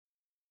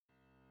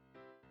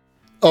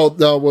Oh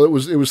no, well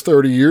it was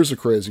 30 years of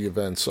crazy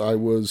events. I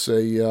was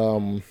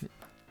I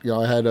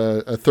had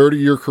a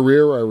 30-year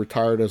career. I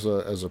retired as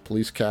a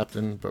police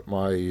captain, but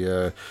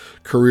my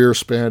career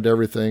spanned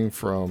everything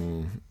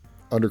from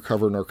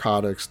undercover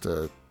narcotics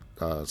to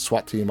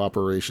SWAT team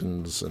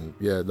operations, and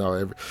did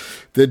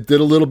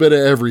a little bit of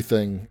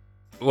everything.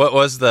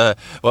 What's the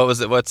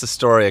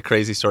story? A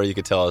crazy story you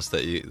could tell us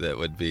that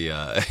would be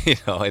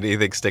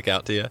anything stick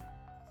out to you?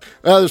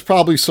 There's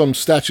probably some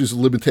statutes of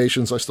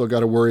limitations I still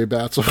got to worry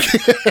about. So.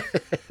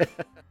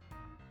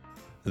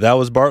 That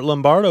was Bart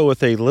Lombardo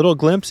with a little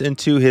glimpse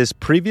into his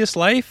previous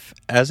life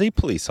as a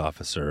police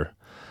officer.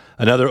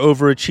 Another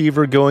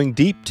overachiever going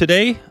deep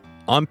today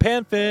on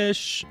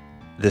Panfish.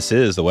 This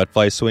is the Wet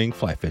Fly Swing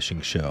Fly Fishing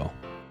Show.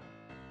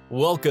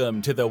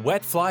 Welcome to the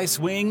Wet Fly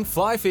Swing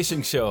Fly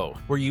Fishing Show,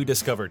 where you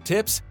discover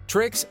tips,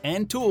 tricks,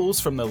 and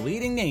tools from the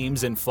leading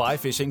names in fly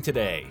fishing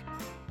today.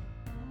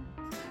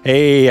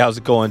 Hey, how's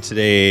it going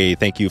today?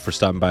 Thank you for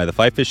stopping by the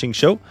Fly Fishing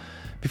Show.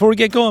 Before we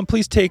get going,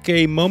 please take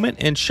a moment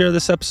and share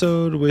this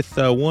episode with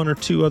one or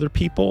two other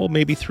people,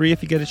 maybe three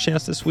if you get a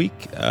chance this week.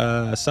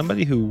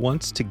 Somebody who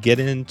wants to get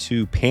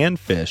into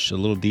panfish a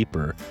little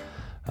deeper.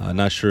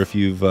 Not sure if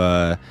you've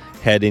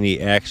had any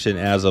action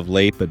as of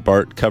late, but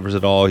Bart covers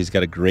it all. He's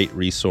got a great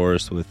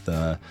resource with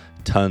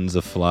tons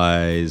of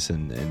flies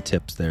and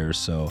tips there.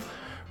 So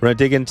we're going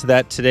to dig into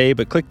that today,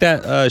 but click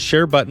that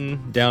share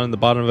button down in the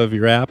bottom of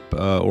your app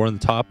or on the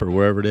top or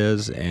wherever it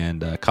is,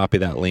 and copy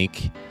that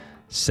link.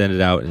 Send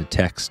it out in a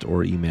text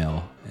or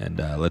email, and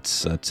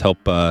let's help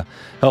find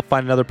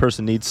another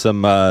person who needs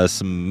some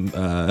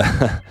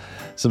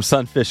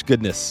sunfish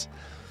goodness.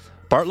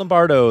 Bart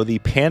Lombardo, the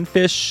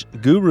panfish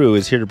guru,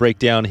 is here to break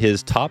down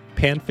his top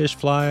panfish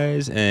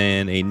flies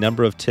and a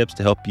number of tips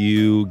to help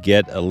you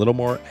get a little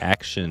more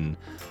action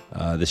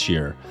this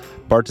year.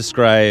 Bart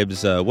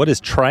describes what his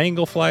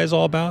triangle fly is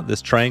all about,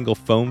 this triangle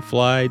foam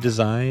fly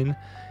design.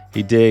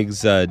 He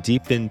digs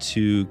deep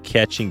into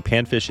catching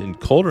panfish in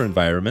colder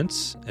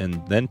environments and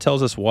then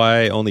tells us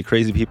why only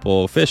crazy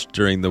people fish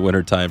during the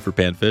wintertime for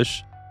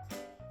panfish.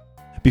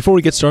 Before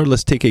we get started,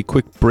 let's take a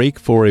quick break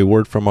for a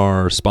word from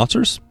our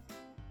sponsors.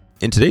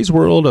 In today's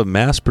world of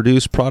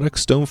mass-produced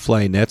products,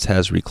 Stonefly Nets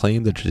has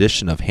reclaimed the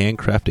tradition of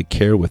handcrafted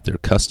care with their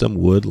custom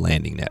wood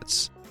landing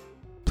nets.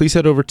 Please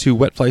head over to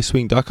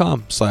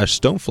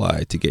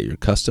wetflyswing.com/stonefly to get your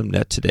custom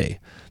net today.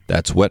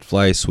 That's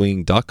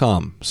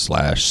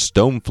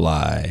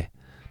wetflyswing.com/stonefly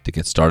to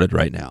get started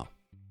right now.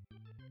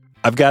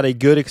 I've got a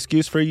good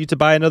excuse for you to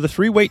buy another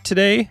 3-weight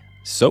today.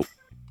 So,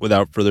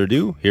 without further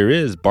ado, here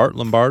is Bart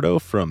Lombardo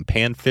from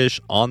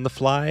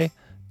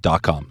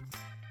panfishonthefly.com.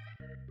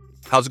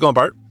 How's it going,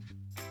 Bart?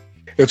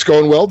 It's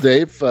going well,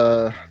 Dave.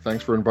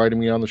 Thanks for inviting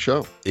me on the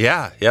show.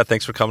 Yeah.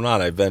 Thanks for coming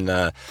on. I've been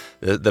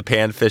the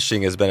pan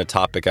fishing has been a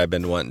topic I've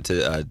been wanting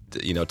to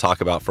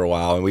talk about for a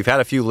while, and we've had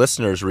a few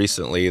listeners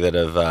recently that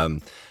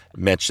have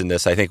mentioned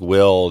this. I think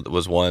Will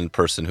was one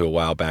person who a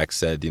while back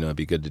said, it'd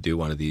be good to do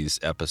one of these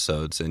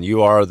episodes, and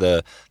you are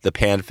the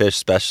panfish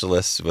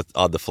specialist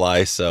on the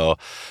fly. So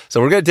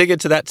we're going to dig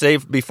into that today.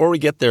 Before we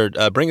get there,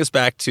 bring us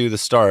back to the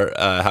start,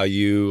 how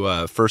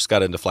you first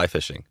got into fly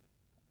fishing.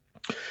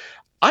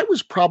 I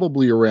was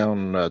probably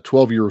around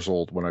 12 years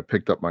old when I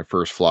picked up my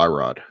first fly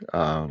rod.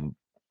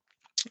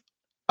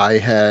 I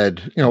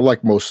had,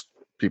 like most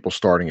people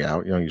starting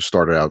out, you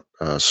started out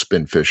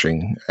spin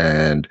fishing,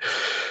 and,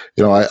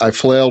 I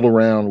flailed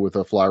around with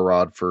a fly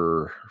rod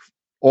for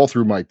all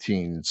through my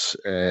teens.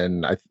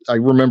 And I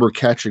remember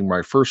catching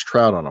my first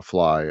trout on a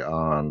fly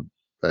on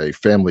a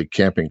family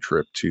camping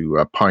trip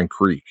to Pine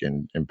Creek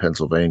in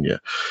Pennsylvania.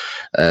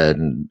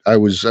 And I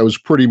was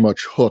pretty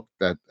much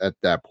hooked at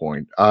that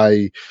point.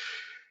 I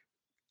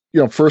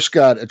first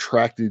got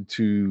attracted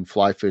to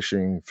fly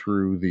fishing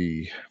through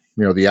the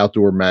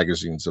outdoor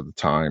magazines of the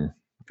time,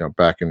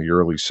 back in the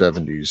early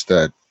 70s,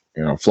 that,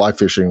 fly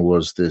fishing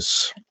was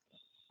this,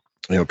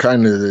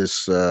 kind of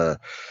this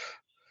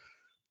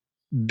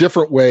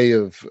different way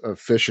of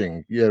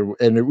fishing.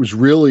 And it was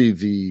really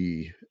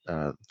the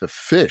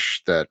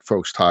fish that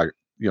folks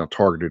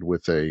targeted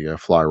with a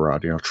fly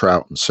rod,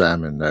 trout and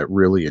salmon, that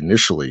really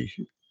initially,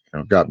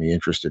 got me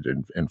interested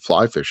in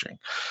fly fishing.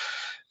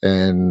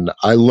 And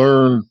I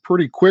learned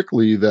pretty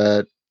quickly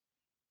that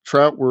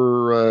trout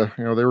were,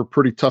 they were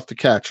pretty tough to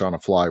catch on a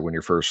fly when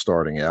you're first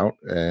starting out.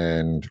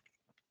 And,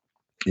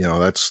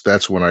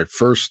 that's when I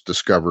first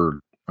discovered,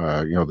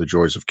 the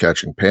joys of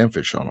catching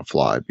panfish on a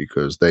fly,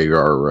 because they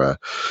are a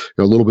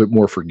little bit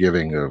more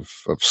forgiving of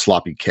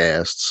sloppy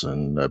casts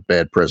and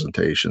bad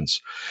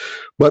presentations.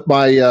 But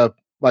my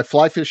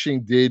fly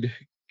fishing did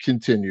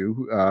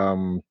continue.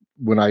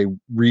 When I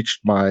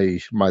reached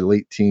my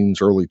late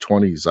teens, early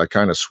 20s, I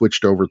kind of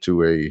switched over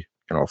to a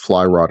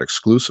fly rod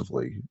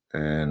exclusively,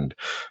 and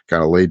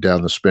kind of laid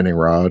down the spinning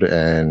rod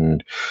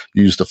and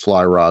used the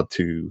fly rod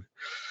to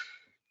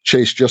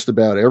chase just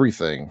about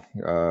everything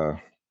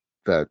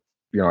that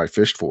I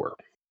fished for.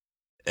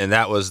 And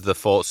that was the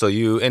full. So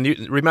you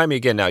remind me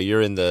again. Now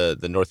you're in the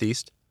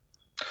Northeast.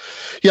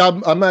 Yeah,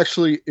 I'm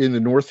actually in the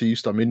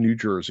Northeast. I'm in New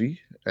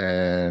Jersey,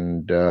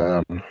 and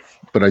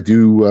but I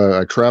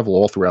travel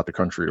all throughout the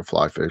country to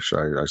fly fish.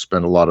 I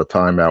spend a lot of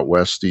time out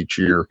west each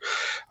year.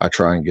 I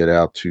try and get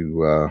out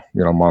to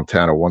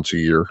Montana once a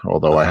year,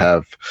 although I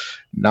have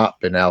not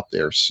been out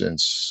there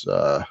since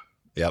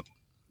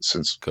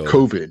since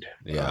COVID.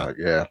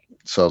 Yeah.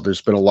 So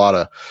there's been a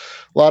lot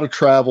of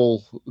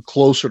travel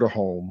closer to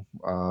home.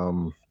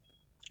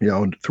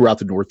 Throughout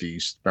the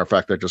Northeast. Matter of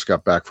fact, I just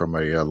got back from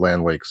a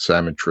land lake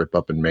salmon trip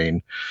up in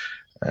Maine,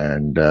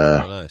 and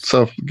nice.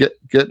 So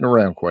getting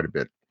around quite a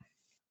bit.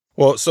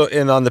 Well,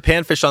 and on the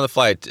panfish on the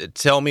fly,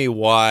 tell me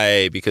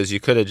why, because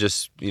you could have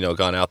just,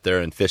 gone out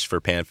there and fished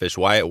for panfish.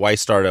 Why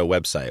start a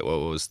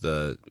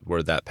website? Where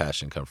did that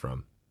passion come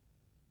from?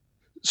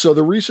 So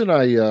the reason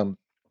I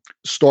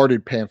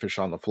started Panfish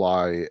on the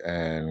Fly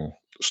and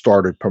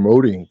started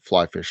promoting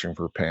fly fishing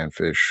for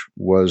panfish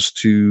was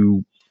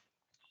to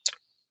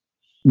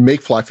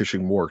make fly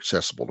fishing more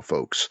accessible to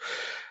folks.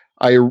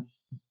 I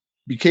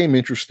became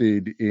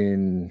interested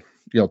in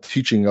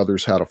teaching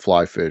others how to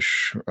fly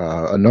fish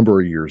a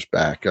number of years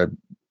back. I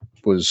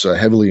was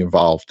heavily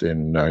involved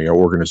in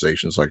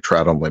organizations like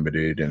Trout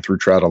Unlimited, and through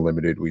Trout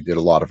Unlimited, we did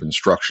a lot of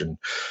instruction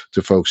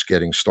to folks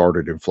getting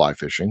started in fly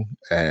fishing,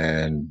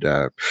 and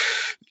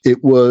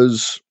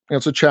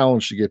it's a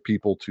challenge to get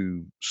people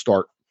to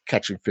start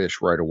catching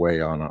fish right away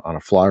on a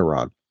fly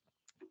rod.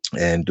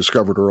 And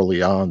discovered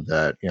early on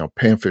that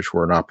panfish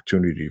were an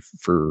opportunity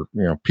for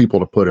people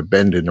to put a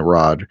bend in the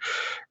rod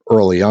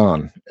early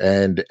on.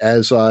 And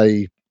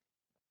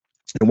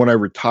when I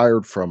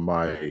retired from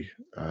my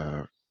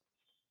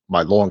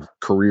my long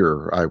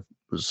career, I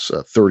was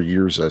 30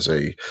 years as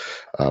a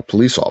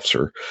police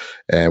officer,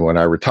 and when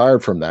I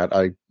retired from that,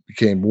 I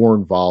became more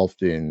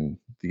involved in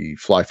the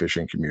fly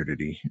fishing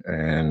community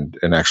and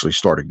actually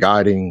started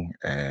guiding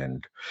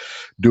and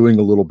doing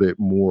a little bit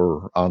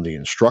more on the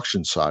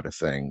instruction side of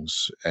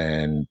things.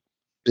 And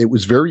it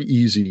was very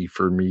easy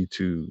for me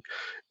to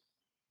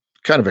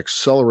kind of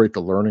accelerate the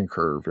learning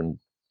curve and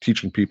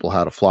teaching people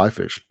how to fly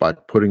fish by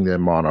putting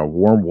them on a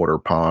warm water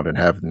pond and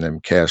having them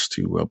cast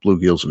to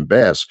bluegills and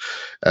bass,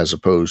 as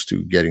opposed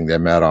to getting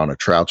them out on a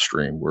trout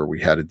stream where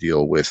we had to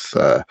deal with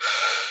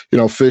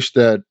fish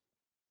that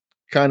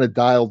kind of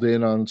dialed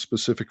in on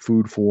specific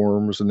food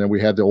forms, and then we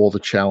had all the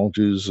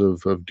challenges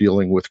of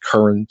dealing with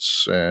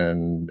currents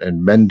and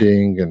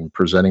mending and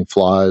presenting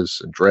flies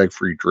and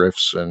drag-free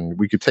drifts, and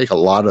we could take a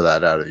lot of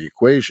that out of the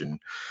equation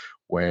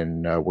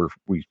when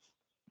we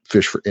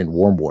fish in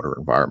warm water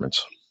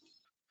environments.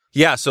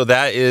 Yeah, so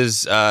that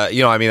is,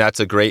 that's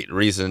a great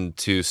reason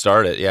to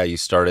start it. Yeah, you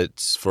start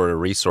it for a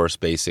resource,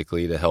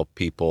 basically, to help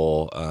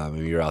people.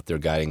 You're out there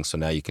guiding, so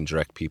now you can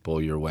direct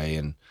people your way,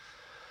 and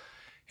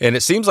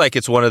it seems like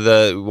it's one of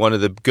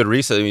the good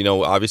reasons.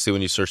 Obviously,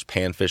 when you search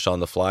panfish on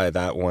the fly,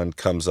 that one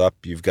comes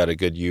up. You've got a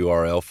good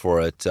URL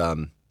for it.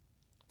 I'm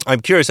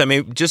curious.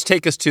 Just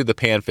take us to the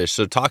panfish.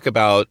 So talk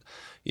about,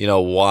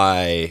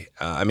 why.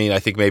 I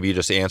think maybe you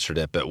just answered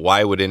it, but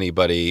why would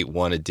anybody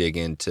want to dig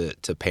into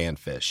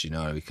panfish?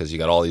 Because you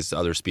got all these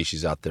other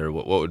species out there.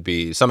 What would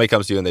be, somebody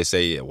comes to you and they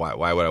say,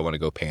 why would I want to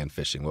go pan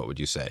fishing? What would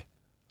you say?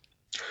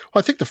 Well,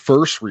 I think the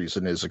first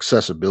reason is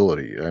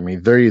accessibility.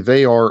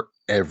 They are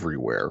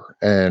everywhere,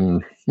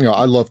 and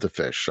I love to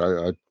fish.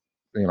 I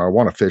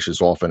want to fish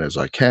as often as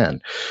I can,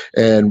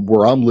 and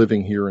where I'm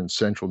living here in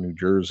central New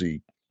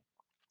Jersey,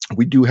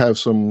 we do have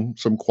some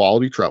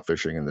quality trout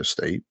fishing in the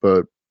state,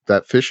 but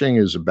that fishing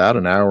is about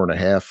an hour and a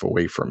half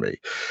away from me.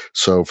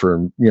 So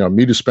for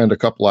me to spend a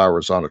couple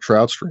hours on a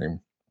trout stream,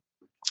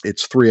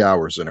 it's 3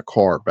 hours in a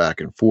car back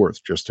and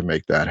forth just to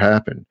make that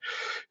happen.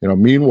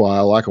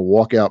 Meanwhile, I can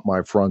walk out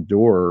my front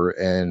door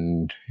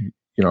and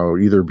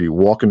either be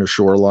walking the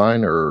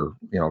shoreline or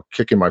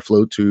kicking my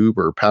float tube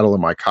or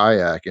paddling my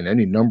kayak in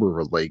any number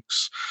of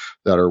lakes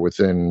that are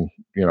within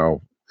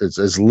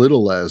as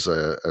little as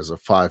a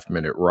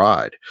 5-minute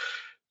ride.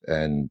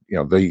 And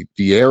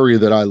the area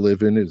that I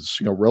live in is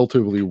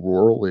relatively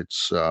rural.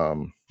 It's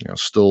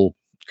still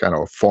kind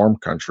of a farm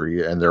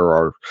country, and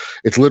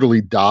it's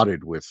literally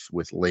dotted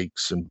with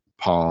lakes and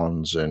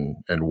ponds and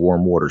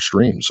warm water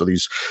streams. So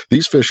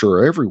these fish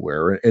are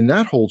everywhere, and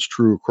that holds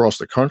true across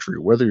the country,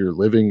 whether you're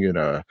living in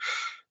a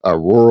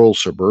rural,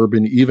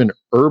 suburban, even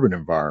urban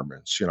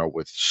environments,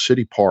 with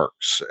city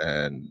parks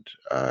and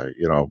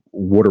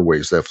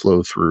waterways that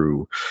flow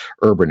through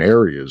urban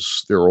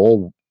areas. They're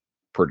all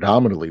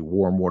predominantly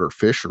warm water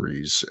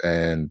fisheries,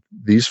 and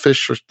these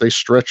fish they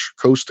stretch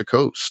coast to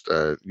coast.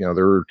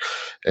 They're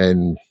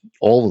in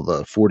all of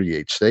the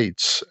 48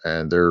 states,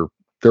 and they're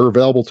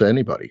available to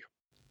anybody.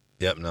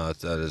 Yep, no,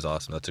 that is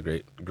awesome. That's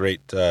a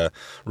great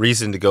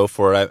reason to go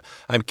for it.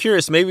 I'm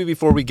curious, maybe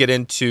before we get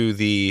into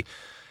the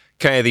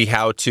kind of the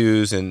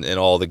how-tos and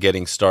all the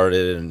getting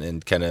started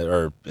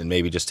and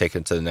maybe just take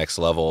it to the next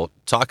level,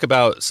 talk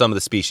about some of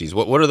the species.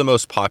 What are the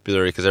most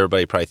popular? Because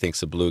everybody probably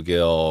thinks of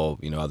bluegill,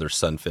 other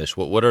sunfish.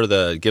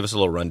 Give us a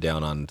little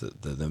rundown on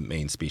the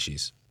main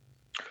species.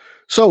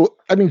 So,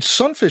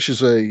 sunfish is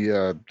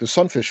the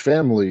sunfish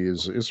family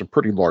is a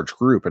pretty large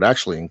group. It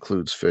actually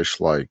includes fish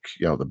like,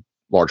 the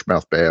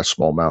largemouth bass,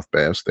 smallmouth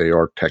bass. They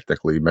are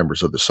technically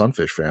members of the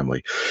sunfish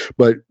family.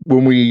 But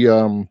when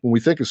we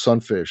think of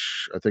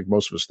sunfish, I think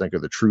most of us think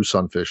of the true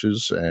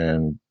sunfishes,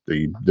 and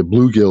the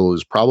bluegill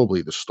is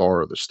probably the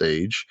star of the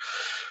stage.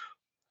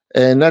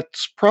 And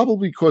that's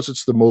probably because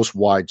it's the most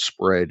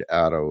widespread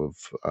out of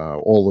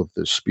all of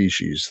the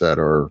species that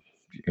are,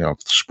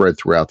 spread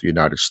throughout the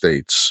United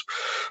States.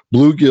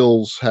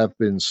 Bluegills have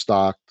been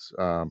stocked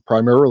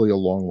primarily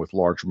along with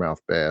largemouth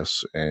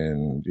bass,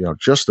 and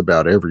just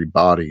about every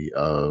body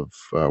of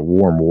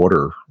warm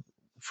water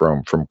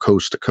from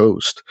coast to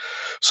coast.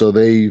 So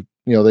they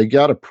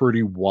got a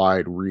pretty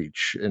wide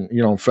reach, and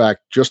in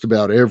fact, just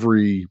about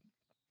every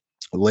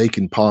lake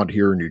and pond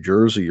here in New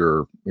Jersey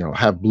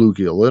have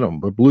bluegill in them,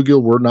 but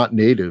bluegill were not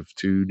native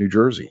to New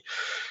Jersey.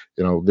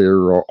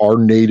 There are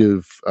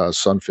native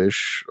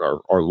sunfish.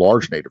 Our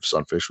large native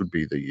sunfish would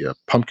be the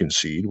pumpkin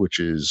seed, which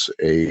is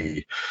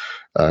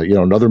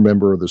another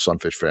member of the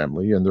sunfish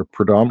family, and they're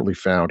predominantly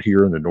found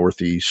here in the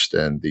Northeast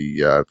and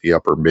the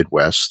upper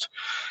Midwest.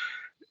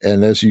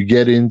 And as you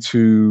get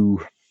into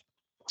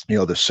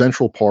the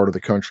central part of the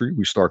country,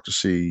 we start to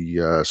see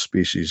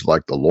species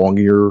like the long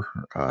ear.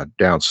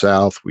 Down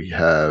south, we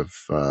have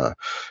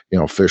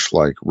fish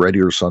like red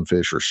ear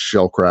sunfish or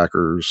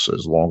shellcrackers,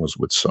 as long as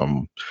with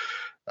some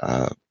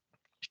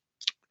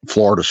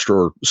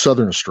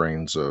southern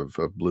strains of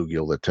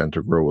bluegill that tend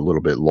to grow a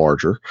little bit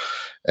larger.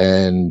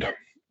 And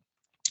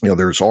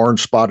there's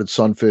orange spotted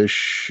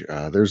sunfish.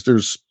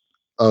 There's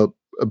a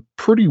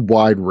pretty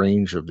wide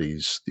range of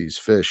these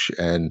fish,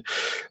 and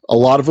a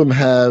lot of them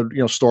have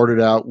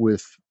started out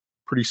with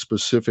pretty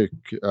specific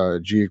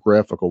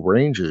geographical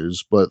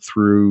ranges, but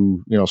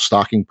through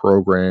stocking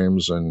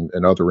programs and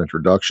other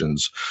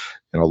introductions,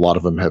 and a lot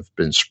of them have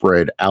been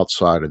spread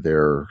outside of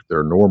their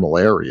normal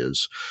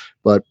areas,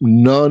 but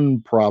none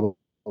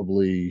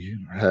probably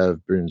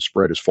have been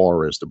spread as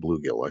far as the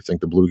bluegill. I think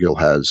the bluegill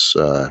has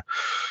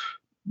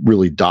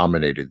really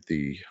dominated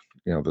the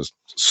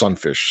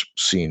sunfish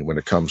scene when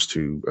it comes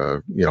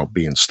to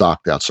being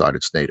stocked outside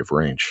its native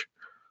range.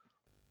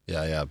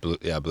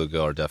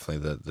 Bluegill are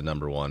definitely the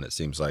number one, it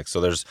seems like.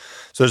 So there's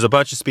a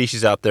bunch of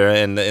species out there,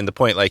 and the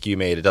point like you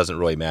made, it doesn't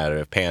really matter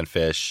if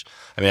panfish.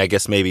 I mean, I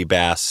guess maybe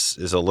bass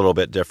is a little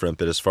bit different,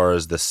 but as far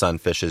as the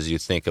sunfish as you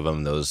think of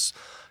them, those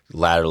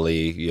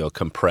laterally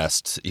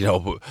compressed,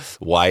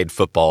 wide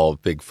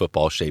big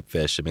football shaped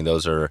fish. I mean,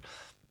 those are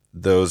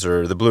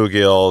the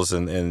bluegills,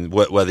 and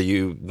whether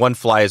one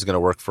fly is going to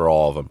work for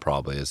all of them,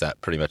 probably. Is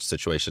that pretty much the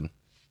situation?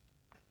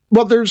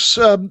 Well, there's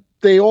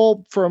they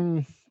all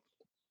from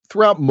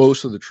throughout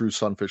most of the true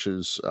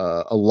sunfishes,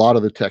 a lot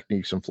of the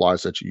techniques and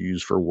flies that you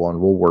use for one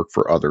will work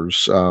for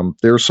others.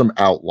 There's some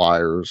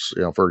outliers.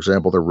 For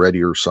example, the red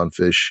ear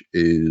sunfish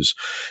is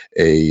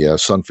a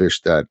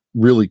sunfish that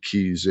really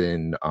keys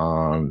in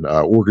on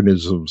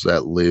organisms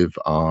that live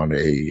on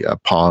a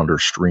pond or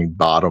stream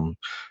bottom.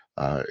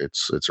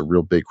 It's a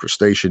real big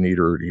crustacean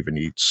eater. It even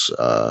eats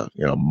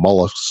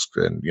mollusks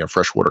and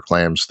freshwater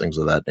clams, things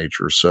of that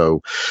nature.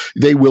 So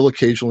they will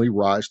occasionally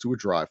rise to a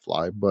dry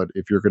fly, but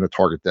if you're going to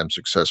target them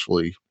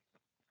successfully,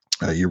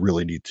 you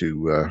really need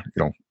to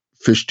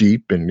fish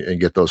deep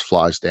and get those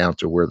flies down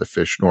to where the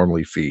fish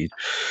normally feed.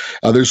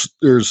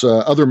 There's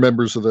other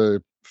members of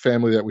the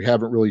family that we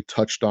haven't really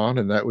touched on,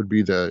 and that would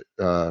be the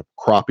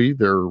crappie.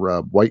 Their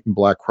white and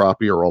black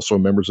crappie are also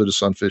members of the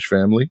sunfish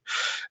family,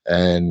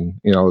 and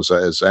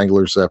as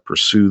anglers that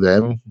pursue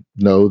them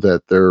know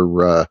that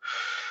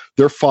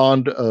they're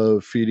fond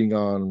of feeding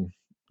on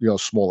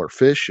smaller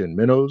fish and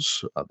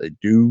minnows. They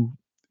do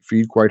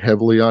feed quite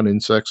heavily on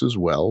insects as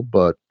well,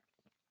 but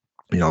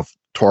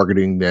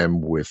targeting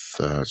them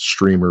with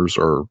streamers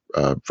are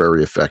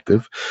very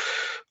effective.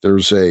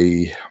 There's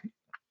a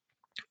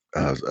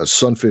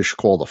sunfish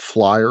called a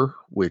flyer,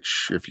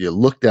 which if you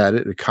looked at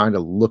it, it kind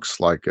of looks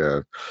like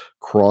a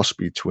cross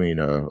between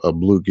a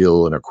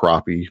bluegill and a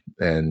crappie,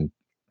 and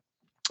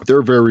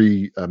they're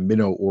very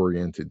minnow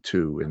oriented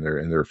too in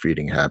their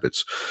feeding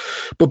habits.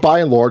 But by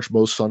and large,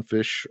 most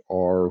sunfish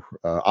are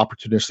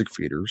opportunistic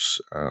feeders.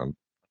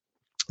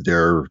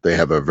 They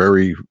have a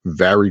very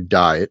varied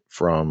diet,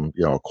 from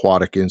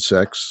aquatic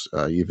insects,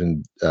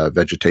 even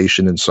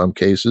vegetation in some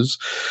cases.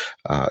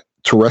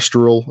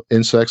 Terrestrial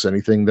insects,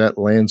 anything that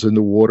lands in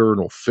the water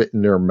and will fit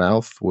in their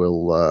mouth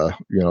will,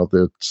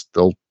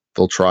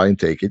 they'll try and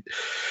take it.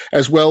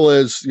 As well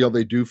as,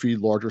 they do feed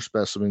larger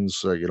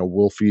specimens.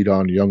 Will feed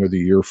on young of the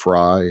year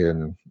fry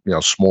and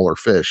smaller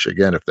fish.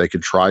 Again, if they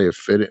can try to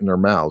fit it in their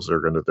mouths, they're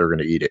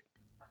gonna eat it.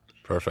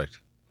 Perfect.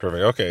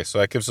 Okay, so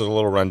that gives us a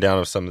little rundown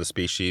of some of the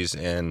species,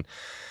 and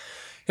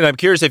I'm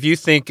curious if you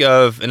think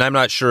of, and I'm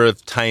not sure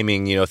of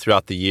timing,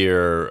 throughout the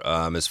year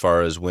as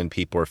far as when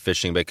people are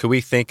fishing, but could we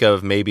think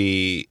of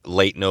maybe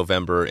late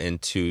November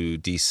into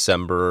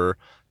December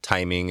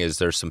timing? Is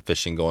there some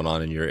fishing going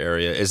on in your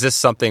area? Is this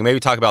something, maybe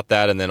talk about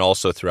that, and then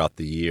also throughout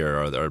the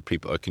year, are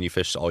people, can you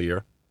fish all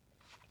year?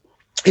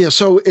 Yeah,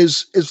 so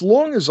as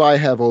long as I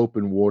have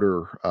open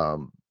water,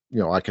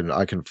 I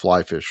can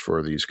fly fish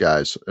for these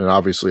guys, and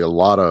obviously a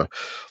lot of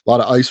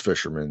ice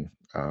fishermen,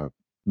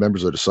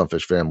 members of the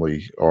sunfish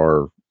family,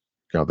 are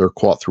they're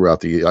caught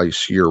throughout the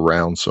ice year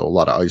round. So a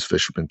lot of ice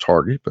fishermen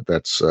target, but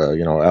that's,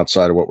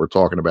 outside of what we're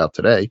talking about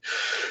today.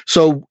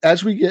 So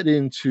as we get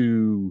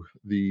into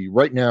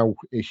right now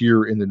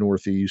here in the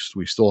Northeast,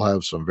 we still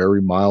have some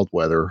very mild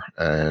weather,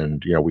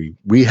 and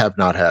we have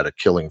not had a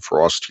killing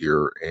frost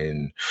here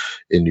in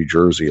New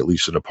Jersey, at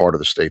least in the part of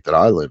the state that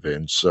I live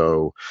in.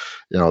 So,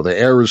 the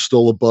air is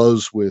still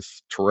abuzz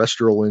with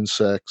terrestrial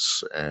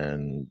insects,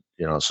 and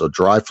so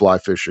dry fly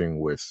fishing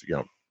with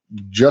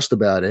just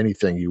about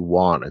anything you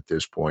want at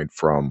this point,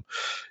 from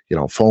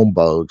foam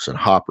bugs and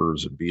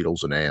hoppers and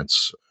beetles and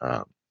ants.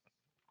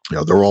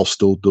 They're all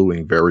still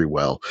doing very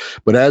well.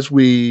 But as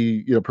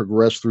we,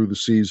 progress through the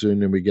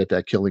season and we get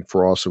that killing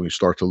frost and we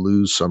start to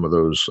lose some of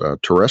those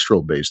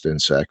terrestrial based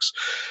insects,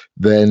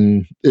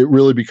 then it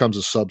really becomes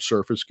a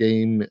subsurface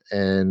game.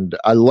 And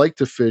I like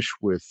to fish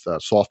with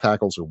soft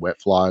tackles and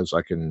wet flies.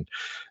 I can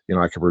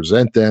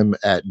present them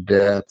at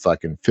depth. I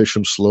can fish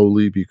them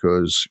slowly,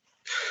 because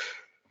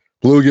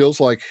bluegills,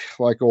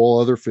 like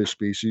all other fish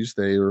species,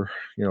 they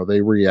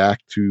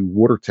react to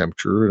water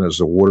temperature, and as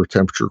the water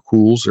temperature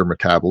cools, their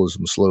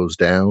metabolism slows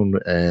down,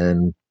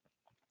 and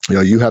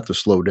you have to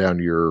slow down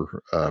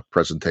your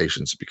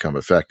presentations to become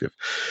effective.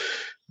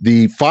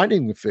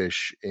 Finding the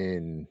fish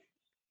in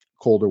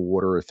colder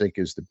water, I think,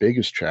 is the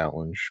biggest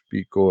challenge,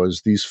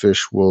 because these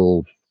fish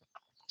they'll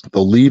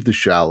leave the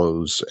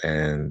shallows,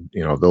 and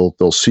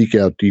they'll seek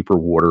out deeper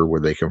water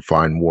where they can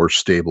find more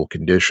stable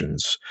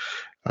conditions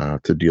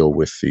to deal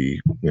with the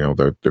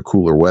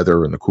cooler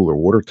weather and the cooler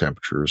water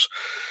temperatures.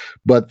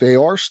 But they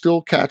are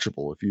still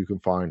catchable if you can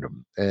find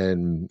them.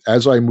 And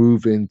as I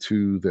move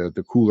into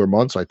the cooler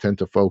months, I tend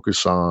to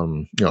focus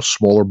on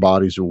smaller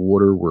bodies of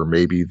water where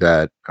maybe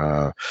that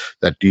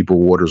deeper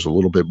water is a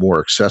little bit more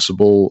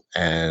accessible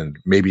and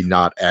maybe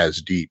not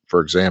as deep.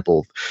 For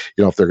example,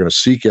 if they're going to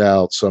seek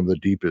out some of the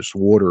deepest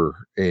water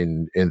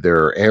in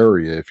their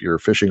area, if you're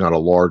fishing on a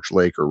large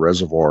lake or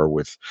reservoir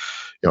with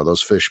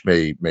those fish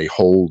may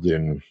hold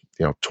in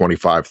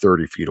 25,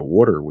 30 feet of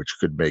water, which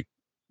could make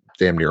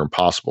damn near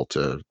impossible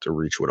to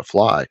reach with a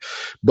fly.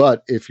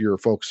 But if you're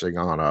focusing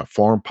on a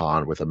farm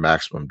pond with a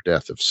maximum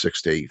depth of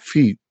 6 to 8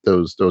 feet,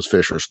 those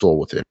fish are still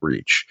within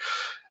reach.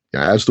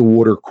 As the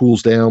water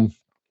cools down,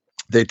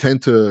 they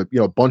tend to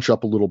bunch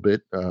up a little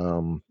bit,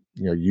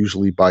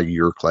 usually by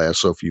year class.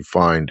 So if you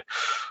find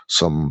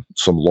some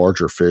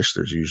larger fish,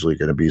 there's usually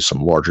going to be some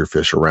larger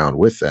fish around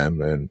with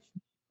them. And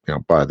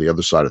by the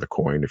other side of the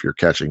coin, if you're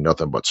catching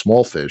nothing but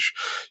small fish,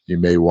 you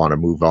may want to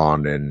move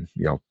on and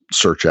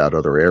search out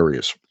other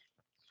areas.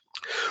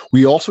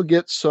 We also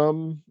get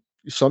some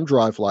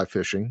dry fly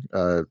fishing.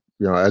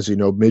 As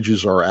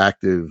midges are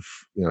active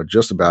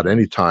just about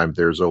any time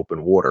there's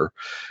open water,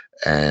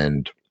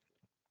 and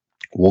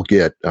we'll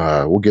get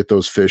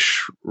those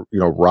fish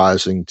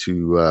rising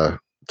to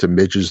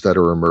midges that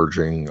are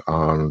emerging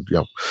on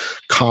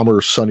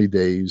calmer sunny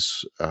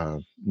days,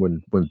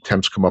 when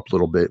temps come up a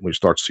little bit and we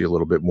start to see a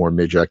little bit more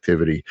midge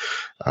activity.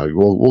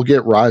 We'll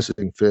get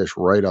rising fish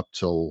right up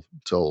till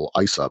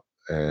ice up,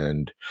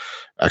 and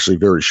actually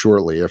very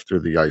shortly after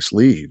the ice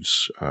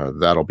leaves,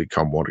 that'll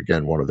become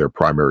one of their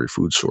primary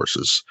food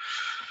sources.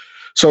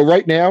 So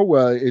right now,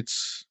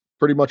 it's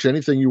pretty much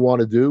anything you want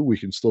to do, we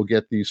can still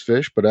get these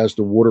fish. But as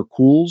the water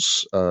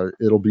cools,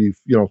 it'll be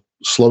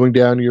slowing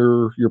down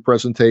your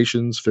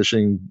presentations,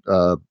 fishing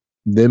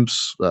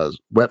nymphs,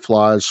 wet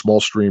flies,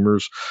 small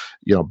streamers.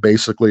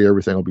 Basically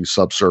everything will be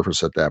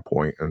subsurface at that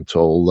point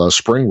until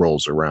spring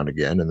rolls around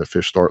again and the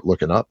fish start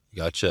looking up.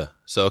 Gotcha.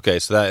 So okay,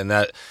 so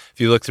that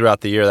if you look throughout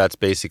the year, that's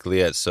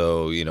basically it.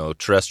 So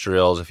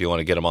terrestrials, if you want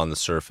to get them on the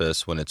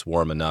surface when it's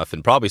warm enough,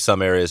 and probably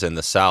some areas in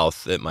the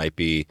south it might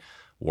be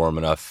warm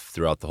enough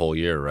throughout the whole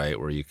year, right,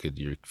 where you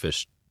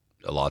fish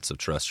lots of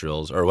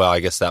terrestrials. Or well, I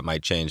guess that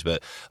might change,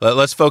 but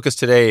let's focus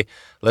today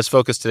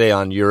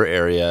on your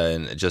area,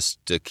 and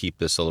just to keep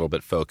this a little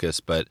bit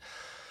focused. But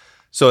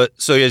so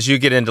as you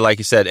get into, like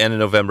you said, end of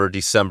November,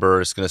 December,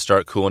 it's going to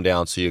start cooling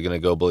down, so you're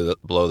going to go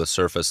below the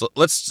surface.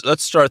 Let's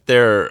start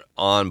there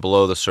on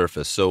below the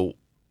surface. So,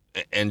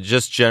 and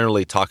just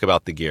generally talk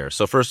about the gear.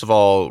 So first of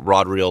all,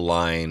 rod, reel,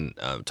 line,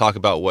 talk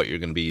about what you're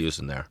going to be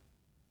using there.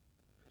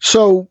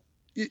 So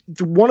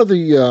one of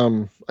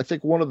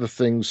the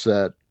things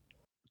that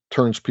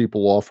turns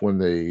people off when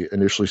they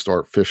initially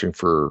start fishing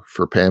for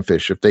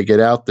panfish, if they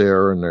get out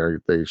there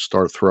and they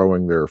start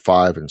throwing their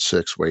 5 and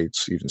 6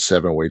 weights, even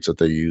 7 weights that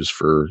they use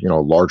for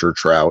larger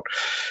trout,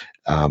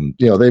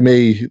 they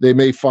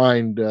may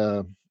find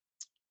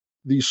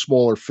these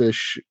smaller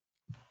fish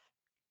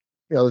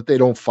that they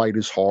don't fight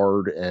as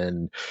hard.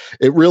 And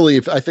it really,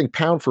 I think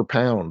pound for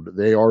pound,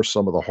 they are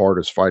some of the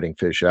hardest fighting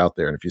fish out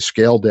there. And if you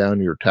scale down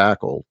your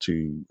tackle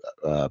to,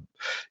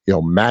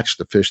 match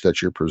the fish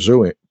that you're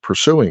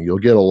pursuing, you'll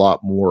get a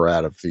lot more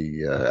out of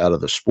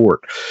the sport.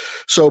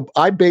 So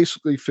I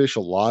basically fish a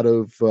lot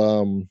of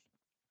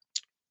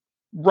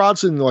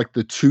rods in like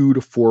the 2 to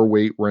 4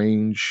 weight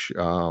range.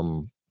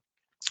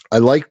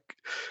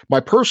 My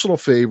personal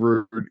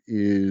favorite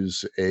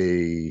is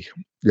a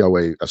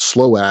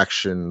slow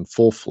action,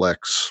 full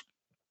flex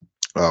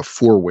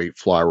 4-weight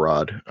fly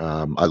rod.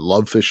 I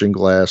love fishing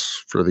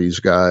glass for these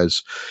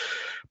guys,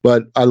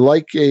 but I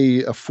like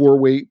a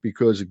 4-weight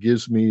because it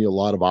gives me a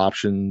lot of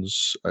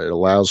options. It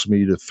allows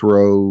me to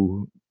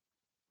throw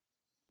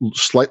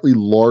slightly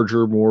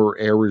larger, more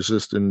air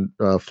resistant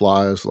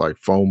flies like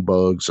foam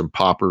bugs and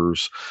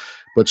poppers,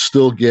 but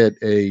still get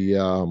a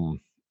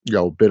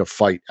bit of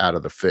fight out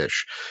of the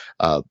fish.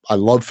 I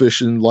love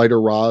fishing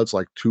lighter rods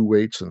like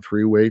 2-weights and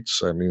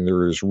 3-weights. I mean,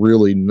 there is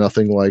really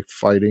nothing like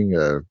fighting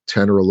a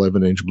 10 or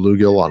 11-inch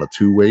bluegill on a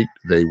 2-weight.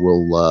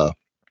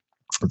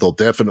 They'll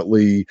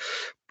definitely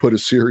put a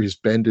serious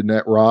bend in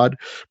that rod,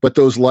 but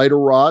those lighter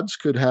rods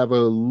could have a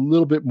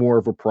little bit more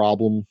of a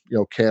problem,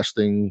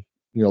 casting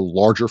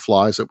larger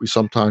flies that we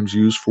sometimes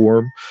use for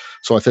them.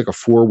 So I think a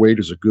 4-weight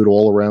is a good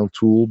all-around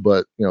tool,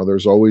 but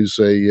there's always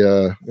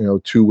a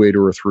 2-weight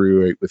or a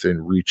 3-weight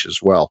within reach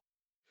as well.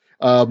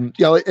 And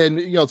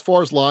as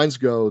far as lines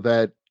go,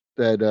 that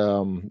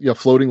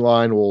floating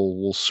line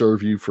will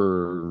serve you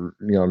for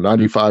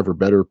 95 or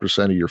better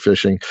percent of your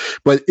fishing.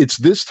 But it's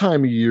this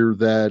time of year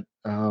that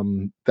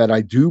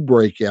I do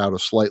break out a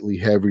slightly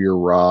heavier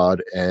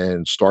rod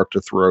and start to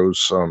throw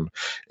some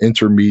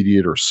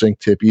intermediate or sink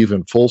tip,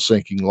 even full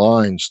sinking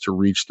lines to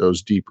reach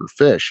those deeper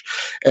fish.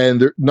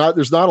 And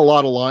there's not a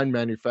lot of line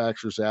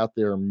manufacturers out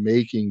there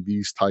making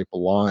these type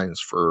of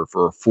lines for a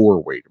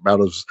 4-weight.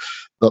 About as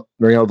the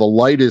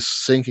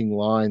lightest sinking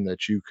line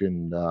that you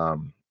can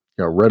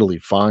readily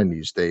find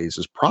these days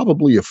is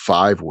probably a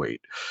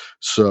 5-weight.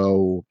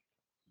 So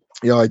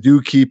I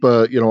do keep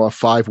a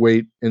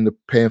 5-weight in the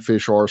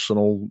panfish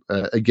arsenal.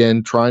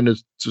 Again, trying to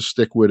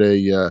stick with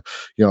a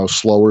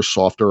slower,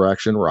 softer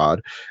action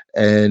rod,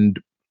 and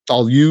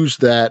I'll use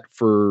that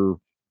for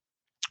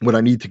when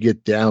I need to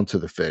get down to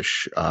the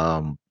fish,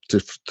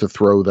 to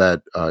throw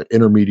that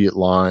intermediate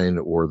line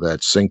or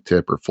that sink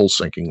tip or full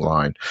sinking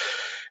line.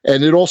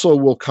 And it also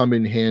will come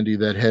in handy,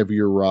 that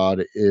heavier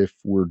rod, if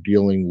we're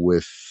dealing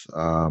with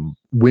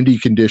windy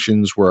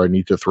conditions where I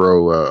need to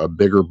throw a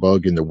bigger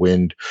bug in the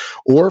wind,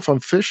 or if I'm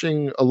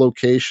fishing a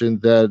location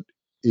that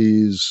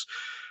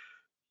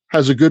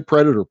has a good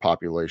predator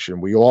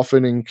population. We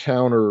often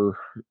encounter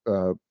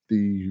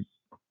the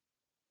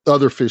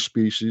other fish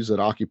species that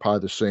occupy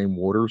the same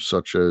water,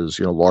 such as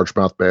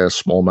largemouth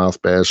bass,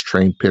 smallmouth bass,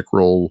 trained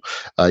pickerel,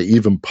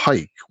 even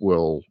pike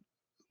will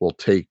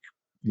take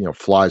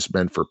flies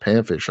meant for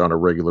panfish on a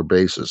regular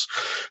basis.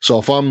 So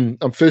if I'm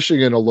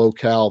fishing in a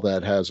locale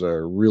that has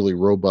a really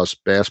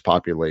robust bass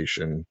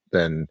population,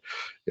 then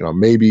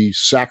maybe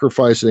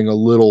sacrificing a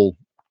little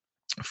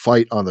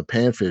fight on the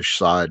panfish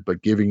side,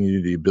 but giving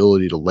you the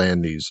ability to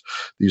land these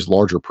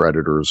larger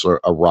predators,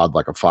 a rod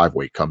like a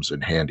 5-weight comes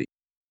in handy.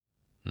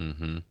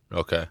 Mm-hmm.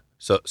 Okay.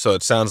 So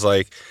it sounds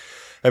like,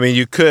 I mean,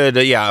 you could,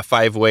 a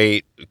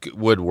 5-weight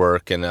would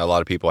work, and a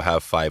lot of people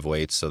have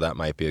 5-weights, so that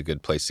might be a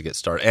good place to get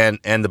started.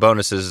 And the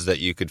bonus is that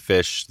you could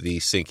fish the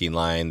sinking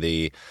line.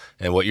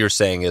 And what you're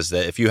saying is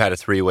that if you had a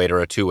 3-weight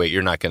or a 2-weight,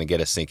 you're not going to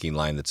get a sinking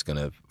line that's going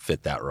to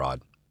fit that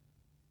rod.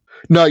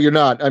 No, you're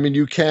not. I mean,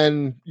 you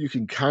can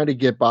kind of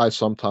get by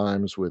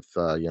sometimes with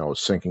a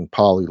sinking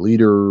poly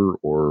leader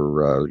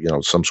or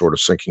some sort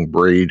of sinking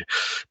braid,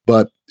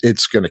 but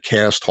it's going to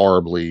cast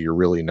horribly. You're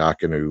really not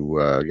going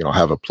to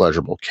have a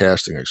pleasurable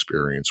casting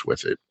experience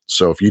with it.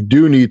 So if you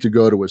do need to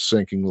go to a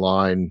sinking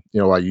line,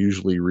 I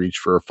usually reach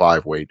for a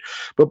 5-weight.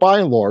 But by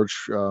and large,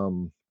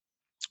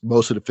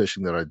 most of the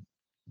fishing that I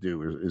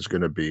do is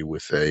going to be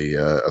with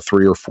a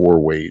 3 or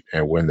 4-weight,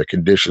 and when the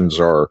conditions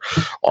are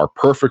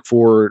perfect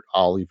for it,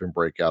 I'll even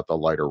break out the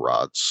lighter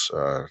rods,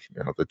 the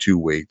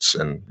 2-weights,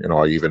 and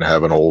I even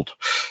have an old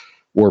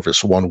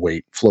Orvis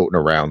 1-weight floating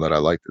around that I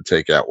like to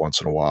take out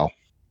once in a while.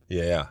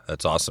 Yeah,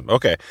 that's awesome.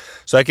 Okay,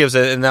 so that gives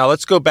it. And now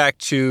let's go back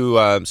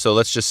to so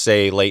let's just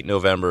say late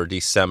November,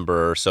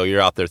 December. So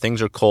you're out there,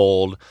 things are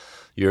cold.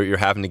 You're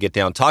having to get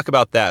down. Talk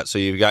about that. So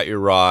you've got your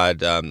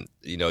rod,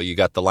 you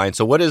got the line.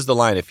 So what is the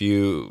line? If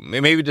you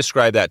maybe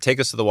describe that, take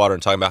us to the water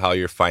and talk about how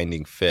you're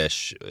finding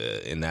fish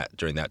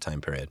during that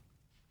time period.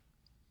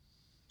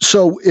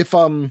 So if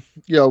I'm,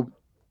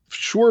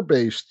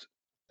 shore-based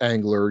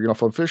angler,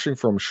 if I'm fishing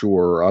from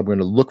shore, I'm going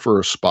to look for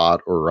a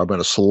spot, or I'm going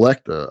to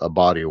select a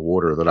body of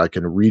water that I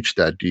can reach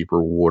that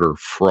deeper water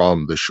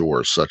from the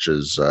shore, such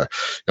as, a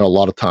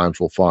lot of times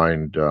we'll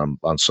find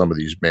on some of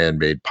these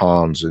man-made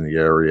ponds in the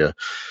area,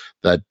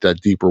 that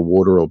deeper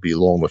water will be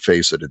along the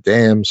face of the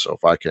dam. So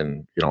if I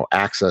can,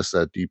 access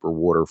that deeper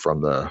water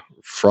from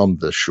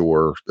the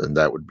shore, then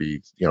that would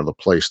be, the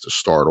place to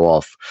start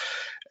off.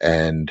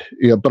 And,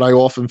 but I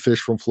often fish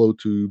from float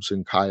tubes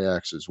and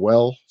kayaks as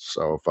well.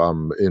 So if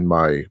I'm in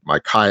my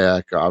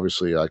kayak,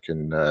 obviously I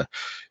can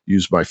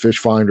use my fish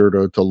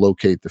finder to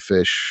locate the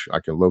fish. I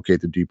can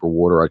locate the deeper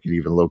water. I can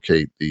even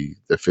locate the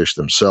fish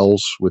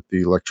themselves with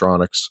the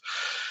electronics.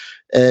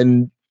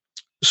 And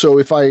so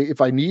if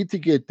I need to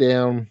get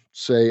down,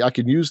 say I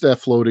can use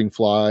that floating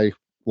fly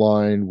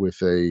line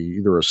with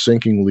either a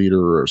sinking leader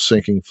or a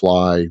sinking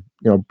fly,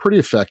 pretty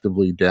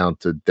effectively down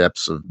to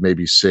depths of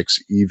maybe 6,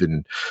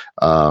 even,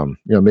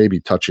 maybe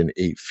touching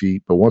 8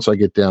 feet. But once I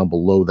get down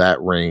below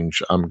that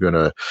range, I'm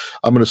gonna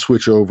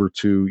switch over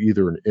to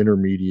either an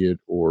intermediate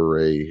or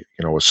a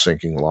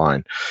sinking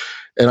line.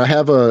 And I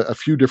have a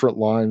few different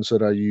lines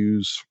that I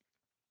use.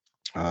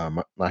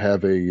 I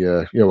have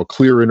a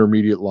clear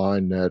intermediate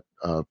line that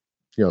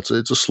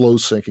it's a slow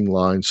sinking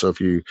line. So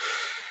if you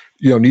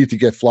need to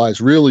get flies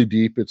really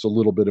deep, it's a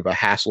little bit of a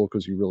hassle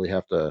because you really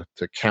have to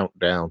count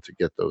down to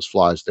get those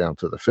flies down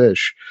to the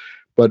fish.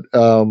 But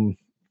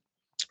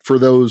for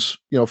those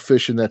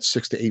fish in that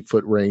 6 to 8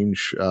 foot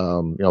range,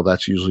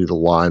 that's usually the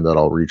line that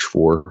I'll reach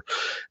for.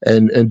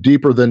 And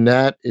deeper than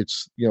that,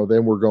 it's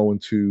then we're going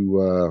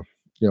to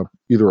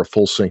either a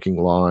full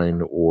sinking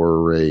line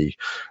or a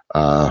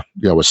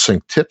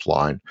sink tip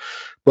line.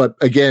 But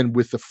again,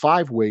 with the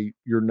 5 weight,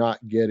 you're not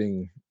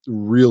getting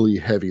really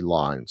heavy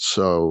lines,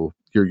 so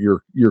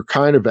you're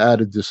kind of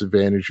at a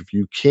disadvantage if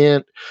you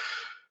can't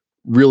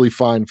really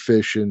find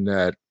fish in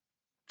that,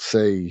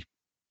 say,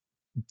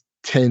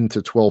 10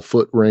 to 12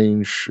 foot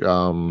range.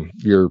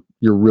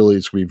 You're really,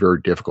 it's going to be very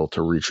difficult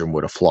to reach them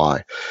with a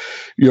fly.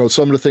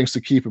 Some of the things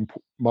to keep in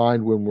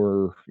mind when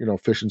we're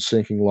fishing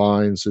sinking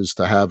lines is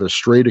to have as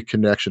straight a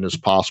connection as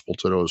possible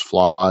to those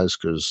flies,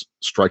 because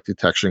strike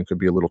detection could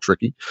be a little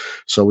tricky.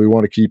 So we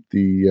want to keep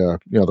the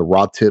the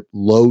rod tip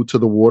low to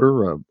the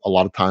water. A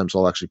lot of times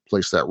I'll actually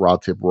place that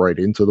rod tip right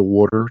into the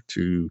water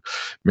to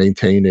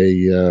maintain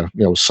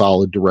a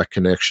solid direct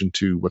connection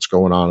to what's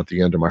going on at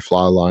the end of my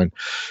fly line.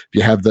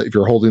 If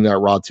you're holding that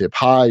rod tip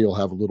high, you'll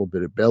have a little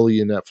bit of belly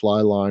in that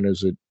fly line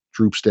as it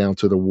droops down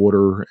to the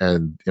water,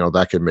 and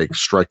that can make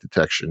strike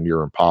detection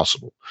near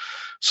impossible.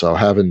 So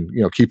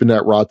keeping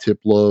that rod tip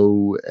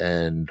low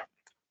and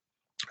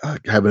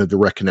having a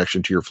direct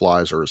connection to your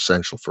flies are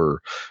essential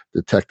for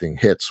detecting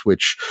hits,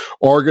 which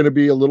are going to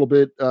be a little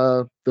bit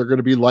they're going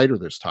to be lighter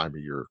this time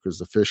of year because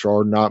the fish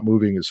are not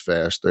moving as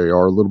fast. They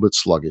are a little bit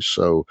sluggish.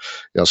 So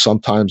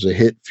sometimes a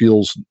hit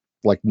feels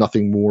like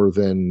nothing more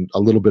than a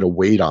little bit of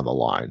weight on the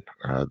line.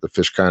 The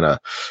fish kind of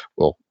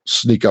will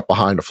sneak up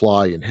behind a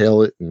fly,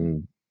 inhale it,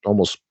 and you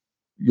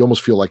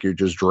almost feel like you're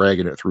just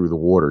dragging it through the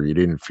water. You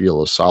didn't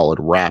feel a solid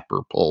wrap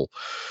or pull.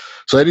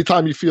 So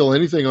anytime you feel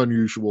anything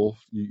unusual,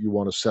 you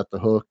want to set the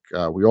hook.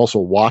 We also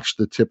watch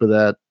the tip of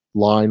that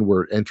line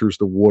where it enters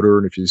the water,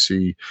 and if you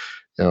see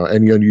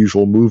any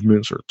unusual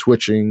movements or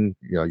twitching,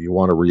 you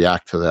want to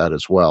react to that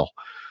as well.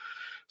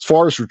 As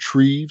far as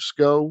retrieves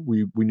go,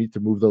 we need to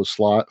move those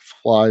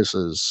flies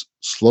as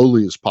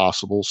slowly as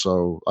possible.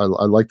 So I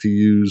like to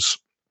use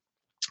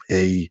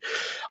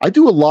I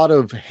do a lot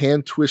of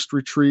hand twist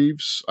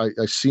retrieves.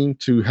 I seem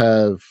to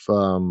have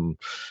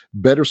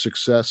better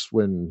success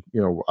when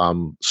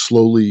I'm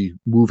slowly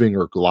moving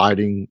or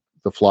gliding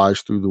the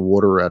flies through the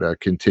water at a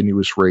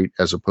continuous rate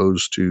as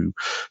opposed to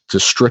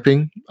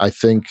stripping. I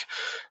think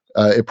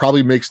it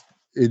probably makes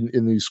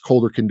in these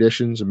colder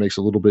conditions, it makes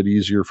it a little bit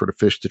easier for the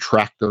fish to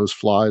track those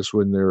flies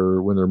when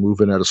they're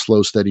moving at a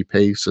slow, steady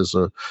pace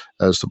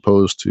as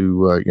opposed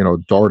to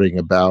darting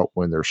about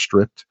when they're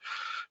stripped.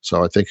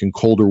 So I think in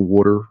colder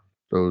water,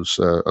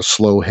 a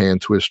slow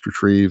hand twist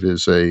retrieve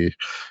is a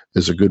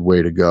good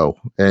way to go.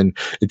 And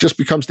it just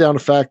becomes down to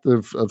the fact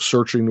of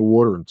searching the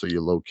water until you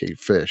locate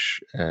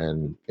fish.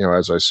 And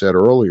as I said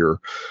earlier,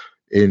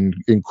 in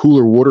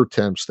cooler water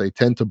temps, they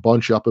tend to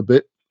bunch up a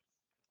bit.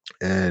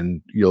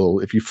 And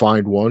if you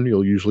find one,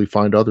 you'll usually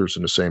find others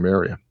in the same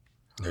area.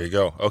 There you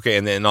go. Okay,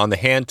 and then on the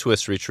hand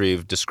twist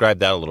retrieve, describe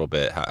that a little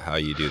bit. How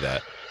you do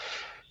that?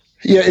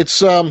 Yeah,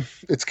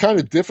 it's kind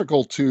of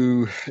difficult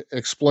to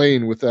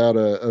explain without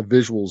a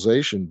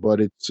visualization,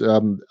 but it's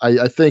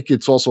I think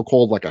it's also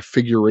called like a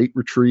figure 8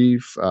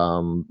 retrieve,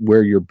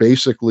 where you're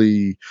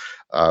basically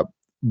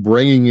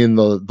bringing in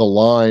the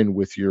line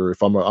with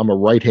if I'm a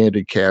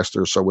right-handed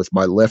caster, so with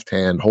my left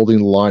hand holding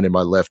the line in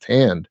my left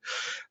hand,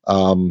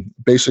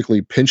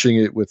 basically pinching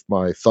it with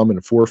my thumb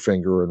and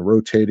forefinger and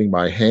rotating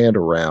my hand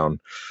around,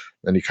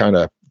 and you kind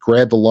of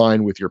grab the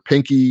line with your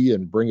pinky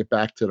and bring it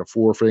back to the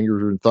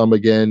forefinger and thumb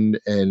again,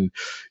 and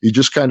you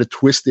just kind of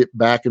twist it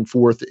back and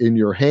forth in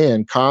your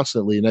hand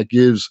constantly, and that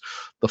gives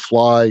the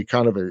fly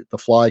kind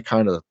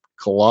of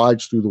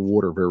collides through the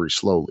water very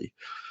slowly,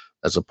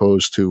 as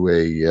opposed to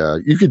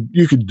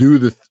you could do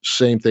the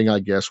same thing, I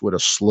guess, with a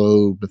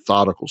slow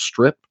methodical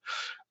strip.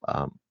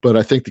 But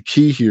I think the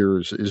key here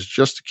is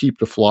just to keep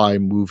the fly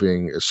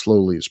moving as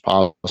slowly as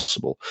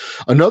possible.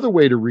 Another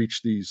way to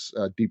reach these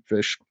deep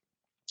fish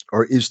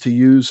is to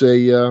use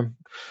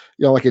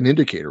like an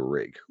indicator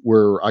rig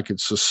where I could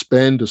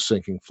suspend a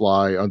sinking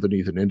fly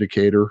underneath an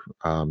indicator.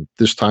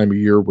 This time of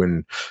year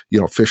when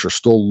fish are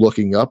still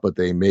looking up, but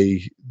they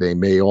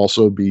may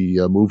also be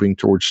moving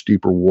towards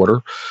deeper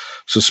water.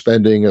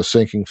 Suspending a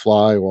sinking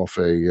fly off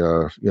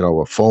a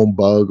foam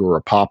bug or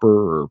a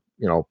popper, or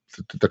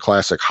the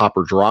classic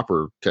hopper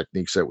dropper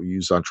techniques that we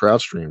use on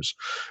trout streams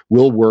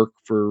will work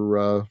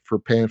for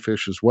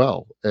panfish as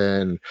well.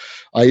 And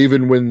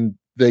when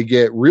they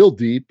get real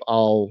deep,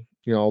 I'll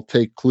I'll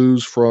take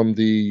clues from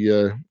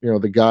the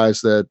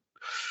guys that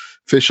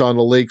fish on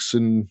the lakes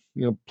in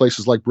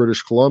places like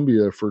British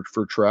Columbia for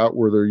trout,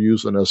 where they're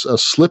using a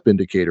slip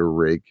indicator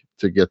rig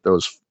to get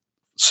those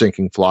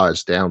sinking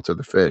flies down to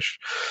the fish.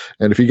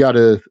 And if you got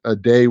a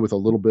day with a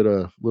little bit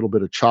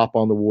of chop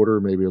on the water,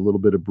 maybe a little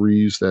bit of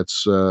breeze,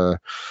 that's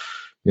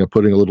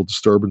putting a little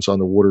disturbance on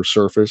the water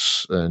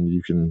surface, and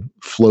you can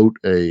float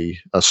a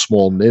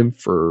small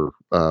nymph, or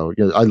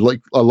I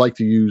like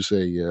to use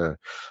a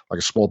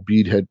small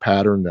beadhead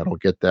pattern that'll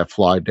get that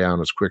fly down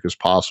as quick as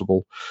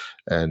possible,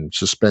 and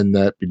suspend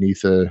that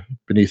beneath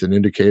an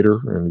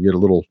indicator, and get a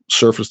little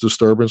surface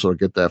disturbance. It'll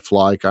get that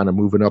fly kind of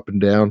moving up and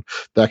down.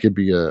 That could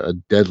be a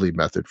deadly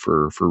method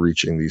for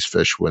reaching these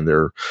fish when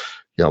they're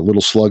a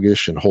little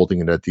sluggish and holding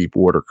in that deep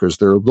water, because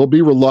they'll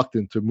be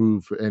reluctant to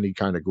move any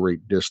kind of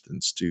great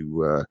distance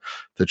to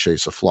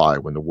chase a fly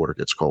when the water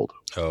gets cold.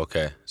 Oh,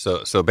 okay.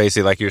 So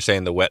basically, like you're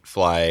saying, the wet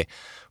fly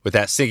with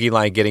that sinking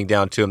line getting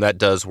down to them, that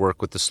does work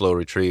with the slow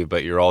retrieve,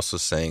 but you're also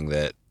saying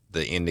that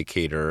the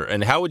indicator,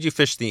 and how would you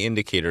fish the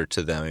indicator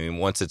to them? I mean,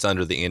 once it's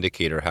under the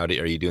indicator, are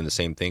you doing the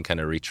same thing, kind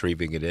of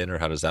retrieving it in, or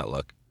how does that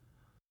look?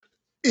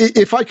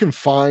 If I can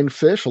find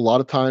fish, a lot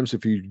of times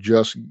if you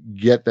just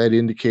get that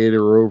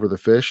indicator over the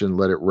fish and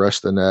let it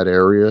rest in that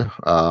area,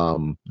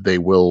 they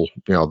will,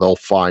 they'll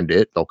find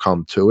it, they'll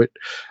come to it.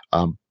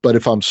 But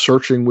if I'm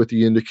searching with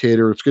the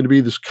indicator, it's going to be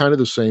this kind of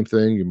the same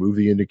thing. You move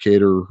the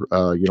indicator,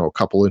 a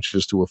couple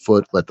inches to a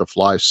foot, let the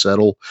fly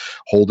settle,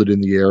 hold it in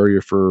the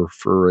area for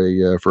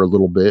a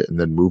little bit, and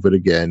then move it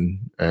again.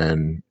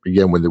 And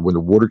again, when the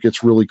water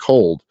gets really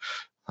cold,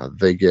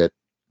 they get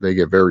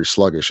very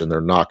sluggish, and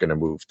they're not going to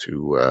move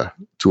to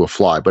a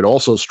fly. But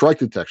also, strike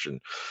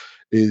detection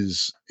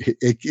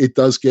it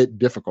does get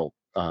difficult.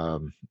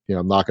 I'm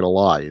not going to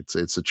lie,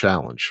 it's a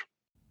challenge.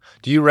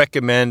 Do you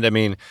recommend? I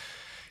mean,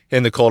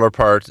 in the colder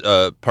parts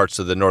of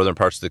the northern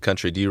parts of the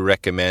country, do you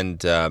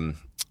recommend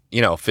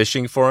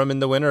fishing for them in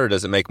the winter, or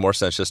does it make more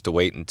sense just to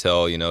wait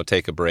until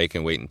take a break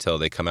and wait until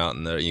they come out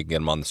and you can get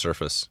them on the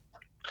surface?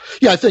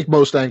 Yeah, I think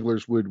most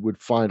anglers would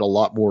find a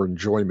lot more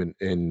enjoyment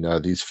in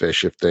these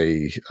fish if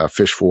they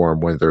fish for them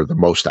when they're the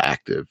most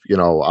active.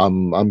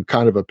 I'm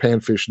kind of a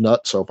panfish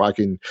nut, so if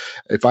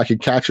I can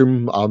catch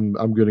them, I'm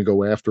going to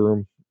go after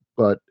them.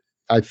 But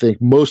I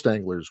think most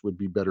anglers would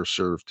be better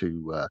served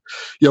to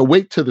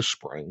wait to the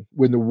spring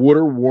when the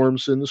water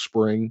warms in the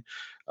spring.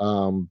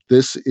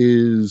 This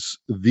is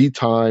the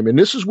time, and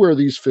this is where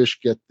these fish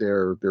get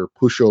their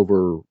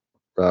pushover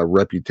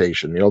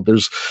reputation.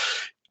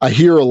 I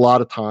hear a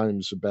lot of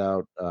times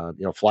about,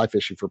 fly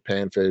fishing for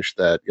panfish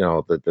that,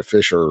 the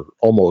fish are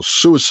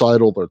almost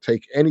suicidal. They'll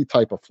take any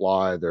type of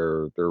fly.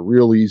 They're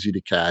real easy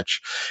to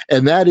catch.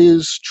 And that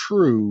is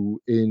true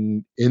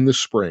in the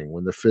spring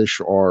when the fish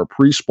are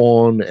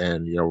pre-spawn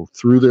and,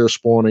 through their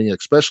spawning,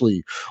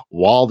 especially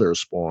while they're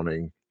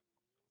spawning.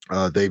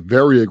 They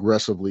very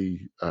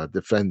aggressively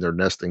defend their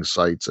nesting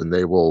sites, and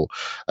they will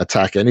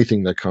attack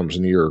anything that comes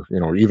near.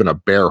 Even a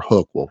bare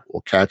hook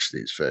will catch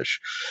these fish,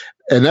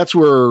 and that's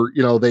where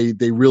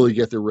they really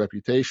get their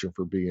reputation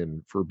for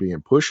being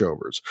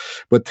pushovers.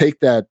 But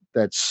take that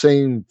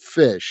same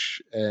fish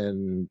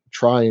and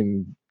try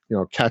and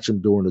catch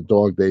them during the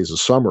dog days of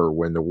summer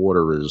when the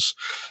water is,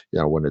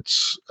 when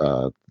it's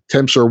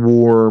temps are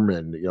warm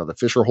and the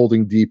fish are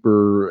holding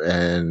deeper,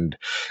 and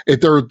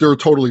they're a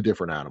totally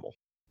different animal.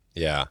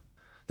 Yeah.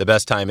 The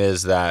best time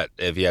is that,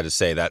 if you had to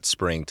say, that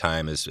spring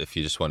time is if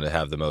you just want to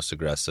have the most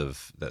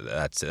aggressive,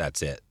 that's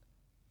it.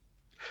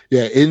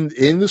 Yeah,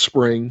 in the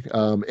spring,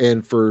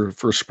 and for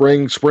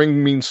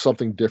spring means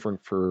something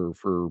different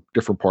for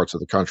different parts of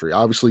the country.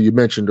 Obviously, you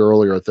mentioned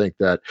earlier, I think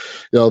that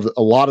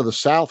a lot of the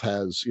South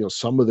has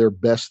some of their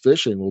best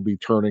fishing will be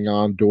turning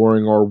on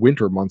during our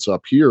winter months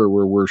up here,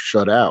 where we're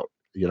shut out.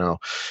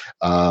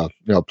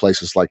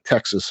 Places like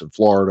Texas and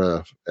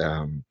Florida,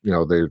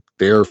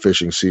 their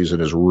fishing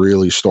season is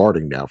really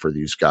starting now for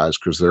these guys,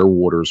 because their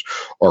waters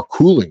are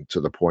cooling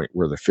to the point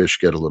where the fish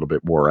get a little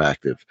bit more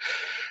active.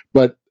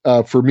 But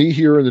for me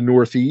here in the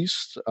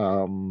Northeast,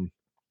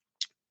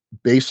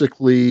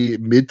 basically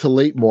mid to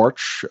late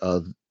March,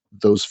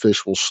 those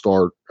fish will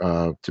start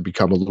to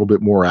become a little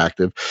bit more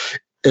active.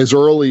 As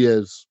early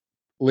as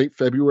late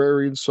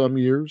February in some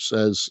years,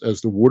 as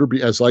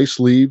as ice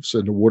leaves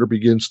and the water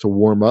begins to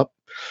warm up,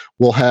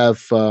 we'll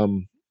have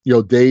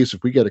days.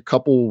 If we get a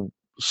couple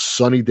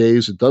sunny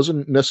days, it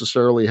doesn't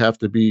necessarily have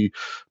to be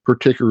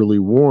particularly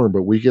warm,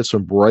 but we get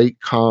some bright,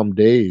 calm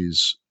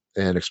days,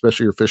 and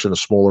especially you're fishing a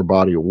smaller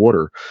body of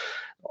water,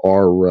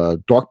 our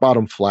dark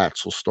bottom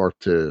flats will start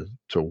to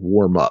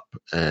warm up,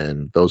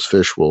 and those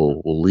fish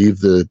will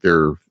leave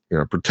their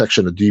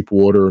protection of deep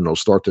water, and they'll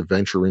start to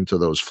venture into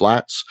those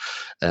flats.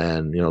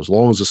 And as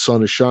long as the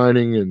sun is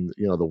shining and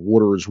the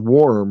water is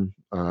warm,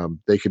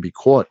 they can be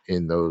caught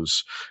in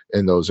those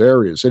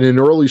areas. And in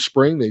early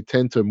spring, they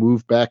tend to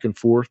move back and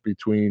forth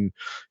between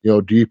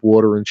deep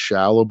water and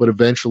shallow, but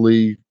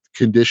eventually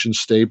conditions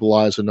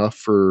stabilize enough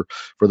for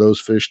those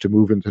fish to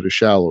move into the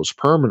shallows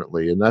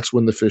permanently, and that's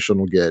when the fishing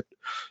will get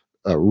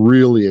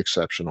really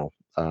exceptional.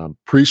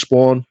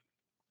 Pre-spawn,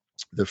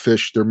 The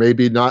fish, there may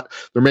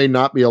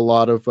not be a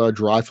lot of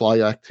dry fly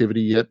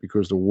activity yet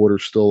because the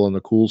water's still on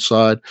the cool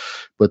side,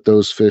 but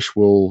those fish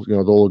will,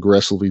 they'll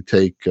aggressively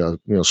take,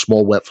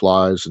 small wet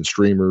flies and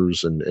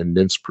streamers and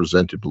nymphs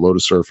presented below the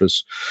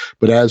surface.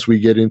 But as we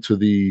get into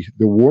the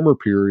warmer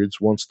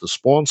periods, once the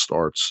spawn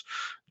starts,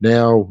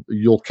 now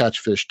you'll catch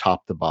fish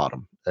top to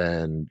bottom.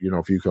 And,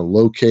 if you can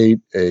locate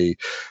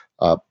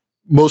uh,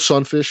 most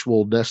sunfish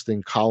will nest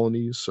in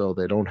colonies, so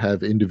they don't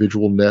have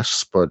individual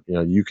nests, but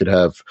you could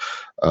have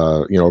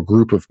a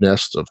group of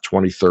nests of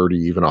 20, 30,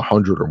 even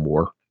 100 or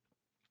more.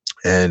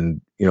 And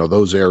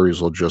those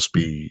areas will just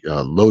be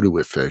loaded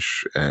with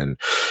fish. And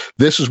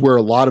this is where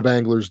a lot of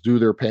anglers do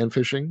their pan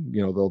fishing.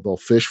 They'll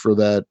fish for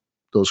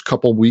those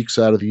couple weeks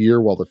out of the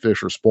year while the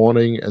fish are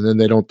spawning, and then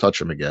they don't touch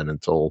them again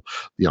until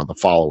the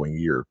following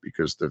year,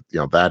 because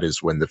that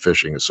is when the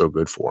fishing is so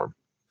good for them.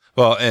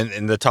 Well,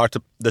 and the top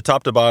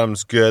to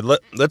bottom's good.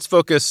 Let's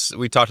focus.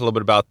 We talked a little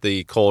bit about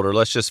the colder.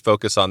 Let's just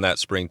focus on that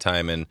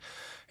springtime. And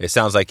it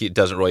sounds like it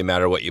doesn't really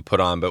matter what you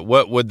put on, but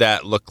what would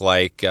that look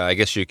like? I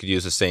guess you could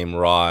use the same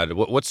rod.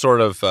 What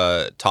sort of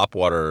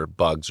topwater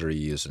bugs are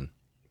you using?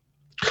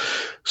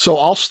 So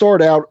I'll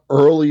start out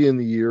early in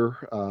the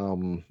year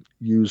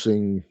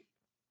using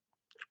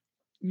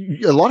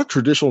a lot of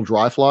traditional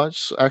dry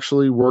flies.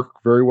 Actually work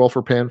very well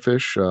for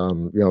panfish.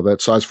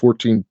 That size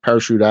 14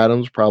 parachute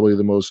Adams, probably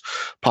the most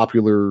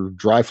popular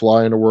dry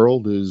fly in the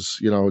world, is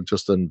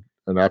just an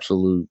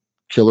absolute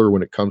killer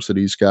when it comes to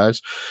these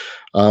guys.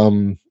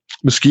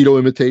 Mosquito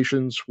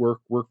imitations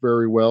work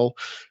very well.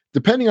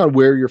 Depending on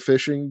where you're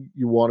fishing,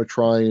 you want to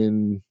try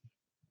and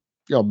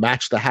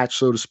match the hatch,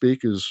 so to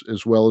speak,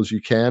 as well as you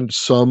can.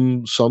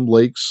 Some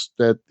lakes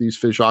that these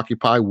fish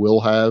occupy will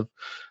have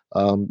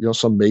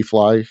some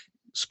mayfly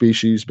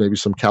species, maybe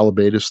some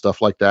calabatus,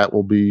 stuff like that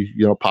will be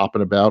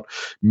popping about.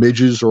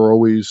 Midges are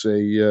always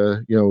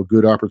a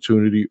good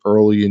opportunity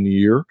early in the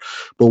year,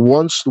 but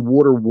once the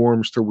water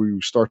warms to where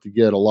we start to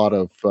get a lot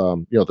of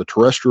the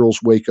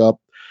terrestrials wake up,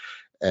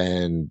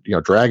 and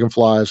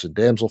dragonflies and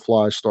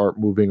damselflies start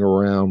moving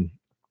around,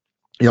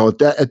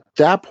 at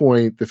that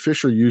point the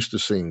fish are used to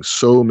seeing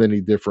so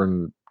many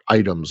different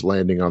items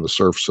landing on the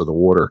surface of the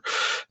water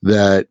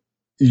that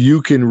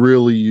you can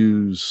really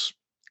use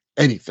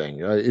anything.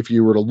 If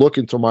you were to look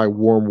into my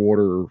warm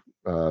water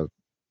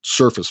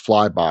surface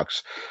fly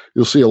box,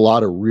 you'll see a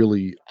lot of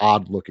really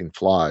odd looking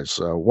flies.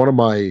 One of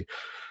my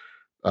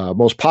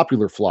most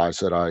popular flies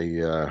that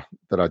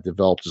I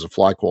developed is a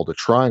fly called a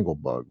triangle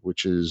bug,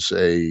 which is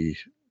a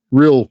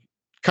real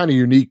kind of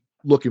unique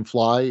looking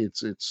fly.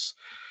 It's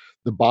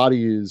the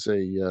body is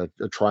a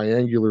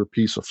triangular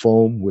piece of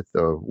foam with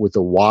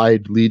a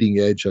wide leading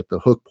edge at the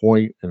hook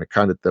point, and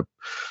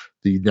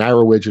the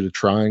narrow edge of the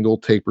triangle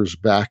tapers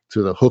back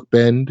to the hook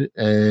bend.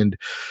 And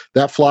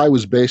that fly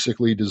was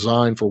basically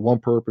designed for one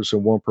purpose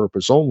and one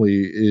purpose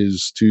only,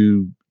 is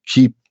to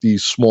keep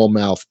these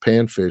smallmouth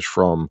panfish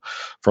from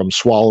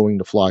swallowing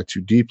the fly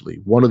too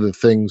deeply. One of the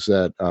things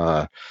that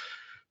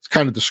it's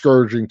kind of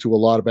discouraging to a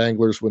lot of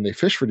anglers when they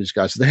fish for these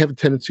guys is they have a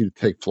tendency to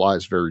take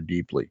flies very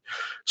deeply.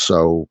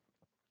 So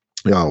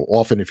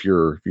often if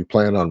you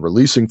plan on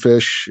releasing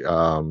fish,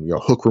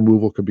 hook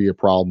removal could be a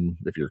problem.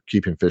 If you're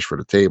keeping fish for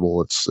the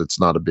table, it's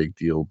not a big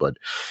deal. But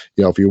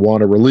if you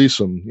want to release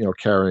them,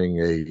 carrying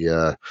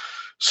a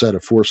set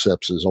of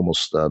forceps is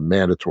almost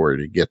mandatory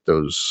to get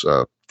those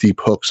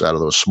deep hooks out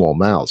of those small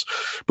mouths.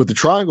 But the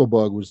triangle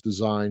bug was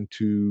designed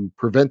to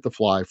prevent the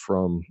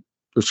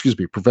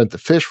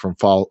fish from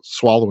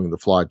swallowing the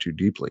fly too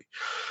deeply.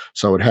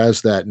 So it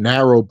has that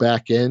narrow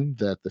back end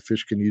that the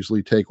fish can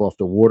easily take off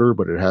the water,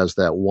 but it has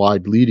that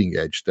wide leading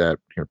edge that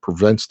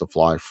prevents the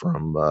fly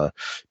from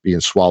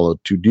being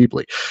swallowed too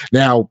deeply.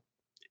 Now,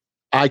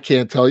 I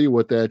can't tell you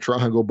what that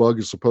triangle bug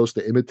is supposed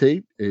to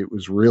imitate. It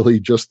was really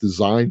just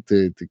designed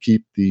to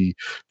keep the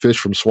fish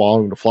from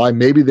swallowing the fly.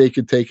 Maybe they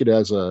could take it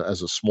as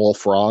a small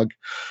frog.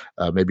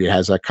 Maybe it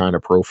has that kind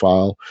of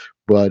profile.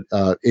 But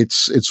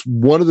it's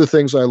one of the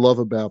things I love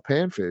about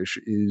panfish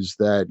is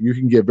that you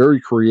can get very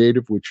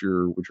creative with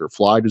your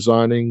fly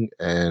designing,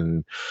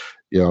 and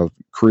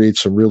create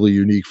some really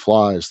unique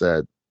flies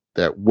that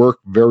work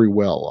very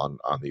well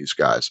on these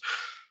guys.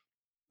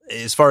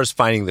 As far as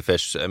finding the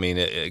fish, I mean,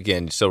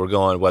 again, so we're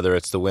going, whether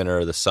it's the winter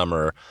or the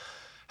summer,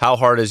 how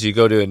hard is you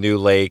go to a new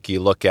lake, you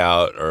look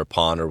out, or a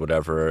pond or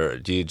whatever,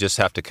 do you just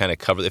have to kind of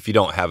cover, if you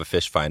don't have a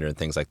fish finder and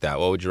things like that,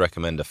 what would you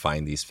recommend to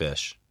find these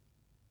fish?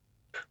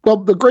 Well,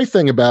 the great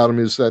thing about them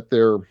is that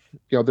they're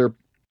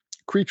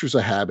creatures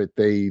of habit.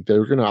 They're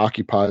going to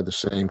occupy the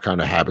same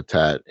kind of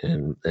habitat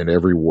in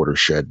every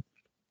watershed.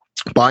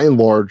 By and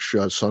large,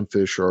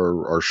 sunfish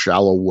are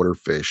shallow water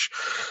fish.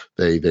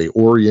 They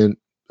orient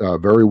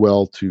very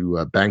well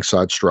to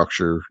bankside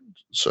structure.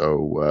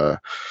 So,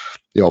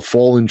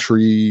 fallen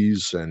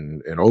trees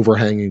and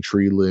overhanging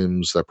tree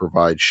limbs that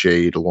provide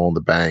shade along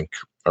the bank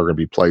are going to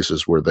be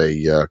places where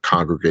they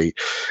congregate.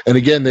 And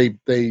again,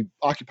 they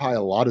occupy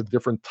a lot of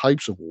different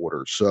types of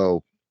water.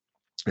 So,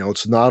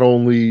 it's not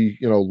only,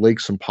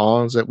 lakes and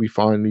ponds that we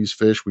find these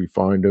fish. We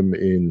find them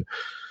in,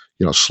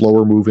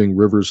 slower moving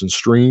rivers and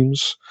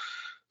streams.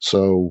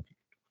 So,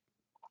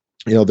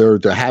 their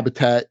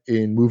habitat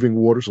in moving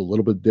water is a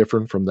little bit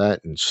different from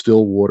that in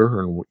still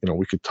water, and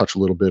we could touch a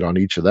little bit on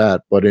each of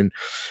that. But in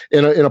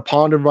a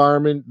pond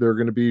environment, they're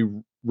going to be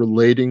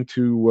relating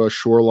to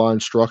shoreline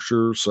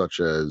structures such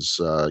as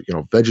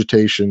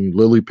vegetation,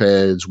 lily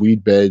pads,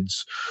 weed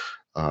beds,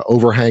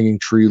 overhanging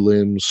tree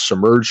limbs,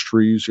 submerged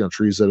trees,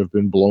 trees that have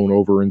been blown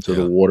over into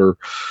the water.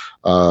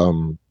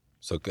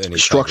 So any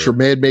structure, cover.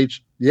 man-made,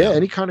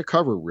 any kind of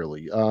cover,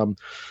 really. The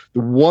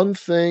one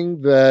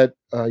thing that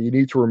you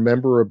need to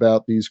remember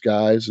about these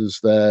guys is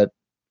that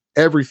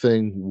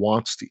everything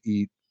wants to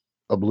eat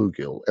a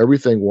bluegill.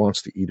 Everything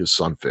wants to eat a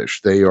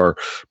sunfish. They are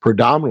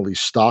predominantly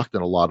stocked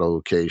in a lot of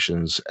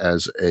locations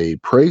as a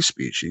prey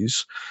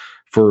species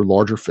for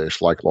larger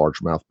fish like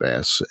largemouth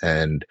bass,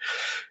 and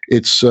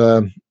it's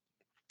a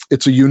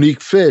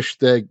unique fish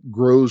that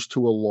grows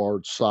to a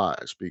large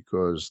size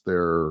because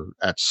they're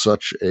at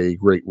such a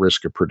great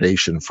risk of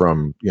predation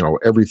from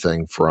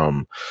everything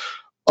from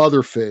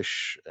other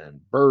fish and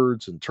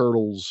birds and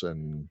turtles,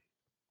 and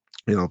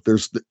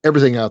there's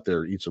everything out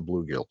there eats a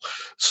bluegill.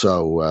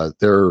 So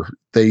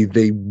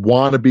they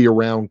want to be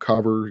around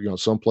cover,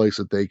 someplace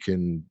that they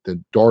can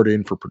then dart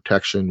in for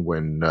protection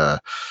when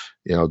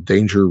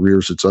danger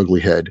rears its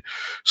ugly head.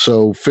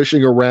 So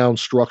fishing around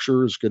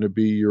structure is going to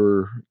be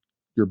your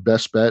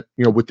best bet,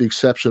 with the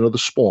exception of the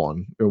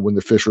spawn. And when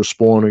the fish are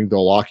spawning,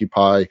 they'll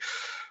occupy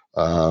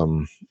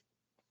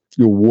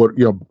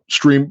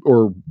stream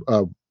or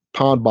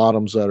pond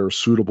bottoms that are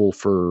suitable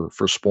for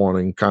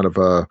spawning, kind of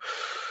a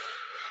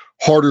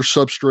harder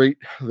substrate.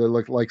 They're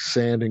like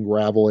sand and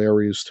gravel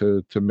areas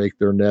to make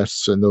their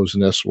nests, and those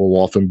nests will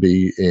often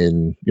be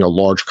in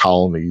large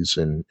colonies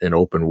in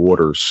open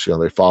waters.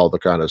 They follow the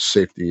kind of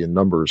safety in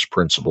numbers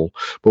principle.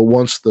 But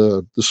once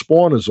the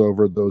spawn is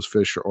over, those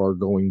fish are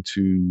going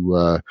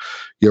to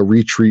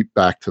retreat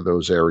back to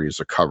those areas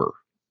of cover.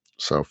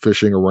 So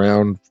fishing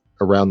around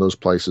those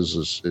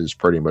places is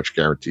pretty much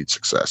guaranteed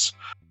success.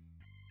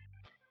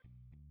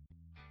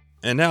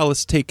 And now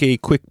let's take a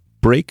quick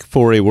break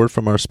for a word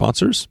from our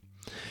sponsors.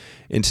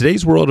 In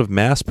today's world of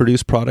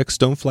mass-produced products,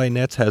 Stonefly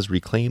Nets has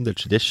reclaimed the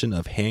tradition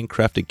of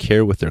handcrafted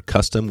care with their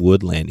custom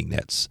wood landing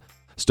nets.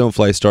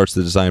 Stonefly starts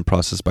the design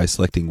process by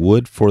selecting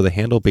wood for the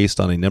handle based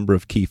on a number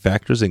of key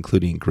factors,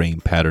 including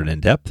grain pattern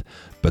and depth,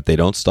 but they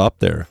don't stop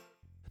there.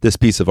 This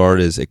piece of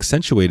art is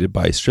accentuated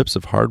by strips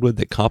of hardwood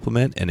that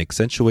complement and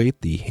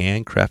accentuate the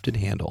handcrafted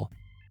handle.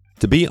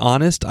 To be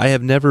honest, I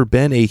have never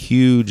been a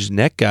huge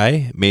net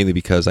guy, mainly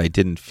because I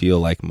didn't feel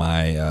like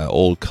my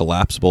old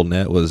collapsible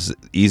net was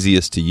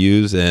easiest to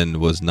use and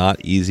was not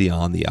easy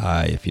on the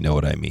eye, if you know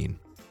what I mean.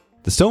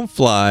 The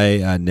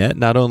Stonefly net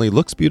not only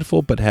looks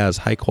beautiful, but has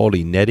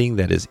high-quality netting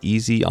that is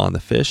easy on the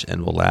fish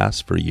and will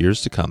last for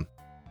years to come.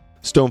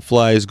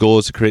 Stonefly's goal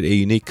is to create a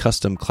unique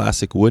custom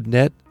classic wood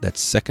net that's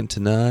second to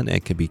none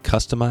and can be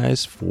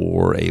customized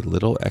for a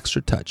little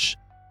extra touch.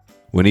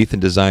 When Ethan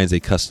designs a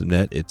custom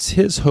net, it's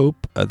his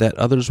hope that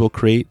others will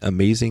create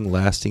amazing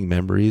lasting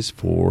memories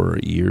for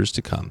years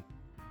to come.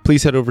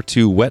 Please head over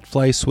to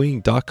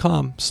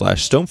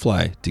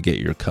wetflyswing.com/stonefly to get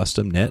your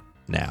custom net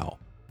now.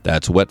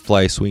 That's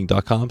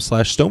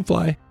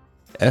wetflyswing.com/stonefly,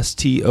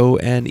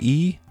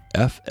 STONEFLY,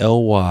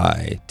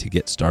 to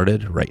get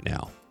started right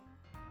now.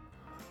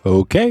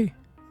 Okay,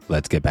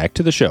 let's get back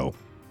to the show.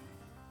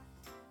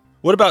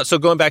 What about, so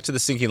going back to the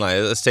sinking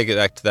line, let's take it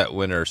back to that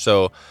winter.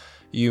 So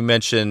you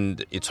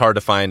mentioned it's hard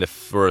to find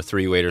for a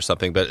 3-weight or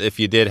something, but if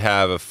you did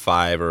have a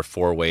 5 or a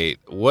 4-weight,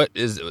 what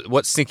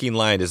sinking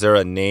line? Is there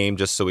a name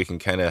just so we can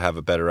kind of have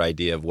a better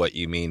idea of what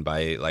you mean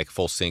by like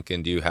full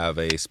sinking? Do you have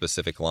a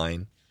specific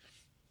line?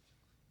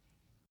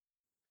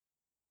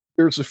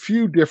 There's a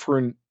few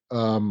different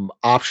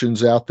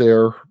options out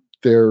there.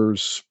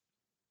 There's,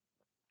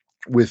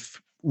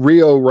 with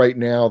Rio right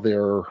now,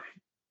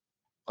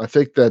 I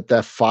think that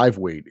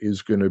 5-weight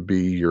is going to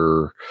be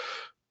your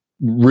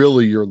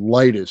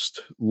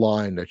lightest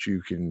line that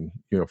you can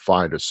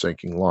find a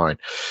sinking line.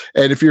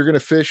 And if you're going to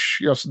fish,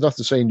 it's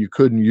nothing saying you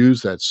couldn't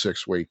use that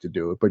 6-weight to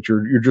do it, but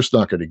you're just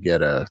not going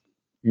to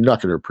you're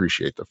not going to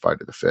appreciate the fight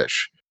of the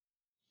fish.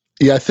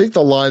 Yeah, I think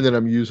the line that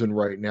I'm using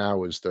right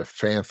now is the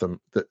Phantom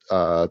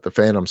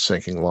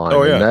sinking line.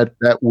 Oh yeah, and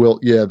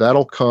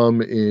that'll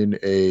come in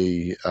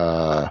a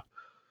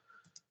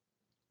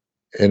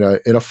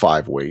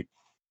 5-weight.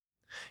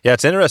 Yeah,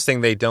 it's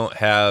interesting they don't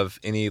have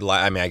any.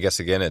 I mean, I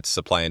guess again, it's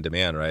supply and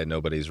demand, right?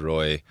 Nobody's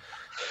really.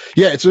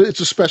 Yeah, it's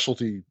a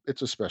specialty.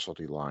 It's a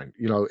specialty line,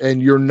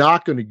 and you're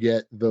not going to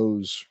get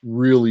those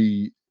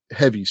really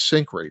heavy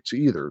sink rates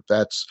either.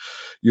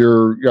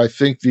 I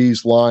think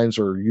these lines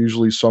are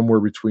usually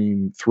somewhere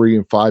between 3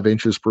 and 5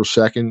 inches per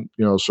second.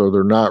 So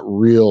they're not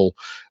real.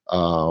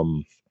 They're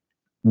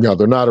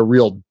not a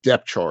real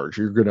depth charge.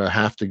 You're going to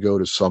have to go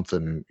to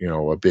something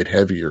a bit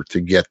heavier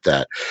to get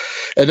that,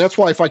 and that's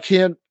why if I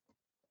can't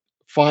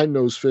find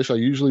those fish, I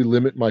usually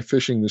limit my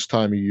fishing this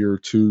time of year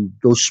to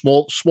those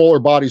smaller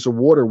bodies of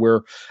water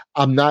where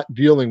I'm not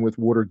dealing with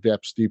water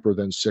depths deeper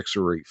than 6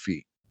 or 8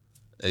 feet.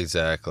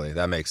 Exactly.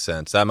 That makes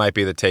sense. That might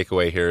be the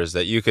takeaway here is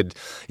that you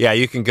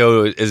can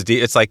go as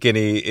deep. It's like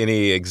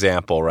any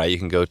example, right? You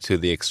can go to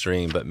the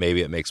extreme, but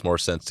maybe it makes more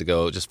sense to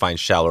go just find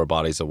shallower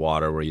bodies of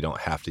water where you don't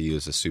have to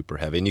use a super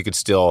heavy. And you could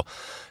still,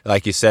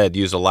 like you said,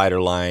 use a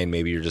lighter line.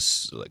 Maybe you're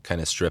just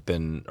kind of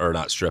stripping, or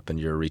not stripping,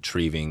 you're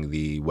retrieving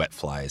the wet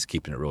flies,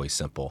 keeping it really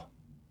simple.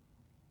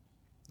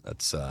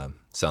 That's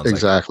sounds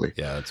Exactly. Like,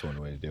 yeah, that's one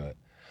way to do it.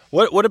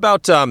 What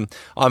about on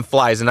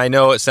flies? And I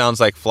know it sounds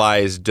like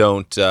flies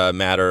don't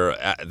matter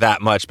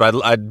that much,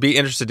 but I'd be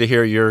interested to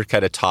hear your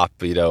kind of top,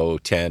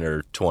 10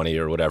 or 20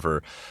 or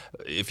whatever.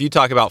 If you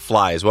talk about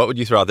flies, what would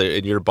you throw out there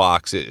in your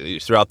box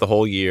throughout the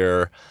whole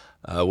year?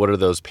 What are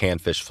those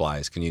panfish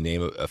flies? Can you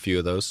name a few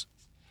of those?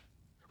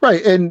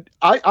 Right. And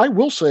I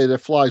will say that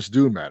flies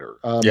do matter.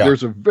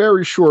 There's a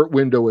very short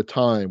window of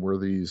time where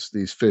these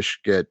fish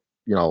get,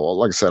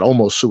 like I said,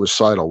 almost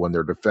suicidal when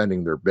they're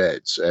defending their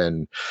beds.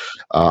 And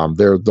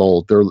they're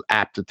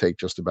apt to take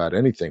just about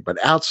anything. But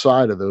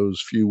outside of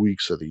those few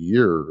weeks of the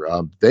year,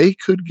 they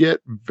could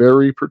get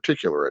very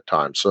particular at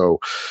times. So,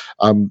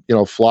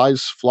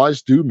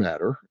 flies do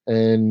matter.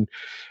 And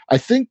I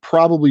think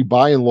probably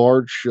by and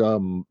large,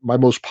 my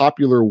most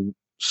popular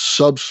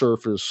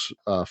subsurface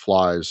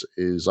flies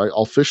is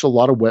I'll fish a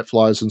lot of wet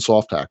flies and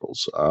soft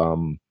tackles.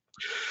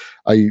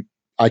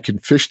 I can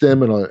fish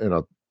them in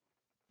a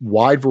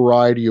wide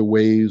variety of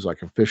ways. I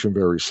can fish them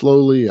very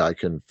slowly. I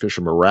can fish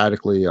them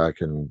erratically. I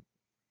can,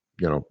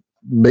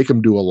 make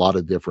them do a lot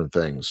of different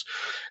things.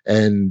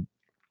 And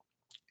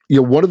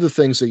one of the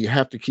things that you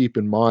have to keep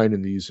in mind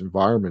in these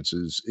environments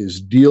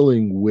is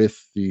dealing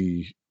with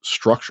the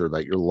structure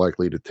that you're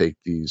likely to take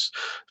these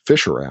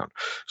fish around.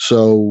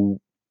 So,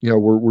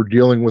 we're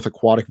dealing with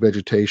aquatic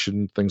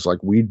vegetation, things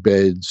like weed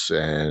beds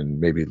and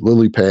maybe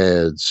lily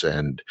pads.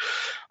 And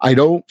I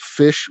don't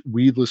fish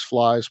weedless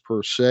flies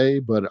per se,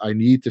 but I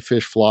need to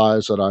fish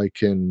flies that I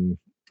can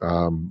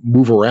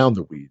move around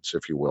the weeds,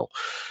 if you will.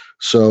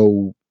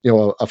 So,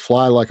 a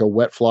fly like a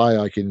wet fly,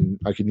 I can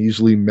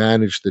easily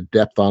manage the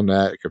depth on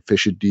that. I can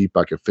fish it deep.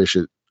 I can fish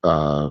it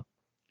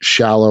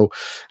shallow.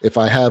 If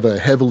I have a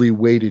heavily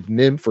weighted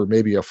nymph or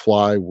maybe a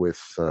fly with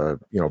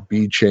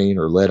bead chain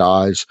or lead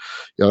eyes,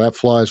 that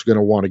fly is going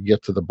to want to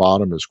get to the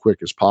bottom as quick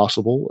as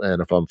possible. And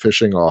if I'm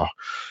fishing a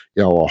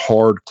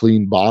hard,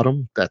 clean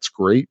bottom, that's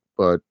great.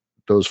 But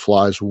those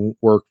flies won't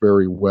work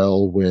very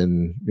well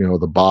when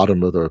the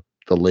bottom of the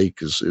lake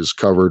is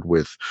covered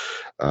with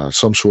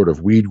some sort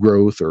of weed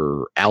growth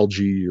or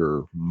algae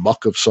or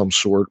muck of some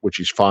sort, which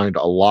you find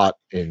a lot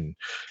in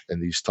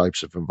these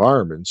types of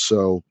environments.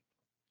 So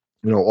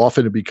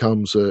often it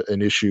becomes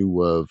an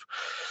issue of,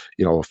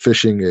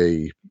 fishing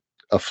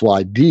a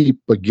fly deep,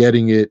 but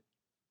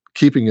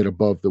keeping it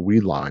above the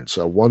weed line.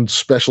 So one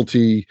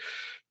specialty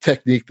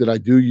technique that I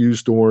do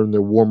use during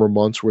the warmer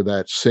months where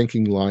that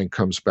sinking line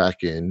comes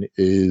back in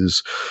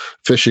is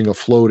fishing a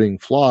floating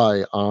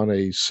fly on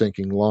a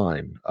sinking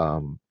line.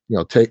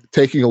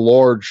 Taking a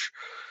large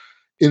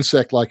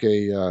insect like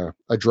a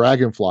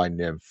dragonfly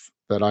nymph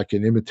that I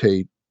can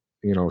imitate.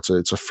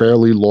 It's a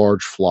fairly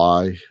large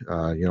fly,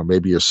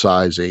 maybe a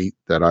size 8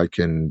 that I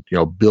can,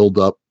 build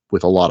up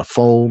with a lot of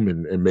foam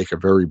and make a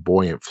very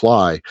buoyant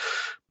fly,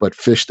 but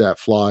fish that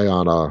fly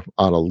on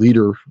a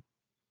leader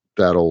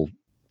that'll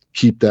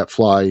keep that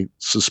fly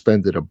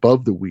suspended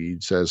above the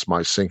weeds as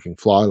my sinking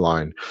fly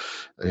line,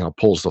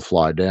 pulls the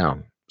fly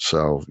down.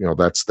 So,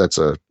 that's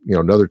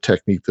another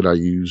technique that I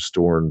use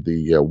during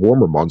the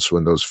warmer months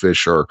when those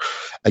fish are,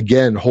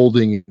 again,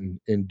 holding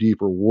in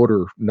deeper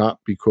water, not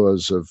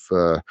because of,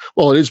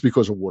 it is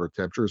because of water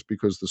temperature. It's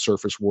because the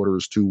surface water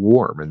is too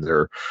warm and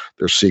they're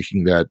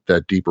seeking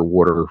that deeper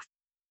water.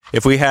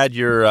 If we had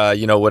your,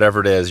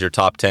 whatever it is, your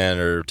top 10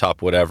 or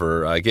top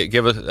whatever,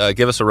 give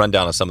us a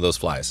rundown of some of those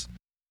flies.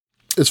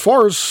 As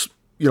far as,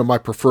 my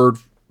preferred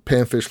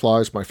panfish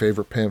flies, my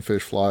favorite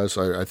panfish flies,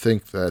 I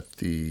think that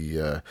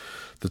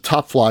the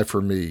top fly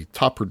for me,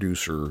 top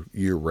producer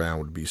year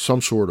round, would be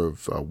some sort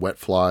of wet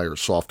fly or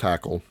soft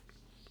tackle.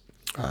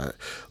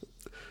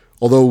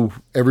 Although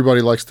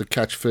everybody likes to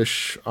catch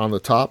fish on the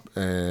top,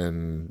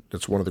 and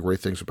that's one of the great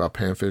things about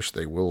panfish,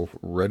 they will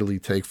readily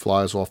take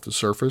flies off the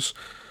surface.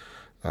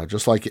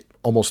 Just like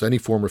almost any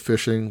form of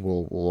fishing,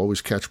 we'll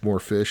always catch more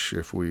fish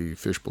if we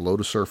fish below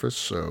the surface.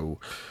 So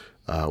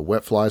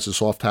wet flies and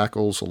soft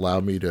tackles allow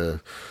me to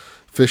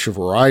fish a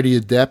variety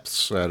of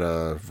depths at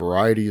a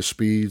variety of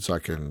speeds. I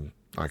can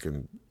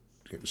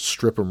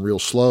strip them real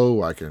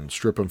slow. I can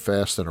strip them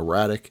fast and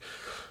erratic.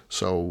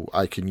 So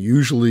I can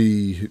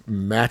usually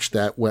match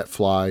that wet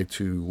fly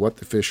to what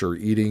the fish are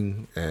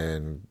eating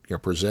and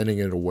presenting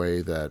it in a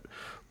way that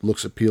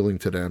looks appealing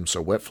to them.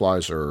 So wet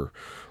flies are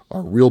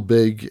real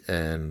big,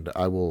 and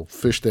I will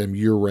fish them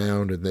year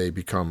round, and they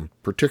become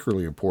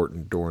particularly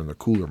important during the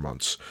cooler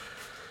months.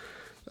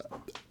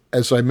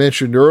 As I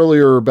mentioned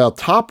earlier about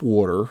top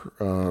water,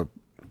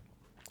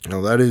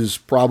 that is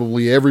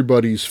probably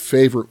everybody's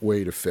favorite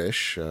way to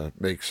fish.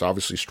 Makes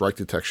obviously strike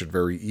detection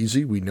very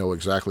easy. We know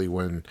exactly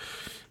when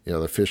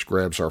the fish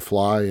grabs our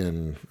fly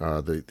and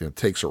the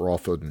takes are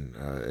often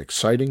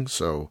exciting.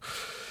 So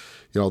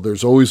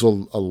there's always a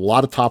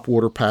lot of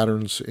topwater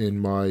patterns in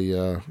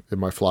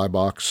my fly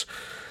box.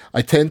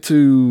 I tend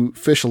to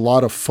fish a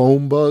lot of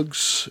foam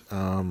bugs.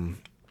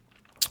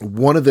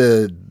 One of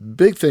the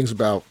big things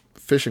about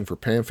fishing for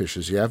panfish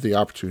is you have the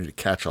opportunity to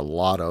catch a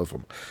lot of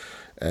them.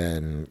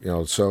 And,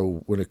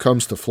 so when it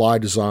comes to fly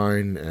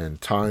design and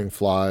tying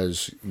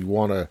flies, you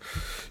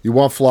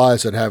want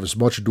flies that have as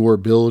much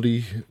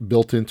durability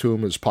built into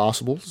them as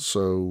possible.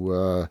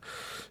 So,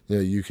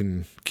 you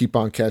can keep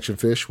on catching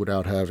fish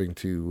without having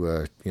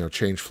to,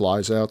 change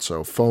flies out.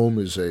 So foam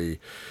is a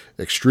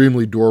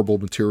extremely durable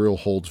material,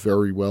 holds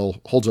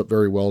up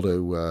very well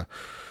to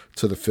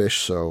the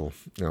fish. So,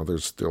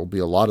 there'll be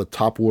a lot of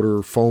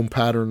topwater foam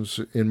patterns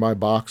in my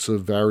box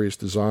of various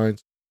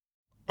designs.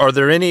 Are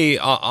there any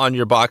on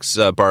your box,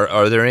 Bart?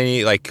 Are there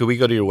any, could we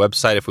go to your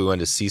website if we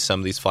wanted to see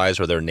some of these flies?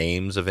 Are there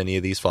names of any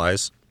of these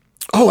flies?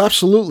 Oh,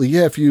 absolutely.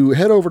 Yeah. If you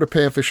head over to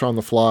Panfish on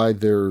the Fly,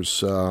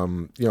 there's,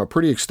 a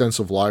pretty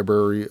extensive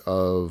library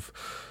of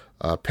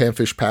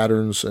panfish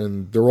patterns,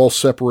 and they're all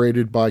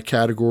separated by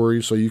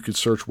category. So you could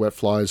search wet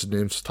flies,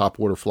 names,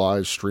 topwater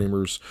flies,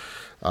 streamers.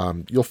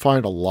 You'll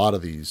find a lot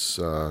of these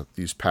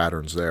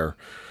patterns there.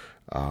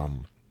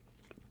 And,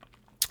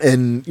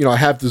 I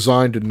have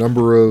designed a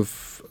number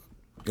of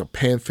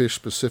panfish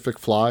specific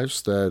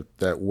flies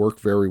that work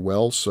very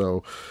well.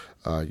 So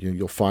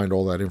you'll find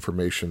all that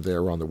information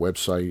there on the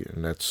website,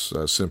 and that's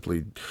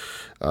simply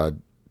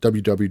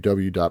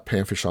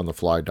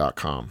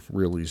www.panfishonthefly.com.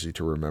 Real easy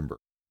to remember.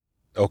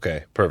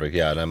 Okay, perfect.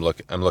 Yeah, and I'm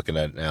looking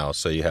at it now.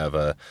 So you have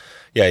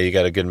you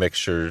got a good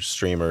mixture: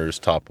 streamers,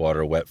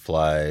 topwater, wet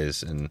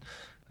flies, and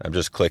I'm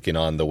just clicking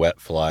on the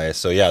wet fly.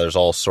 So yeah, there's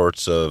all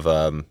sorts of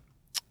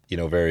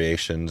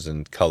variations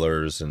and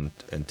colors and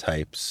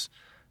types,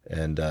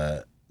 and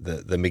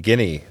the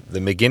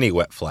McGinney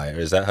wet fly.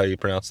 Is that how you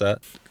pronounce that?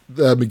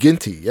 The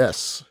McGinty,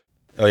 yes.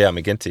 Oh yeah,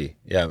 McGinty.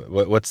 Yeah,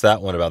 what's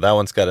that one about? That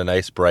one's got a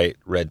nice bright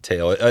red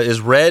tail.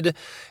 Is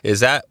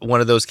that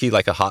one of those key,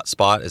 like a hot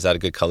spot? Is that a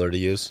good color to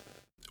use?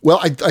 Well,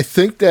 I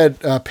think that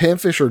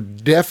panfish are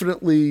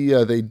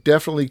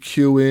definitely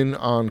cue in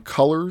on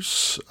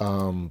colors.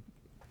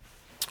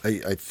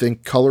 I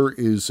think color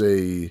is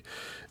a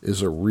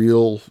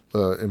real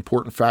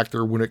important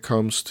factor when it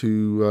comes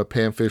to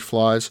panfish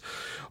flies.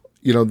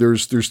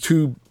 There's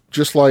two,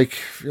 just like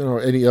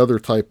any other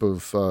type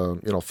of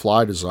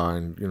fly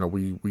design.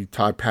 We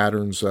tie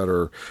patterns that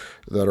are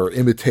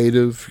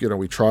imitative.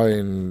 We try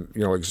and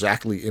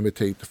exactly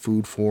imitate the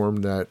food form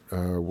that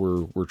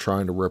we're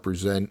trying to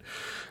represent.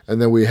 And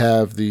then we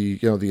have the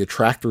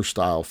attractor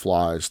style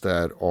flies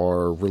that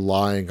are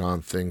relying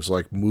on things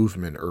like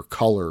movement or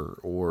color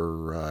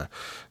or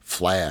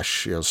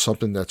flash,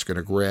 something that's going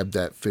to grab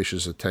that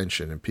fish's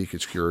attention and pique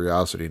its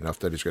curiosity enough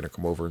that he's going to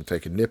come over and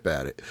take a nip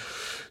at it.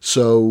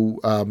 So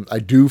I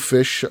do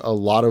fish a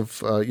lot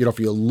of, if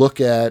you look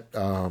at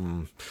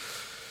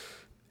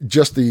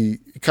just the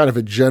kind of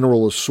a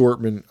general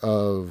assortment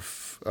of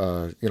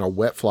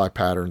wet fly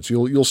patterns,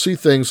 you'll see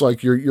things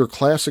like your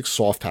classic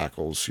soft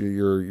tackles,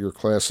 your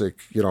classic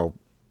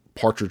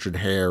partridge in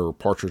hair or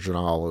partridge in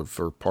olive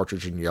or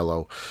partridge in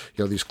yellow.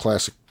 These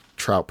classic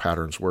trout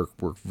patterns work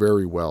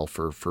very well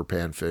for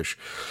panfish.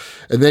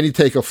 And then you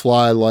take a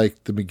fly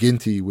like the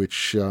McGinty,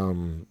 which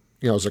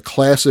is a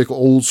classic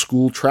old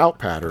school trout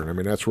pattern. I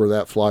mean, that's where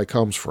that fly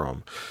comes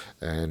from,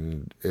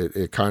 and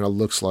it kind of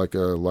looks like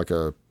a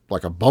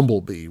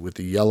bumblebee with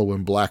the yellow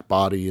and black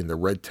body and the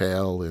red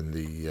tail and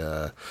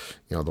the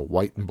the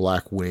white and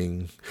black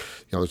wing.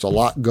 There's a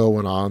lot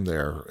going on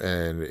there,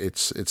 and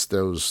it's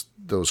those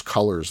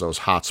colors, those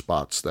hot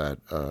spots that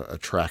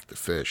attract the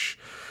fish.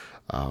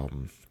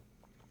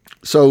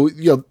 So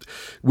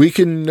we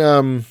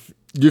can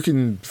you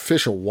can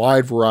fish a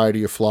wide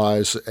variety of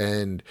flies,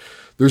 and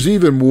there's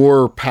even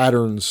more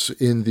patterns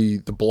in the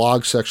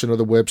blog section of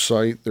the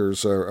website.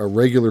 There's a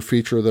regular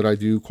feature that I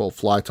do called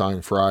Fly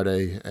Tying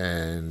Friday,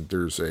 and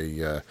there's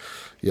a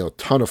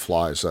ton of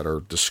flies that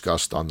are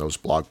discussed on those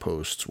blog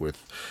posts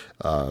with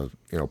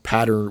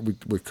pattern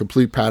with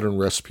complete pattern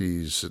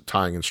recipes,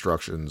 tying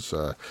instructions,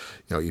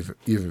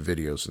 even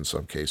videos in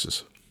some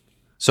cases.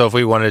 So if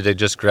we wanted to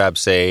just grab,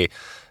 say,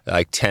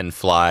 like 10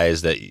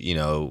 flies that,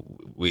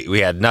 we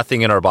had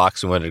nothing in our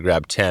box and wanted to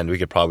grab 10, we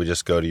could probably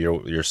just go to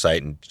your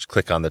site and just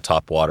click on the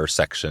top water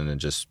section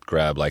and just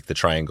grab like the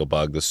triangle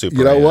bug, the super.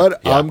 You know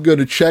what? Yeah. I'm going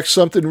to check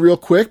something real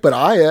quick, but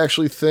I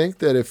actually think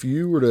that if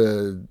you were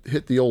to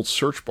hit the old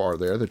search bar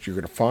there, that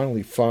you're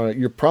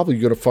probably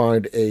going to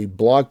find a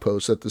blog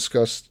post that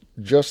discussed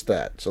just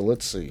that. So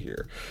let's see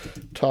here.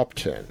 Top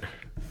 10.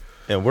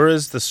 And where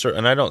is the search?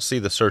 And I don't see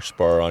the search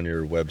bar on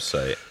your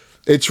website.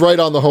 It's right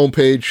on the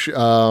homepage.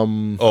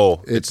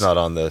 It's not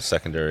on the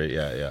secondary.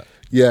 Yeah.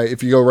 Yeah,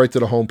 if you go right to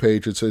the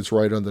homepage, it's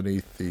right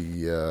underneath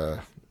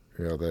the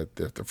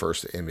the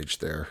first image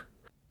there.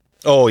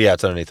 Oh yeah,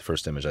 it's underneath the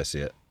first image. I see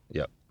it.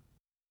 Yep.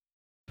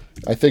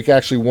 I think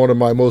actually one of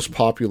my most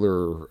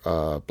popular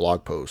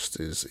blog posts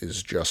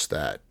is just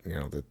that.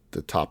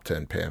 The top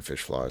 10 panfish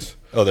flies.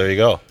 Oh, there you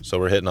go. So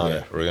we're hitting on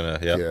it. We're gonna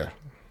yeah.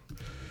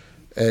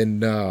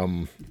 And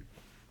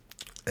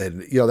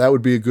And, that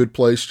would be a good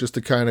place just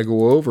to kind of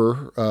go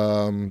over,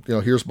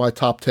 here's my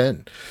top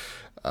 10.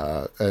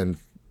 And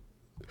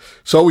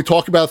so we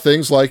talk about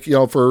things like,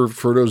 for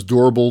those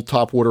durable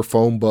topwater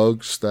foam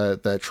bugs,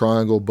 that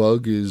triangle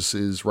bug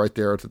is right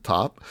there at the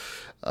top.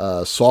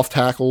 Soft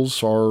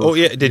tackles are. Oh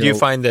yeah, did you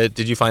find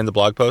the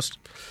blog post?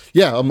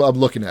 Yeah, I'm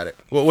looking at it.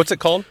 Well, what's it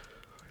called?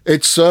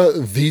 It's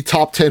the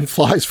top 10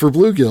 flies for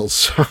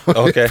bluegills.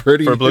 Okay,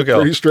 pretty, for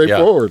bluegill. Pretty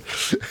straightforward.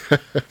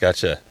 Yeah.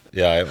 Gotcha.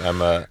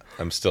 Yeah,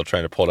 I'm still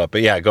trying to pull it up,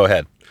 but yeah, go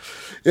ahead.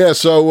 Yeah,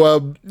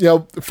 so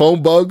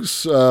foam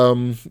bugs,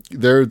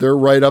 they're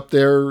right up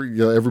there.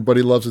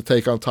 Everybody loves to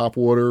take on top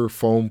water.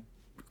 Foam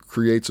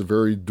creates a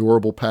very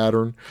durable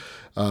pattern.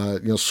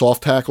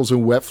 Soft tackles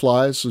and wet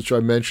flies, which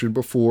I mentioned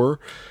before.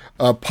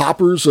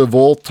 Poppers of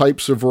all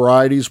types of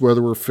varieties,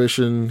 whether we're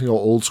fishing,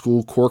 old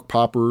school cork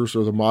poppers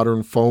or the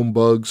modern foam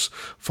bugs,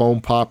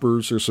 foam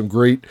poppers. There's some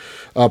great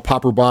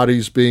popper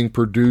bodies being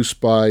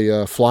produced by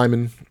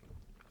Flyman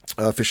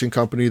Fishing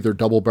Company. Their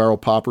double barrel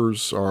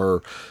poppers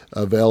are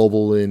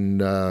available in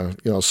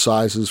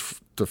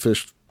sizes to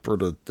fish for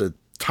the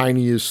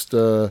tiniest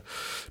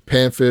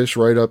panfish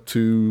right up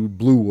to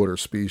blue water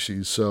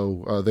species.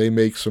 So they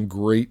make some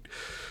great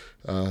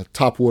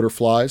topwater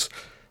flies.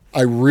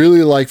 I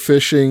really like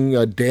fishing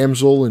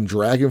damsel and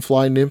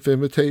dragonfly nymph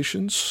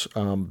imitations.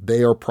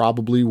 They are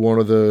probably one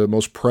of the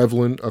most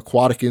prevalent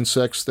aquatic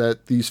insects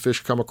that these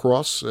fish come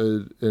across,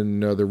 and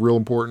they're real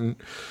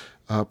important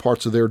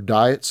parts of their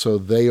diet, so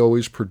they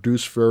always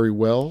produce very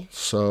well.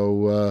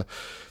 So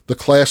the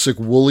classic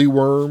woolly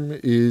worm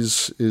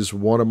is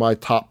one of my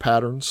top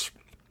patterns.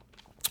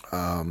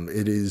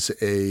 It is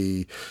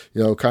a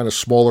kind of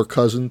smaller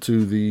cousin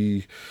to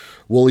the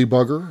woolly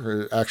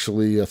bugger.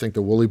 Actually, I think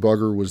the woolly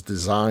bugger was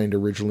designed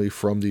originally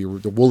from the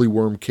woolly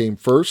worm came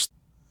first.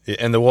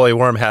 And the woolly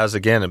worm has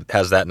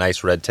that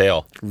nice red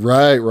tail.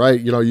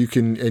 Right. You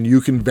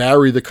can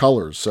vary the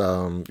colors.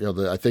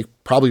 I think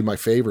probably my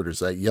favorite is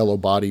that yellow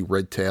body,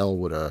 red tail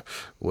with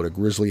a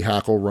grizzly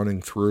hackle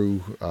running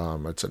through.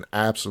 It's an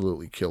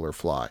absolutely killer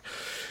fly.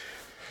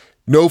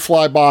 No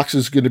fly box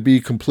is going to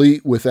be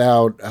complete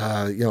without,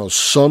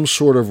 some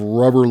sort of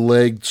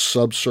rubber-legged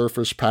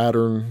subsurface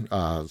pattern.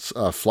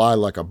 A fly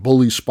like a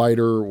bully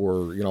spider,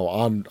 or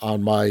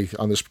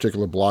on this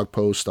particular blog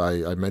post,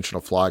 I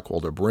mentioned a fly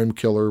called a brim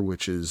killer,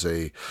 which is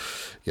a,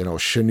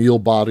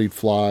 chenille-bodied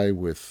fly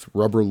with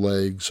rubber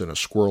legs and a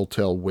squirrel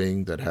tail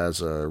wing that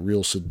has a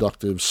real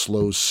seductive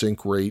slow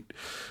sink rate,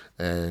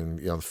 and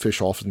the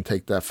fish often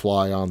take that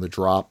fly on the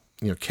drop.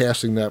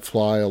 Casting that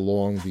fly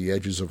along the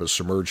edges of a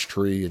submerged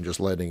tree and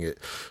just letting it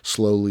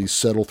slowly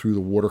settle through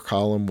the water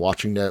column,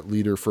 watching that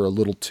leader for a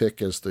little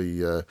tick as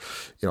the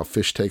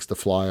fish takes the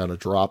fly on a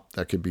drop.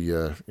 That could be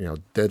a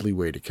deadly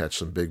way to catch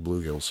some big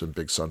bluegills and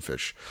big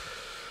sunfish.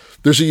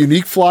 There's a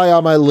unique fly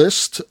on my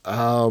list,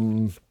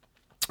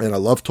 and I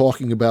love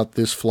talking about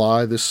this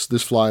fly. This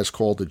fly is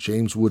called the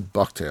Jameswood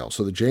bucktail.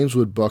 So the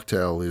Jameswood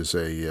bucktail is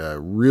a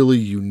really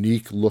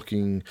unique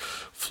looking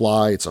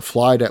fly. It's a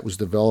fly that was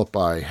developed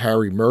by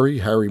Harry Murray.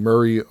 Harry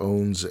Murray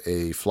owns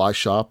a fly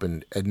shop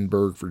in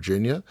Edinburgh,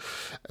 Virginia.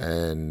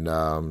 And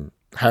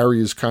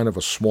Harry is kind of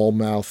a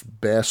smallmouth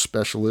bass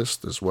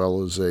specialist, as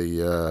well as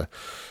a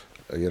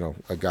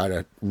guy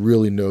that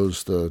really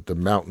knows the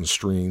mountain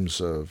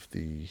streams of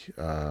the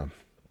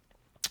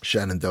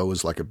Shenandoah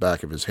is like a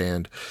back of his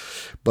hand.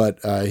 But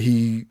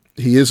he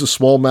is a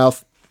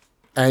smallmouth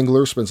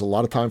angler, spends a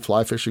lot of time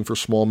fly fishing for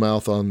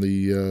smallmouth on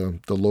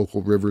the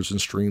local rivers and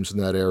streams in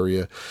that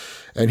area.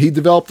 And he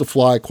developed a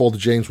fly called the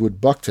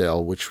Jameswood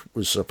bucktail, which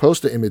was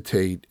supposed to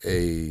imitate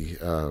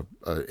a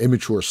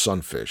immature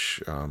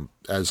sunfish.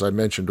 As I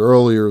mentioned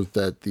earlier,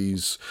 that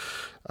these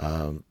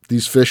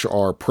fish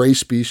are prey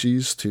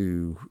species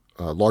to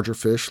larger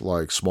fish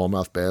like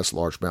smallmouth bass,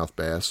 largemouth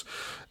bass,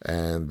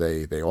 and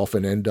they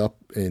often end up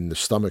in the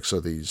stomachs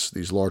of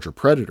these larger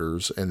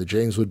predators. And the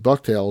Jameswood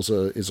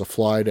bucktail is a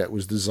fly that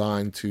was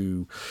designed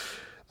to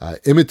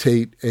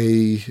imitate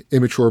a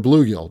immature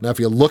bluegill. Now, if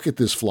you look at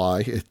this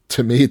fly,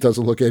 to me, it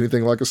doesn't look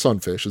anything like a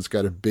sunfish. It's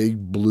got a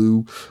big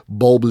blue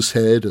bulbous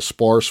head, a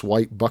sparse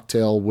white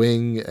bucktail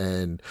wing,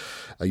 and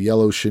a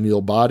yellow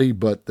chenille body.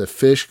 But the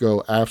fish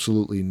go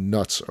absolutely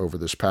nuts over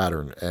this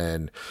pattern,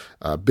 and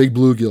big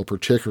bluegill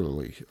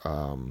particularly.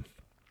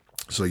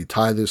 So you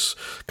tie this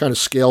kind of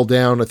scale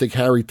down. I think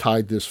Harry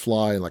tied this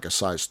fly in like a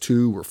size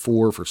 2 or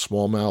 4 for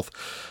smallmouth.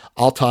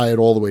 I'll tie it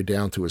all the way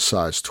down to a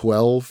size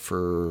 12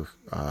 for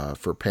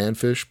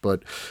panfish,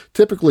 but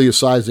typically a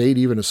size 8,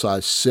 even a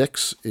size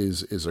 6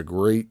 is a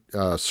great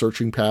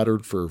searching pattern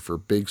for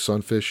big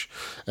sunfish,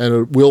 and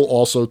it will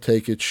also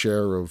take its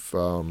share of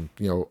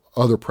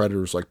other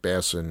predators like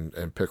bass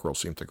and pickerel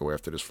seem to go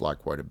after this fly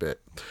quite a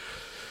bit.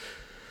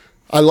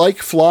 I like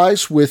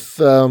flies with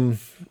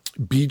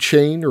bead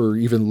chain or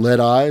even lead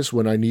eyes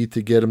when I need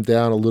to get them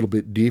down a little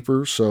bit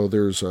deeper. So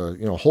there's a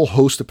whole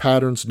host of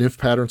patterns, nymph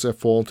patterns that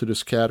fall into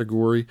this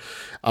category.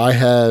 I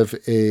have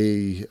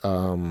a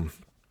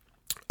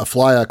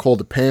fly I call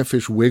the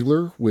panfish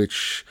wiggler,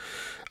 which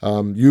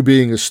You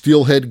being a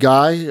steelhead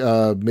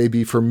guy, may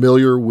be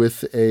familiar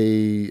with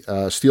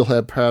a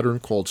steelhead pattern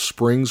called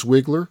Springs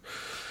Wiggler.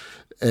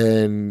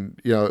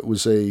 And, it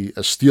was a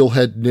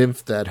steelhead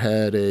nymph that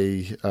had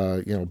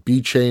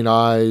bee chain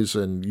eyes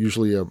and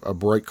usually a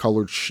bright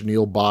colored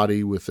chenille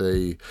body with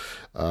a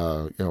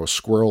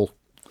squirrel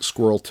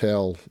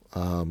tail,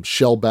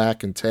 shell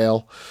back and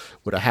tail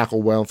with a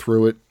hackle wound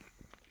through it.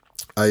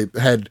 I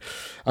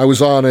was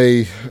on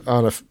a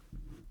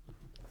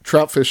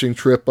trout fishing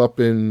trip up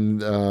in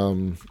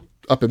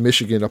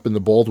Michigan, up in the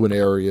Baldwin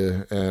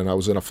area, and I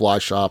was in a fly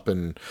shop,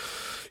 and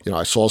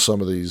I saw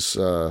some of these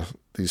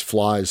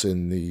flies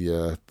in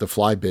the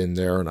fly bin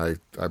there, and I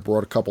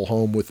brought a couple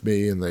home with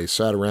me, and they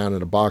sat around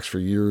in a box for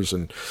years,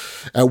 and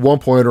at one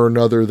point or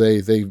another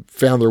they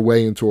found their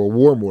way into a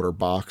warm water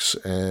box,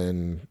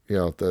 and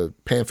the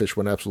panfish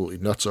went absolutely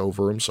nuts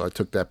over them. So I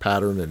took that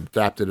pattern and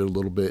adapted it a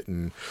little bit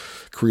and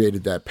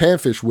created that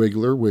panfish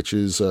wiggler, which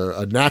is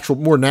a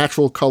more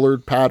natural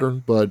colored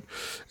pattern, but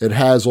it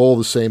has all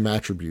the same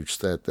attributes,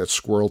 that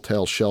squirrel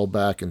tail, shell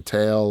back and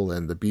tail,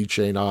 and the bee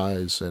chain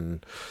eyes,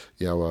 and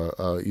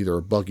either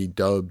a buggy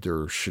dubbed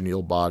or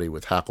chenille body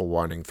with hackle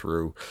winding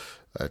through.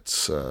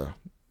 That's a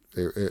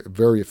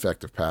very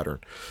effective pattern.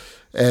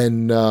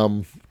 And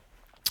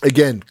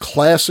again,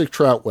 classic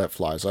trout wet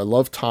flies. I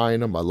love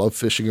tying them. I love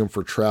fishing them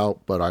for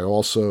trout, but I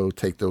also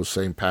take those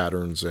same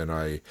patterns and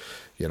I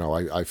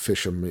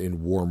fish them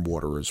in warm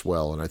water as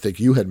well. And I think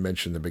you had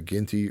mentioned the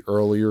McGinty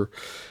earlier.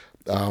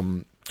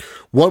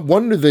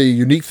 One of the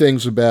unique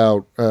things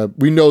about,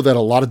 we know that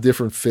a lot of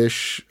different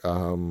fish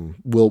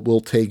will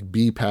take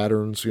bee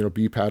patterns.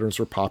 Bee patterns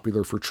are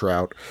popular for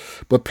trout,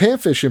 but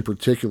panfish in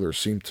particular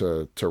seem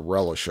to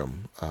relish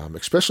them,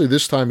 especially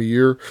this time of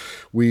year.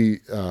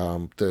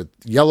 The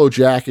yellow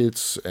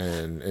jackets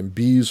and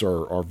bees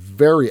are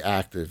very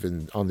active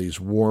on these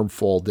warm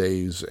fall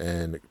days,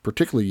 and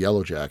particularly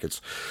yellow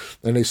jackets,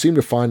 and they seem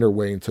to find their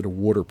way into the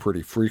water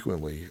pretty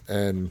frequently.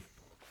 And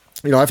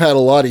I've had a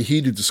lot of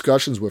heated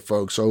discussions with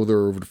folks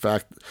over the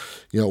fact,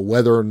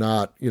 whether or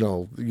not,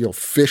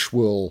 fish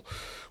will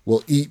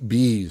eat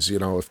bees,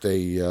 if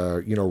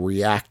they,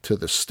 react to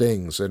the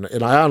stings.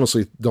 And I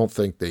honestly don't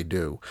think they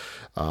do.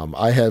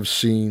 I have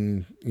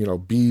seen,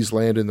 bees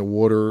land in the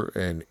water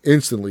and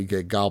instantly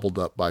get gobbled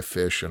up by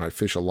fish. And I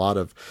fish a lot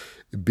of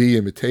bee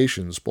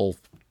imitations,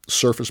 both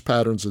surface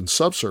patterns and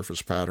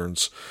subsurface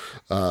patterns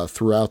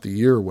throughout the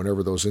year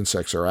whenever those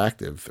insects are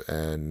active,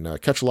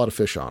 and catch a lot of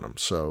fish on them.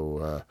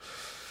 So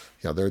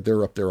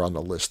they're up there on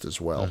the list as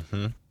well.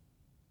 Mm-hmm.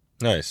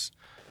 Nice.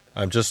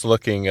 I'm just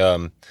looking,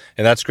 and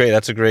that's great.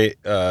 That's a great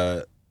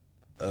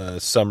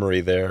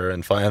summary there.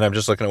 And I'm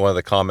just looking at one of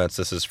the comments.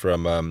 This is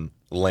from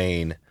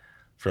Lane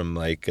from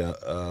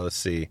let's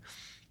see.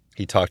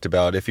 He talked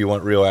about, if you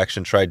want real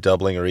action, try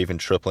doubling or even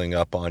tripling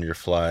up on your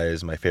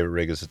flies. My favorite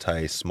rig is to tie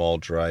a small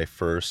dry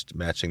first,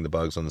 matching the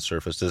bugs on the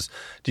surface.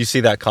 Do you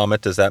see that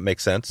comment? Does that make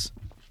sense?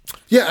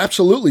 Yeah,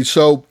 absolutely.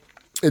 So,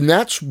 and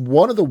that's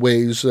one of the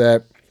ways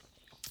that,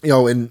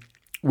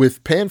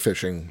 with pan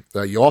fishing,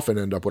 you often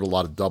end up with a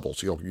lot of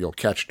doubles. You'll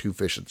catch two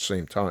fish at the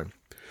same time.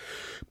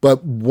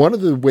 But one of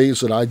the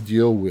ways that I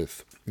deal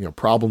with,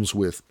 problems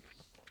with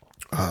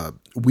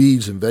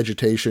weeds and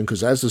vegetation,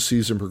 because as the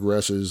season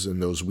progresses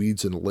and those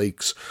weeds in the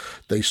lakes,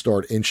 they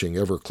start inching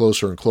ever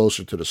closer and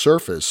closer to the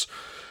surface.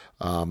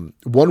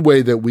 One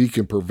way that we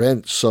can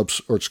present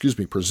subsurface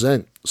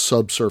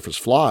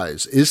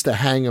flies is to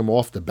hang them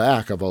off the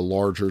back of a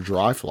larger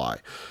dry fly.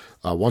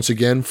 Once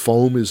again,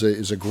 foam is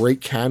a great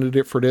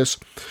candidate for this.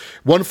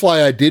 One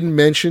fly I didn't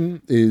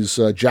mention is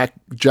Jack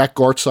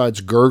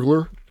Gartside's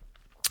gurgler.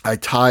 I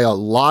tie a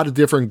lot of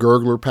different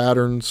gurgler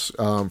patterns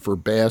for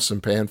bass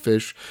and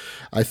panfish.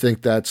 I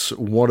think that's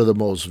one of the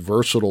most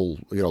versatile,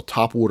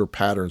 topwater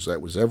patterns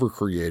that was ever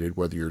created.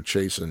 Whether you're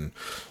chasing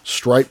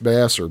striped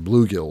bass or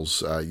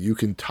bluegills, you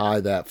can tie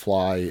that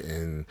fly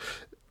in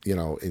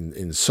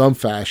some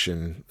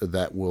fashion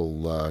that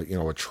will,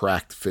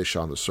 attract fish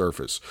on the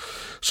surface.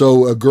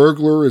 So a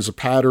gurgler is a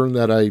pattern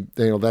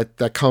that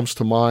that comes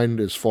to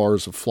mind as far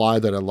as a fly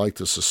that I like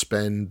to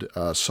suspend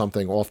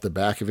something off the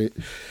back of it.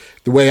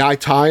 The way I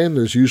tie them,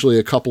 there's usually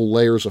a couple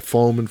layers of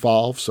foam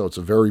involved, so it's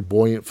a very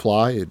buoyant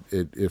fly.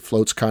 It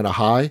floats kind of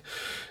high,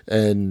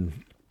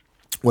 and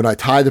when I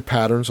tie the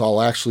patterns,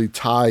 I'll actually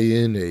tie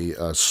in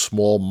a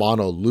small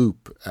mono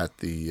loop at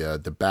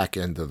the back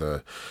end of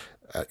the.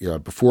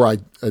 Before I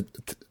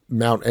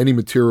mount any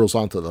materials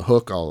onto the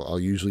hook, I'll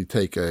usually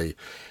take a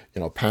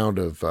pound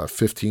of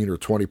 15 or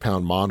 20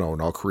 pound mono,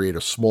 and I'll create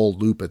a small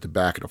loop at the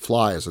back of the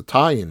fly as a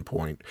tie-in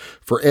point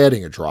for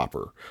adding a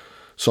dropper.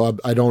 So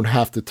I don't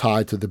have to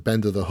tie to the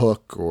bend of the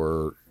hook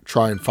or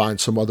try and find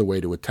some other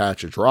way to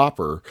attach a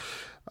dropper.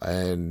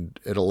 And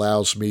it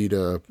allows me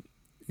to,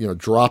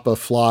 drop a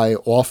fly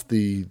off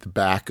the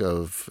back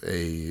of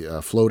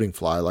a floating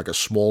fly, like a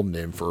small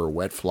nymph or a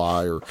wet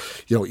fly, or,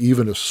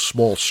 even a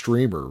small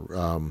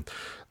streamer.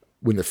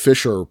 when the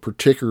fish are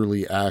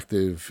particularly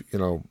active,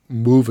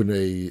 moving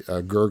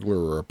a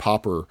gurgler or a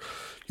popper,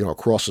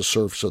 across the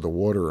surface of the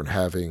water and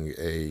having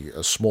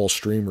a small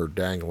streamer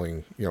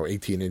dangling,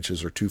 18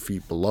 inches or 2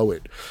 feet below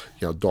it,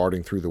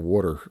 darting through the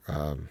water,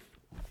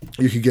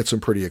 you can get some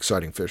pretty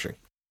exciting fishing.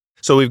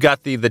 So we've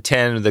got the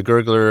 10, the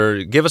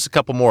gurgler. Give us a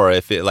couple more,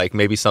 if it like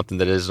maybe something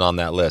that isn't on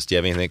that list. Do you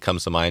have anything that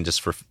comes to mind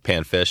just for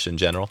panfish in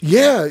general?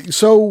 Yeah.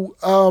 So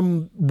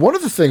one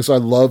of the things I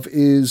love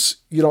is,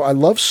 I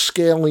love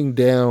scaling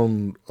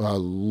down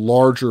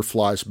larger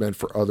flies meant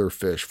for other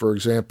fish. For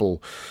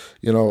example,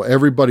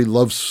 everybody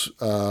loves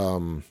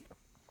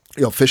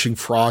fishing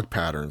frog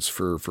patterns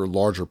for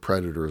larger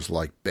predators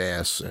like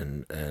bass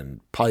and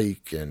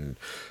pike and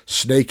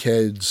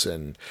snakeheads.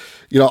 And,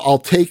 I'll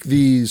take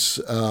these,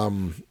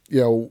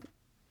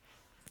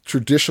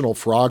 traditional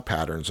frog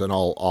patterns and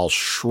I'll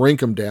shrink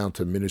them down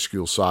to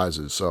minuscule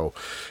sizes. So,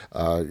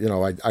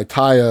 I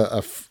tie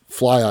a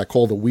fly I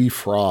call the wee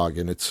frog,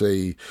 and I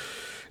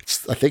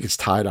think it's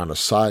tied on a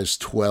size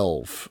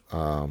 12,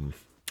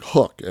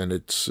 hook, and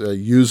it's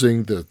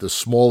using the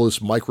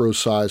smallest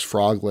micro-sized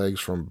frog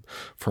legs from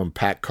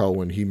Pat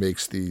Cohen. He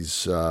makes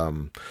these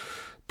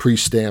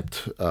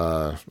pre-stamped.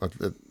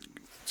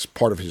 It's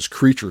part of his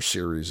creature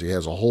series. He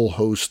has a whole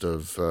host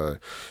of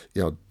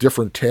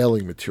different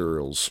tailing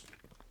materials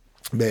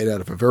made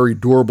out of a very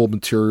durable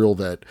material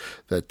that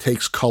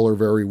takes color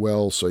very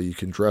well, so you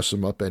can dress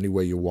them up any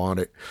way you want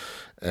it.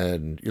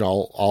 And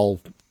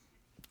I'll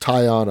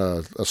tie on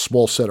a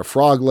small set of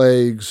frog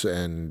legs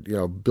and,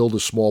 build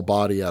a small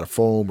body out of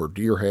foam or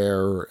deer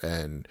hair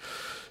and,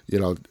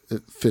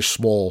 fish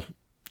small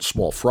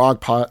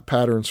frog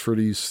patterns for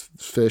these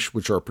fish,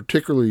 which are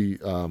particularly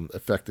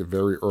effective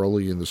very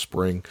early in the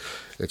spring.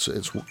 It's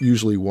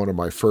usually one of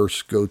my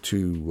first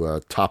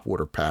go-to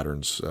topwater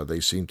patterns. They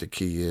seem to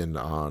key in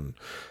on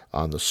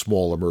the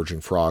small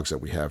emerging frogs that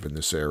we have in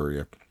this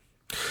area.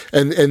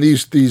 And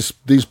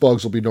these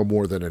bugs will be no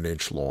more than an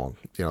inch long.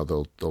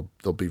 They'll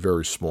be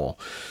very small.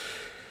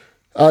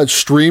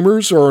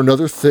 Streamers are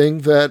another thing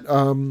that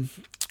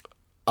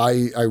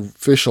I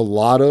fish a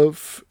lot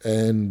of,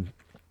 and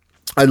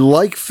I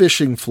like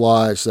fishing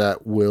flies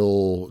that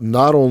will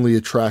not only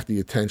attract the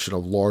attention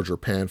of larger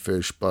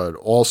panfish, but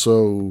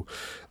also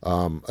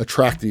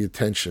attract the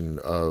attention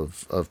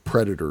of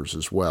predators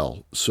as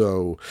well.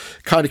 So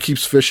kind of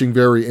keeps fishing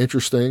very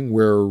interesting,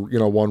 where,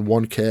 on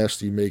one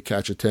cast you may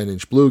catch a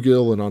 10-inch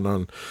bluegill, and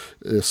on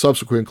a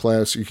subsequent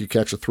class you could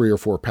catch a 3 or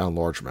 4 pound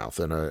largemouth,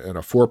 and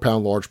a 4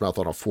 pound largemouth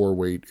on a 4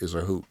 weight is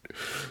a hoot.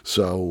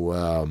 So,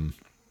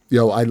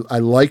 I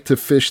like to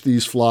fish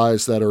these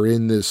flies that are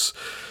in this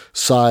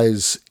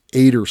size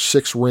 8 or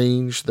 6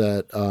 range.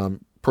 That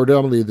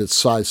predominantly the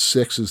size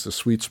 6 is the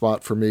sweet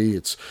spot for me.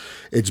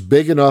 It's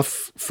big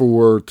enough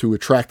to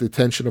attract the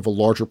attention of a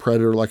larger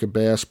predator like a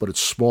bass, but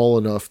it's small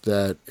enough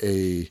that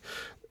a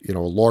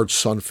large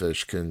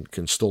sunfish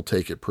can still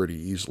take it pretty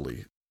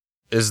easily.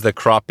 Is the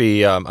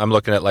crappie? I'm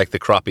looking at like the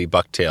crappie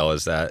bucktail.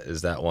 Is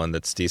that one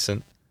that's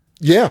decent?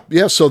 Yeah.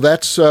 So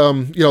that's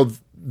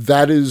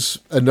that is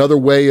another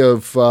way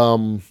of.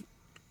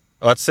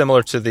 That's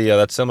similar to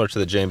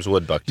the James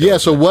Wood bucktail. Yeah.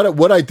 So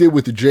what I did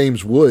with the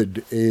James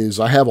Wood is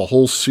I have a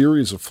whole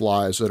series of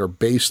flies that are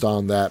based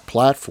on that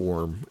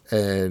platform,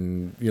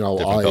 and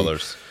different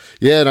colors.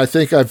 Yeah, and I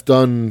think I've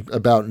done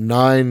about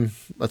 9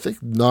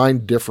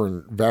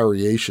 different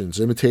variations,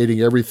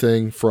 imitating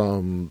everything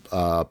from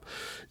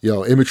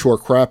immature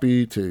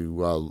crappie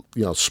to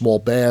small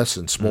bass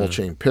and small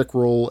chain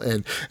pickerel,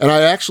 and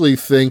I actually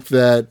think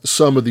that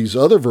some of these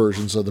other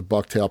versions of the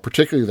bucktail,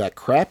 particularly that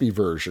crappie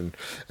version,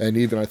 and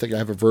even I think I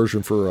have a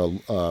version for a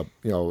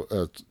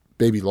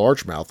baby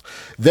largemouth,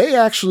 they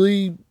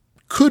actually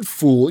could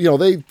fool.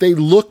 They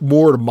look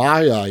more to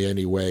my eye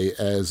anyway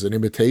as an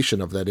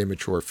imitation of that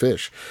immature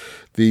fish.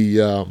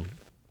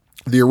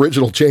 The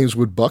original James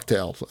Wood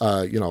bucktail,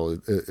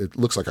 it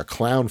looks like a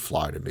clown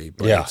fly to me.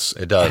 But yeah,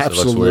 it does. It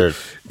looks weird.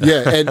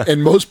 Yeah,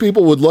 and most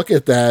people would look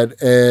at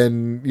that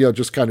and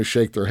just kind of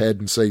shake their head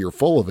and say you're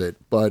full of it.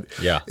 But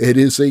it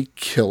is a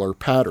killer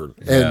pattern.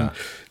 Yeah. And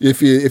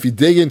if you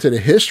dig into the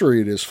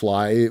history of this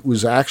fly, it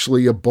was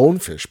actually a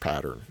bonefish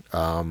pattern.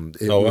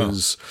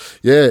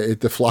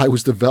 The fly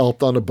was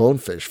developed on the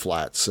bonefish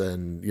flats,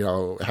 and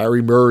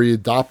Harry Murray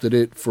adopted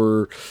it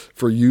for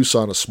use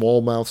on a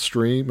smallmouth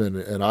stream,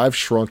 and I've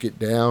shrunk it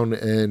down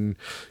and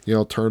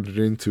turned it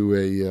into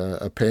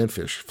a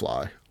panfish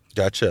fly.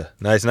 Gotcha.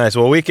 Nice.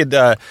 Well, we could.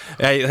 I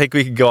think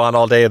we could go on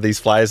all day. These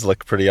flies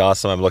look pretty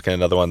awesome. I'm looking at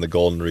another one, the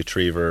golden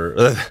retriever.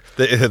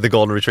 The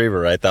golden retriever,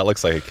 right? That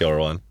looks like a killer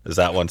one. Is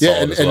that one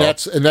solid as well?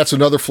 And that's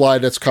another fly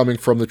that's coming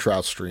from the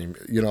trout stream.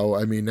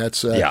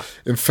 That's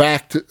in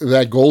fact,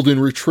 that golden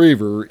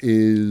retriever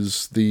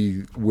is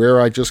where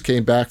I just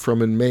came back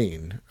from in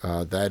Maine.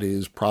 That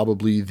is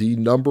probably the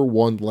number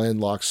one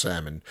landlocked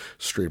salmon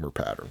streamer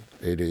pattern.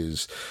 It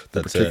is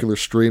the particular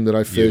stream that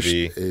I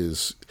fished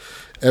is.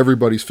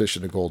 everybody's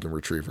fishing a golden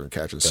retriever and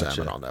catching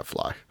salmon on that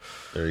fly.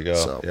 There you go.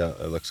 So. Yeah,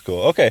 it looks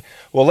cool. Okay,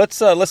 well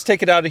let's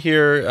take it out of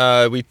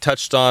here. We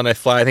touched on a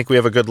fly. I think we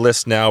have a good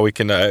list now. We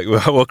can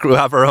we'll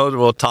have our own.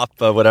 We'll top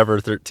whatever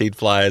 13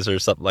 flies or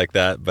something like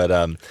that. But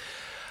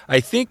I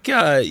think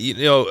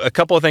a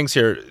couple of things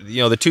here.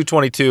 The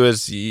 222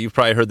 is, you've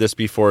probably heard this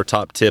before.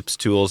 Top tips,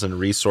 tools, and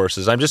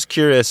resources. I'm just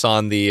curious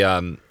on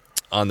the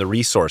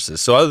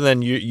resources. So other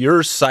than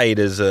your site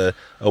is a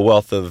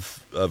wealth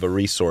of a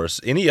resource,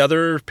 any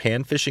other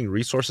pan fishing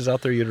resources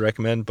out there you'd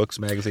recommend? Books,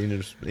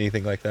 magazines, or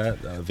anything like that?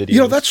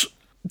 Videos?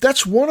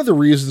 That's one of the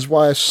reasons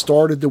why I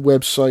started the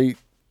website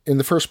in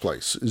the first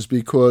place, is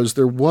because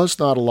there was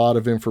not a lot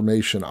of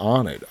information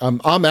on it.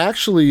 I'm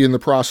actually in the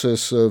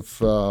process of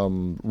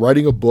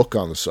writing a book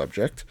on the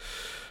subject.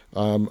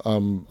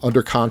 I'm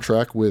under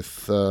contract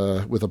with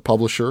a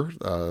publisher.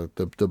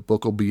 The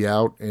book will be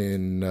out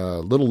in a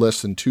little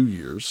less than 2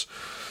 years.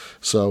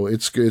 So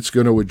it's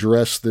going to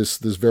address this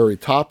very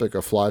topic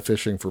of fly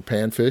fishing for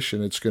panfish,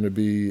 and it's going to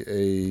be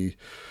a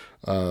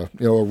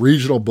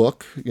regional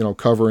book,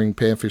 covering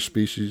panfish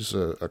species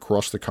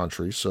across the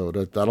country. So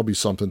that'll be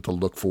something to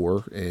look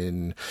for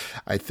in,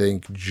 I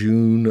think,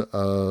 June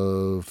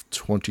of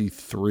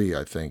 23,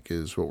 I think,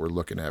 is what we're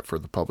looking at for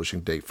the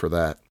publishing date for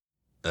that.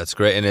 That's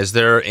great. And is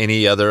there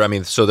any other,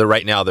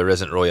 right now there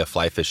isn't really a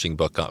fly fishing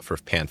book for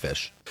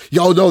panfish?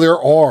 Yeah, no, there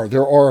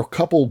are a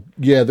couple.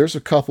 Yeah, there's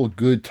a couple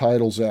good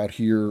titles out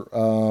here.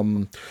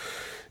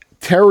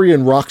 Terry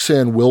and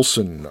Roxanne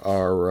Wilson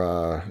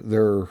are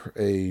they're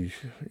an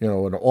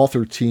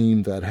author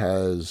team that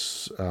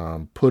has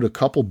put a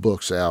couple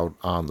books out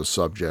on the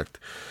subject.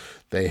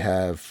 They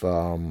have,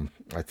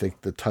 I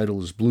think the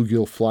title is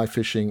Bluegill Fly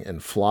Fishing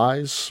and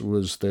Flies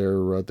was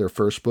their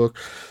first book.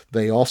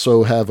 They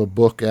also have a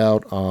book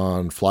out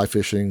on fly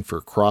fishing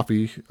for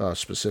crappie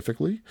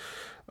specifically.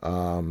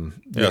 So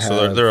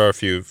there are a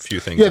few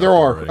things. Yeah, there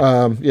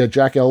are.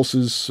 Jack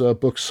Ellis's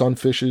book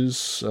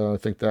Sunfishes. I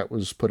think that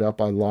was put out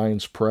by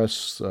Lions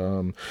Press.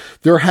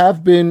 There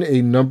have been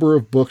a number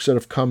of books that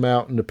have come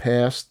out in the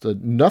past.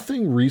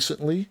 Nothing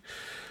recently.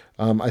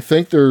 I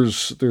think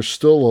there's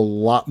still a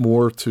lot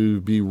more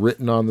to be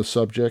written on the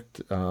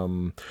subject.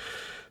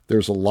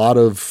 There's a lot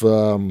of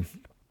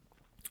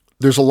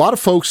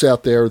folks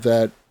out there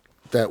that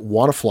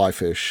want to fly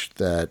fish,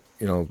 that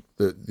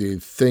they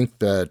think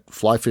that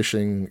fly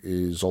fishing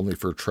is only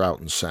for trout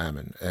and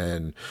salmon.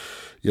 And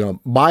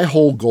my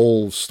whole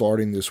goal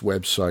starting this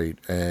website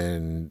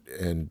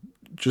and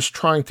just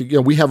trying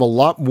to, we have a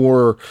lot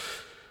more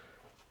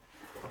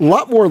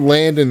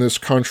land in this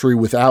country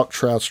without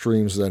trout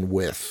streams than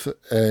with.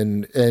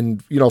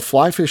 And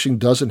fly fishing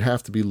doesn't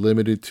have to be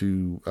limited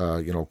to,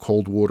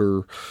 cold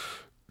water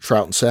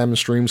trout and salmon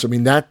streams.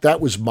 That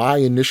was my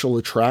initial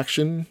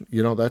attraction.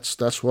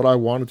 That's what I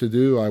wanted to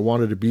do. I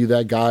wanted to be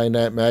that guy in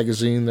that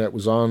magazine that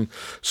was on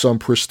some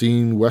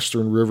pristine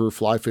Western river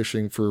fly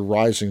fishing for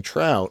rising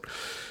trout.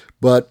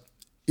 But,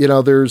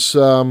 there's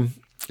a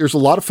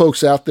lot of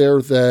folks out there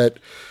that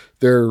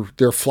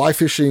their fly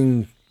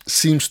fishing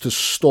seems to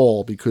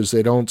stall because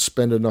they don't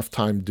spend enough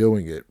time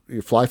doing it.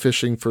 Fly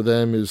fishing for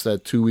them is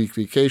that 2-week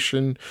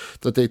vacation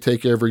that they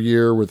take every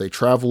year where they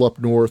travel up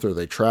north or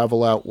they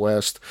travel out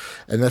west,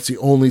 and that's the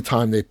only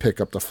time they pick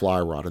up the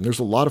fly rod. And there's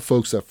a lot of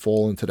folks that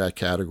fall into that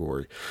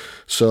category.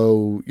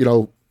 So,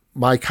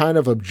 my kind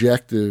of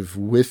objective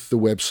with the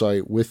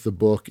website, with the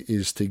book,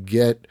 is to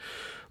get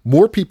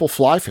more people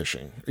fly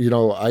fishing.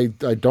 I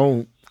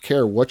don't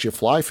care what you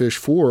fly fish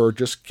for,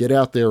 just get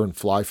out there and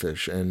fly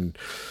fish. And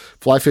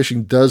fly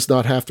fishing does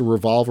not have to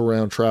revolve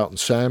around trout and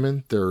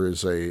salmon. There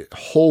is a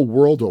whole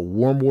world of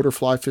warm water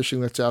fly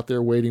fishing that's out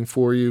there waiting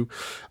for you.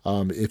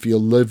 If you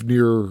live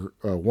near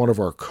one of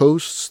our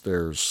coasts,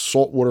 there's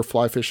saltwater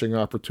fly fishing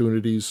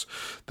opportunities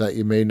that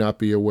you may not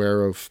be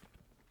aware of.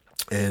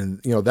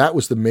 And, that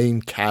was the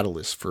main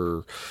catalyst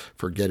for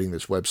getting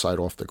this website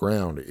off the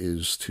ground,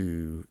 is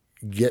to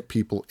get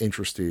people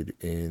interested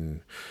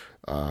in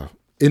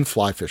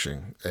fly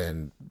fishing,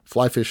 and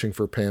fly fishing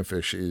for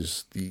panfish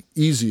is the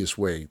easiest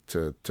way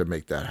to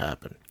make that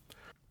happen.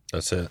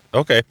 That's it.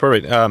 Okay,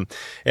 perfect.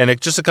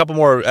 And just a couple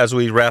more as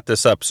we wrap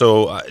this up.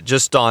 So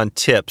just on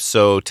tips.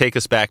 So take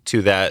us back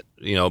to that,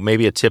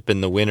 maybe a tip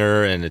in the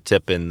winter and a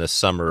tip in the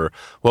summer.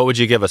 What would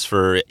you give us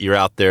for you're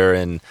out there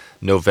in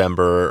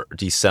November,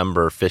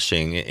 December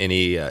fishing?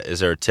 Is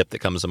there a tip that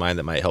comes to mind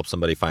that might help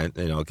somebody find,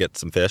 get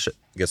some fish,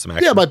 get some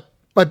action? Yeah,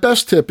 my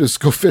best tip is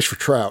go fish for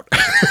trout.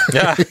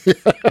 Yeah,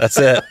 that's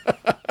it.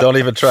 Don't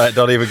even try it.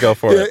 Don't even go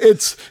for it.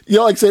 It's,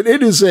 like I said,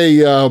 it is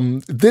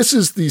this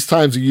is these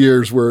times of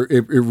years where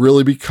it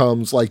really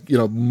becomes like,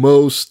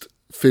 most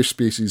fish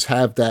species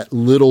have that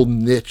little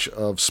niche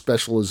of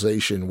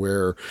specialization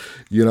where,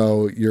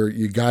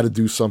 you got to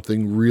do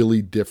something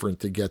really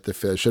different to get the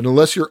fish. And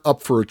unless you're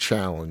up for a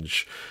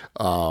challenge,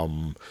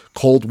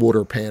 cold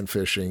water pan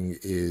fishing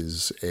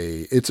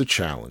it's a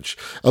challenge.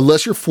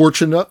 Unless you're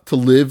fortunate to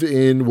live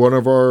in one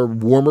of our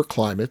warmer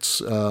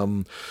climates,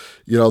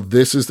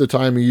 this is the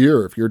time of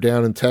year. If you're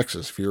down in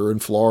Texas, if you're in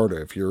Florida,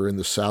 if you're in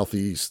the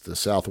Southeast, the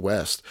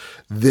Southwest,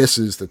 this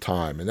is the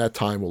time. And that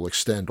time will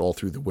extend all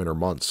through the winter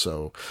months.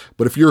 So,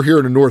 but if you're here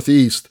in the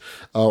Northeast,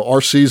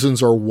 our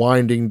seasons are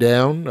winding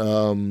down.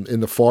 In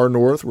the far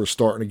north, we're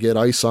starting to get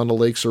ice on the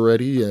lakes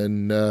already.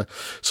 And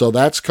so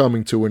that's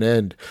coming to an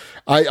end.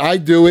 I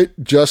do it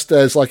just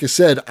as, like I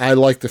said, I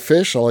like to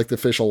fish. I like to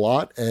fish a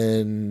lot.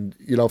 And,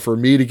 for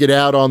me to get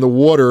out on the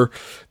water,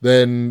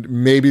 then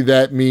maybe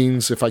that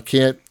means if I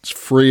can't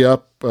free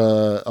up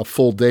a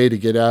full day to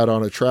get out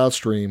on a trout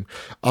stream,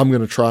 I'm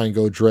going to try and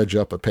go dredge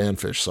up a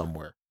panfish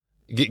somewhere.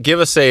 Give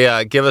us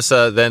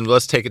a then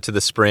let's take it to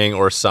the spring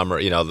or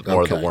summer,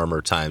 more of the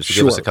warmer times.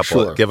 Give us a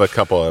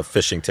couple of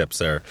fishing tips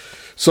there.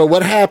 So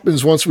what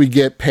happens once we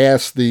get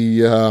past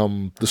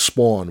the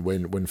spawn,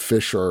 when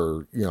fish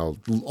are,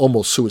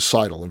 almost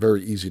suicidal and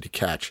very easy to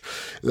catch,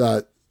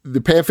 the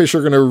panfish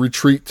are going to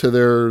retreat to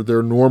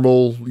their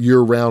normal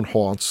year-round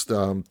haunts.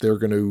 They're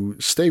going to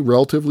stay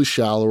relatively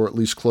shallow, or at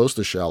least close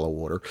to shallow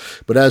water.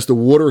 But as the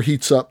water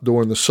heats up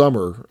during the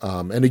summer,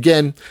 and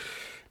again,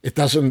 it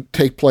doesn't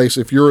take place.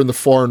 If you're in the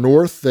far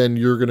north, then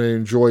you're going to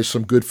enjoy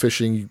some good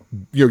fishing.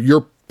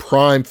 Your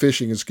prime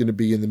fishing is going to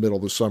be in the middle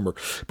of the summer.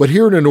 But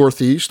here in the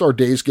Northeast, our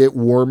days get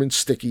warm and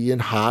sticky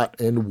and hot,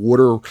 and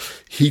water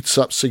heats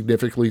up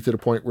significantly to the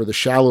point where the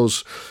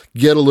shallows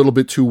get a little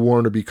bit too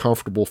warm to be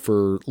comfortable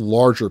for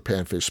larger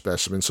panfish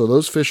specimens. So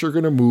those fish are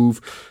going to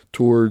move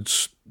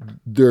towards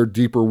their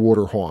deeper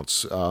water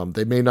haunts.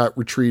 They may not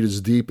retreat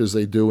as deep as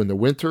they do in the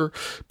winter,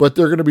 but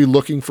they're going to be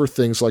looking for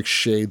things like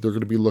shade. They're going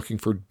to be looking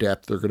for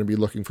depth. They're going to be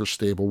looking for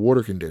stable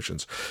water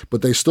conditions,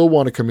 but they still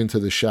want to come into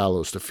the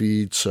shallows to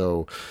feed.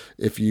 So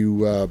if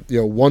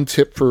one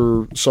tip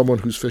for someone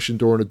who's fishing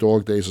during the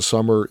dog days of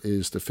summer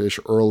is to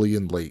fish early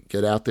and late.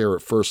 Get out there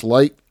at first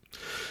light,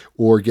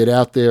 or get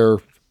out there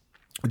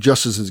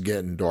just as it's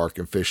getting dark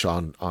and fish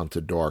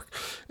onto dark,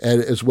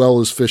 and as well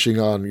as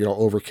fishing on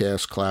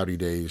overcast, cloudy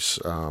days.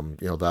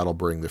 That'll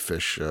bring the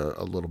fish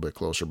a little bit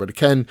closer.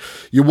 But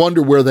you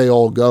wonder where they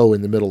all go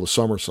in the middle of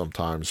summer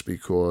sometimes,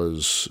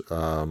 because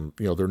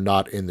they're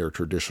not in their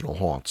traditional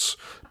haunts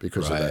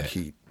because of that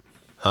heat.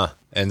 Huh.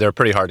 And they're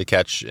pretty hard to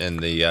catch in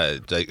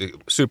the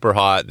super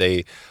hot.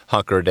 They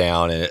hunker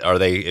down. And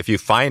if you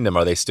find them,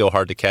 are they still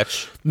hard to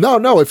catch?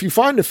 No. If you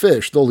find a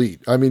fish, they'll eat.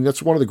 I mean,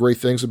 that's one of the great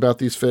things about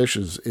these fish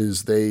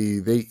is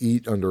they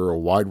eat under a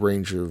wide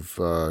range of,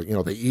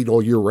 they eat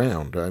all year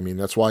round. I mean,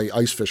 that's why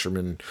ice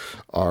fishermen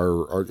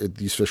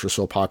these fish are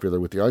so popular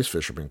with the ice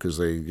fishermen, because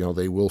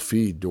they will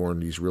feed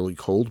during these really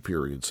cold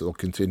periods. So they'll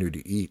continue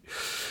to eat.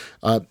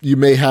 You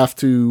may have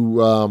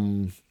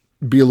to,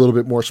 be a little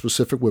bit more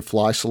specific with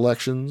fly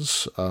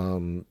selections,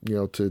 to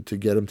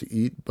get them to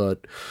eat.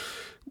 But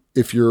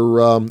if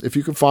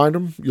you can find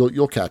them,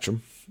 you'll catch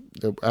them.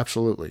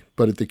 Absolutely.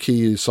 But the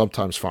key is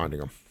sometimes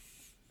finding them.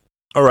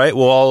 All right.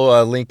 Well,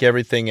 I'll link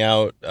everything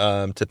out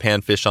to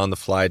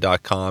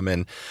panfishonthefly.com.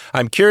 And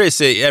I'm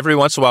curious, every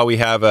once in a while we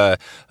have a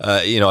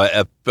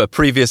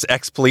previous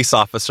ex-police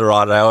officer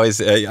on. I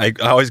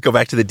always go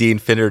back to the Dean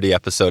Finnerty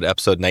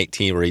episode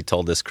 19, where he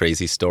told this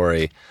crazy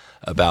story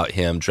about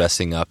him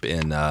dressing up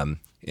in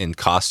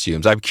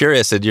costumes. I'm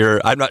curious,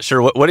 I'm not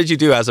sure, what did you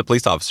do as a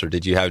police officer?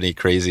 Did you have any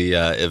crazy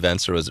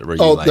events, or were you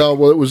no,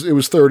 well, it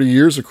was 30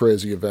 years of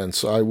crazy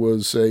events. I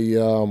was I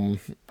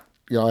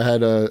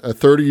had a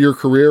 30-year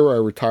career. I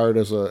retired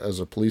as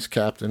a police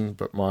captain,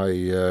 but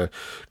my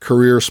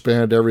career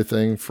spanned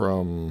everything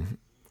from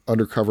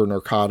undercover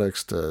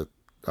narcotics to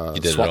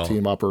SWAT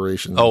team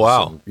operations. Oh,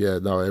 wow.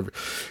 Did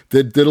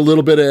a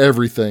little bit of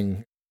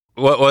everything.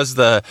 What's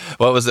the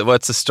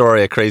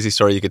story, a crazy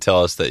story you could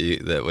tell us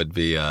that would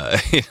be,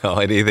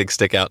 anything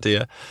stick out to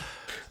you?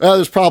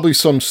 There's probably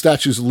some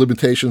statutes of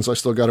limitations I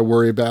still got to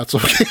worry about. So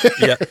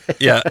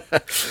yeah.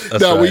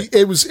 Right.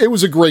 It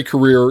was a great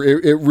career.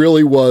 It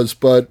really was.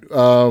 But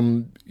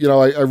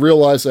I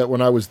realized that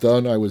when I was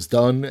done,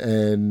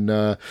 and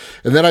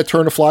then I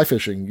turned to fly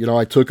fishing.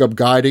 I took up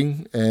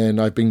guiding, and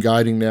I've been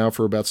guiding now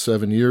for about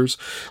 7 years.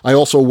 I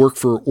also work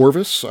for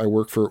Orvis. I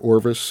work for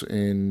Orvis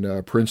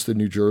in Princeton,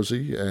 New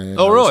Jersey. And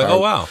oh, really? Oh,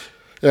 wow.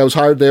 I was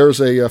hired there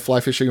as a fly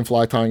fishing and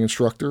fly tying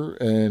instructor.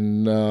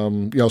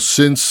 And,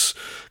 since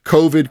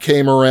COVID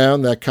came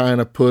around, that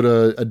kind of put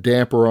a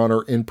damper on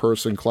our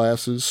in-person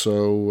classes.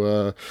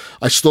 So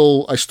I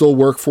still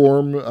work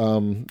for them.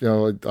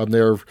 I'm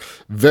there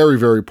very,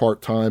 very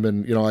part-time,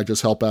 and, I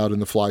just help out in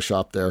the fly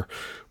shop there.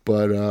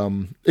 But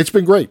it's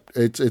been great.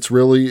 It's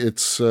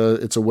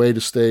a way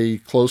to stay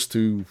close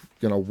to,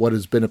 what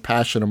has been a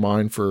passion of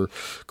mine for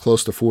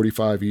close to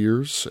 45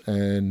 years.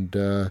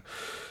 And,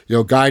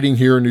 guiding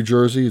here in New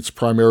Jersey, it's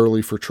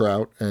primarily for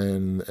trout,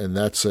 and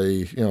that's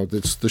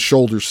it's the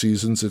shoulder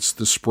seasons. It's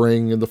the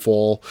spring and the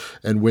fall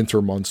and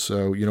winter months.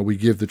 So, we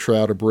give the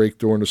trout a break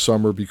during the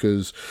summer,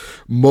 because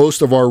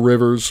most of our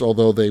rivers,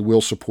 although they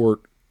will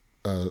support,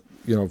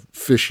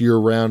 fish year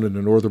round in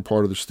the northern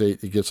part of the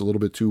state, it gets a little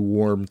bit too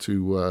warm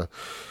to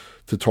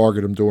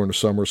target them during the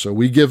summer. So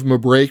we give them a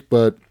break,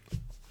 but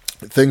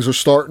things are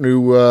starting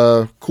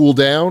to cool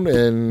down,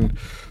 and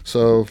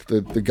so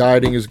the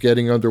guiding is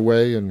getting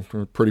underway, and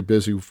we're pretty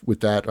busy with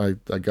that.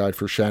 I guide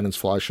for Shannon's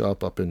Fly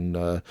Shop up in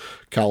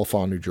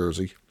Califon, New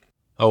Jersey.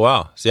 Oh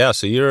wow! Yeah,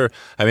 so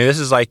this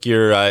is like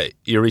you're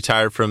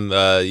retired from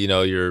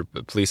your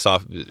police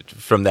off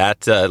from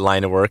that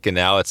line of work, and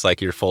now it's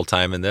like you're full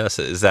time in this.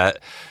 Is that?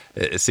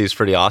 It seems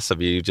pretty awesome.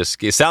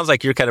 It sounds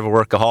like you're kind of a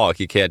workaholic.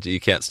 You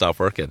can't stop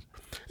working.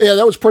 Yeah,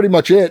 that was pretty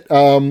much it.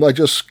 I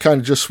just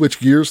kind of switched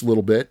gears a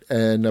little bit,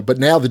 and but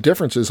now the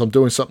difference is I'm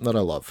doing something that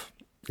I love,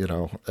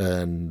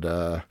 and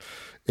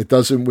it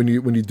doesn't when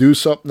you do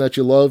something that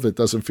you love, it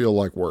doesn't feel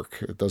like work.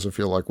 It doesn't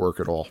feel like work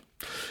at all.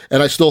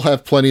 And I still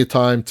have plenty of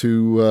time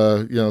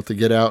to to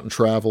get out and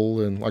travel.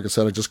 And like I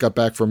said, I just got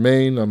back from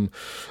Maine.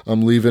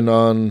 I'm leaving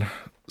on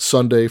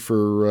Sunday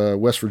for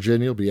West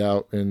Virginia. I'll be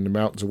out in the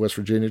mountains of West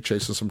Virginia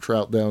chasing some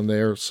trout down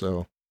there.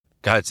 So.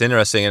 God, it's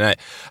interesting, and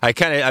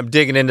I'm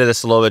digging into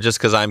this a little bit just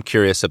because I'm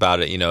curious about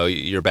it.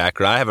 Your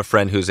background. I have a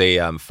friend who's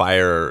a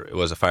fire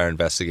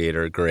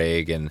investigator,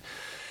 Greg, and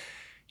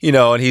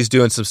he's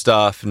doing some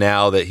stuff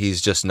now that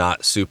he's just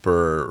not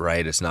super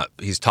right. It's not.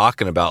 He's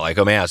talking about like,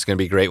 oh man, it's going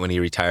to be great when he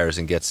retires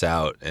and gets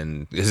out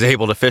and is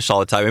able to fish all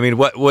the time. I mean,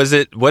 what was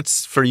it?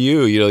 What's for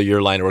you?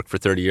 Your line of work for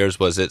 30 years.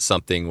 Was it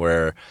something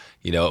where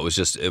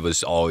it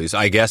was always,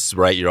 I guess,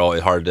 right? You're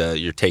always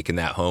you're taking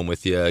that home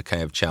with you,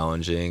 kind of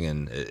challenging.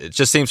 And it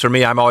just seems for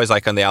me, I'm always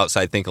like on the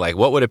outside thinking like,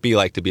 what would it be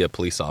like to be a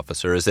police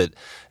officer? Is it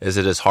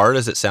as hard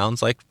as it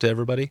sounds like to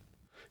everybody?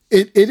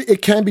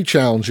 It can be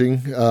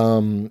challenging,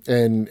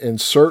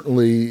 and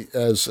certainly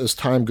as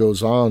time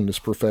goes on, this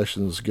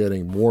profession is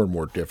getting more and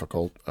more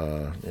difficult.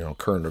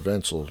 Current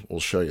events will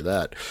show you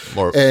that.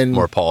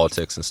 More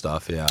politics and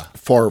stuff, yeah.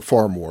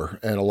 Far more,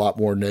 and a lot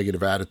more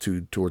negative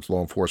attitude towards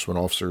law enforcement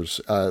officers.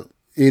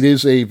 It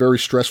is a very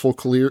stressful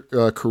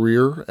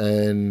career,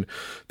 and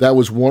that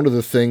was one of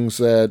the things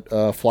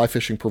that fly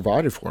fishing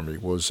provided for me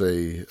was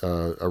a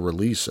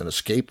release, an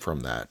escape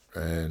from that,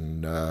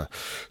 and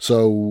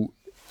so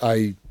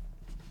I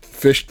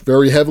fished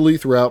very heavily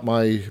throughout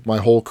my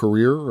whole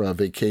career.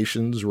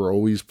 Vacations were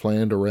always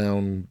planned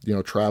around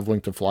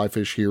traveling to fly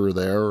fish here or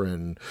there,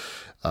 and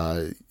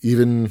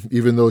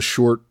even those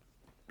short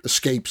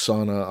escapes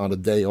on a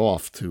day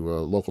off to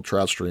a local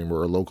trout stream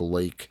or a local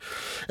lake.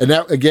 And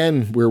that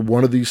again, we're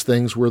one of these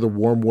things where the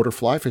warm water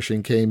fly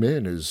fishing came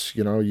in. Is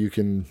you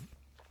can,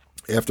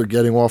 after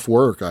getting off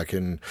work, I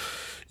can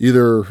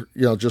either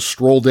just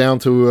stroll down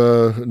to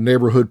a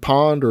neighborhood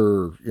pond,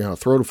 or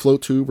throw the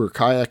float tube or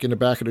kayak in the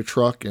back of the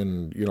truck,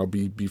 and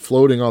be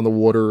floating on the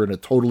water in a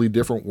totally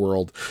different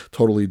world,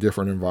 totally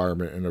different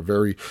environment in a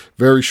very,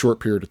 very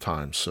short period of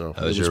time. So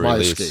it was my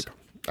escape.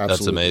 Absolutely.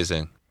 That's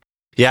amazing.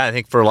 Yeah, I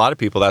think for a lot of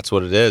people that's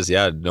what it is.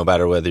 Yeah, no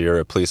matter whether you're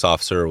a police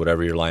officer or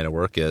whatever your line of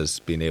work is,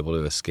 being able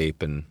to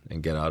escape and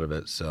get out of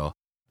it. So.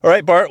 All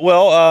right, Bart.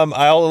 Well,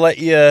 I'll let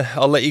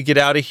you get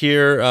out of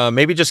here.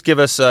 Maybe just give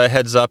us a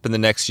heads up in the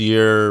next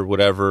year,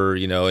 whatever,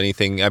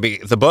 anything. I mean,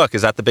 the book,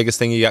 is that the biggest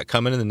thing you got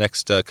coming in the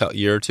next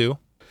year or two?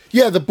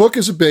 Yeah, the book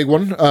is a big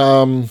one.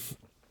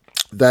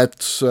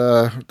 That's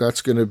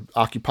going to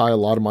occupy a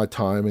lot of my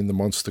time in the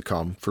months to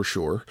come, for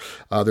sure.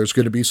 There's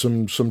going to be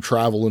some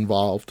travel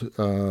involved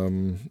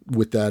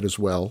with that as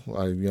well.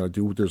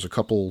 There's a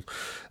couple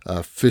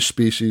fish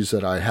species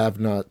that I have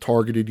not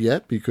targeted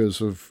yet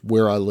because of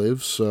where I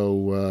live.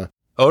 So,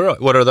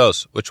 what are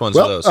those? Which ones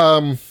are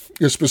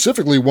those?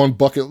 Specifically, one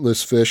bucket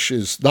list fish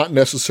is not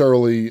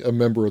necessarily a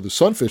member of the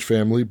sunfish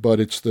family,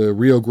 but it's the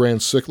Rio Grande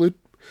cichlid.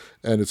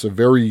 And it's a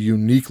very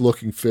unique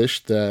looking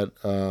fish that,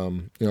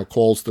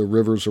 calls the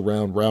rivers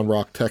around Round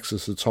Rock,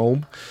 Texas, its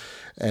home.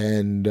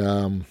 And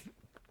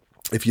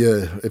if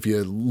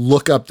you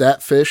look up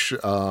that fish,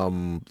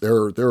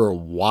 they're a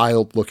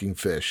wild looking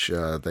fish.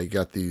 They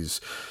got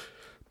these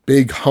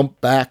big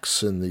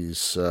humpbacks and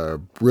these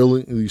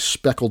brilliantly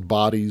speckled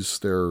bodies.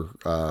 They're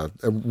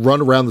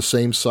run around the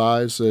same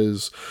size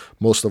as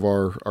most of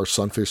our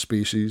sunfish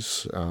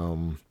species.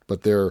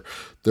 But they're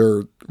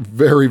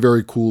very,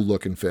 very cool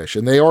looking fish,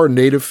 and they are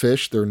native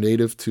fish. They're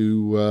native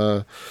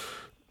to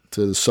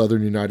the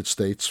southern United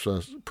States,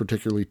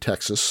 particularly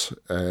Texas.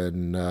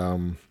 And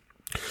I'm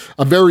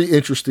very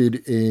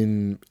interested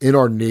in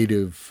our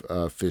native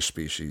fish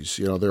species.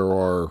 There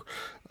are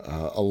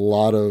a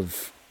lot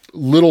of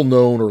little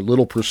known or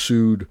little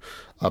pursued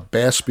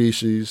bass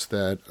species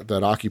that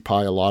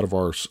occupy a lot of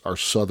our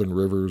southern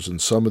rivers,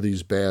 and some of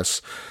these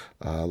bass,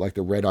 like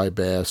the red-eye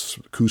bass,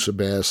 Coosa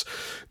bass,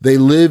 they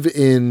live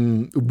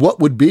in what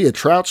would be a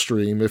trout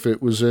stream if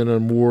it was in a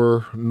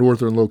more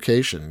northern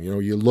location.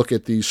 You look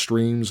at these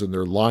streams and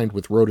they're lined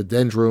with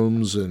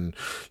rhododendrons, and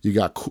you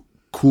got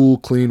cool,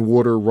 clean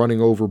water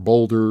running over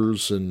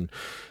boulders. And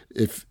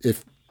if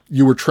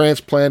you were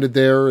transplanted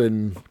there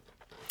and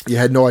you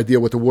had no idea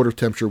what the water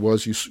temperature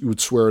was, you would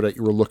swear that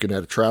you were looking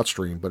at a trout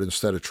stream. But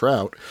instead of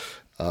trout,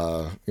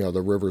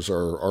 the rivers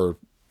are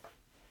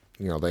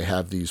they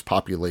have these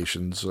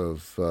populations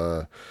of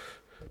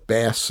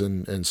bass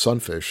and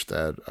sunfish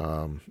that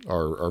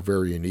are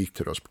very unique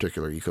to those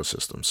particular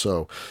ecosystems.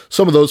 So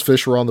some of those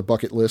fish are on the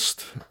bucket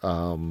list.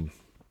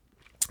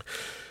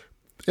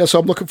 So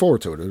I'm looking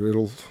forward to it.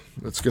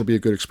 It's going to be a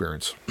good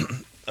experience.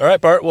 All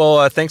right, Bart.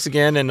 Well, thanks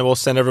again, and we'll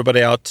send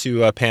everybody out to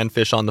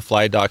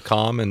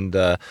panfishonthefly.com. And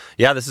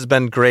this has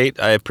been great.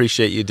 I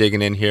appreciate you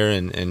digging in here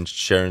and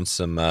sharing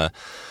some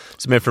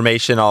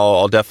information.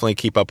 I'll definitely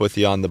keep up with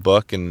you on the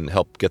book and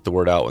help get the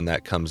word out when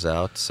that comes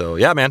out. So,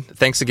 yeah, man,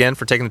 thanks again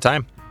for taking the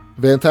time.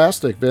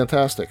 Fantastic.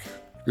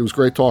 It was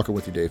great talking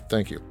with you, Dave.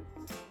 Thank you.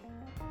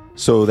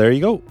 So there you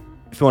go.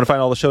 If you want to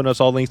find all the show notes,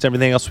 all links to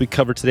everything else we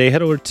covered today,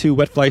 head over to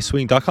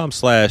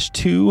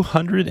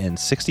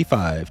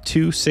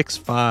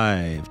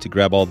wetflyswing.com/265 to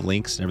grab all the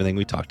links and everything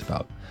we talked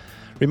about.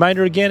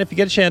 Reminder again, if you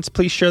get a chance,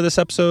 please share this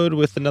episode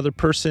with another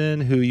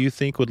person who you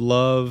think would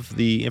love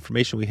the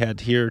information we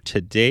had here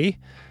today.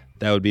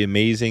 That would be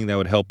amazing. That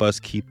would help us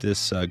keep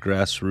this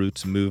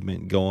grassroots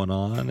movement going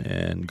on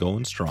and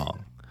going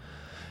strong.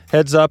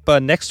 Heads up,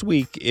 next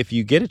week, if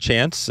you get a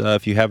chance,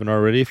 if you haven't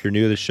already, if you're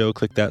new to the show,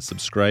 click that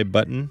subscribe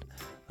button.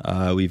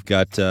 We've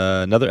got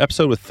another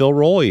episode with Phil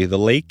Rowley, the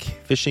lake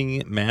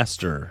fishing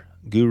master,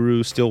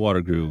 guru,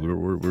 Stillwater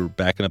guru. We're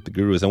backing up the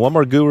gurus. And one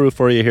more guru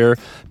for you here.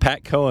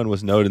 Pat Cohen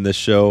was noted in this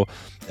show,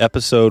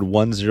 episode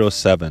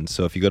 107.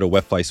 So if you go to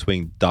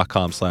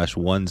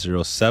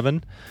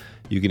wetflyswing.com/107,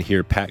 you can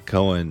hear Pat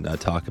Cohen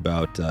talk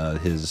about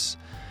his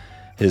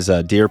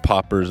deer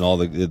poppers and all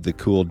the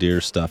cool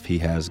deer stuff he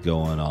has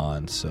going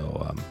on.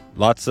 So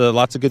lots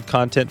of good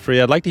content for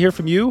you. I'd like to hear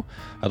from you.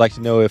 I'd like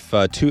to know if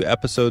 2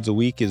 episodes a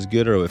week is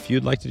good, or if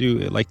you'd like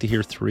to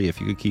hear 3, if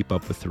you could keep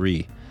up with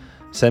 3.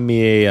 Send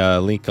me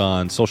a link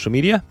on social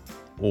media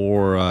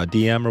or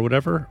DM or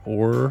whatever,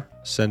 or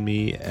send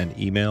me an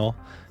email,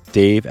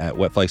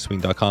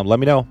 dave@wetflyswing.com. Let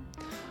me know.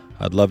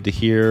 I'd love to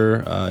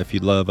hear if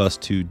you'd love us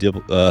to double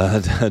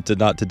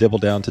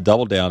down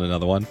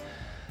another one.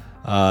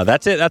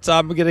 That's it.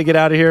 I'm going to get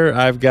out of here.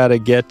 I've got to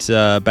get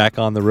back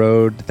on the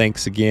road.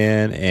 Thanks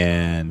again,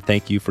 and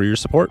thank you for your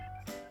support.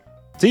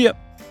 See ya.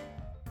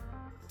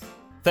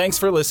 Thanks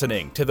for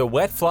listening to the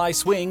Wet Fly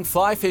Swing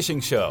Fly Fishing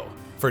Show.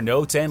 For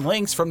notes and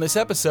links from this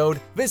episode,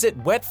 visit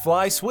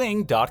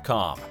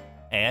wetflyswing.com.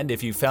 And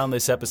if you found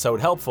this episode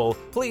helpful,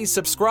 please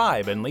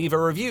subscribe and leave a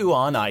review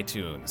on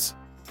iTunes.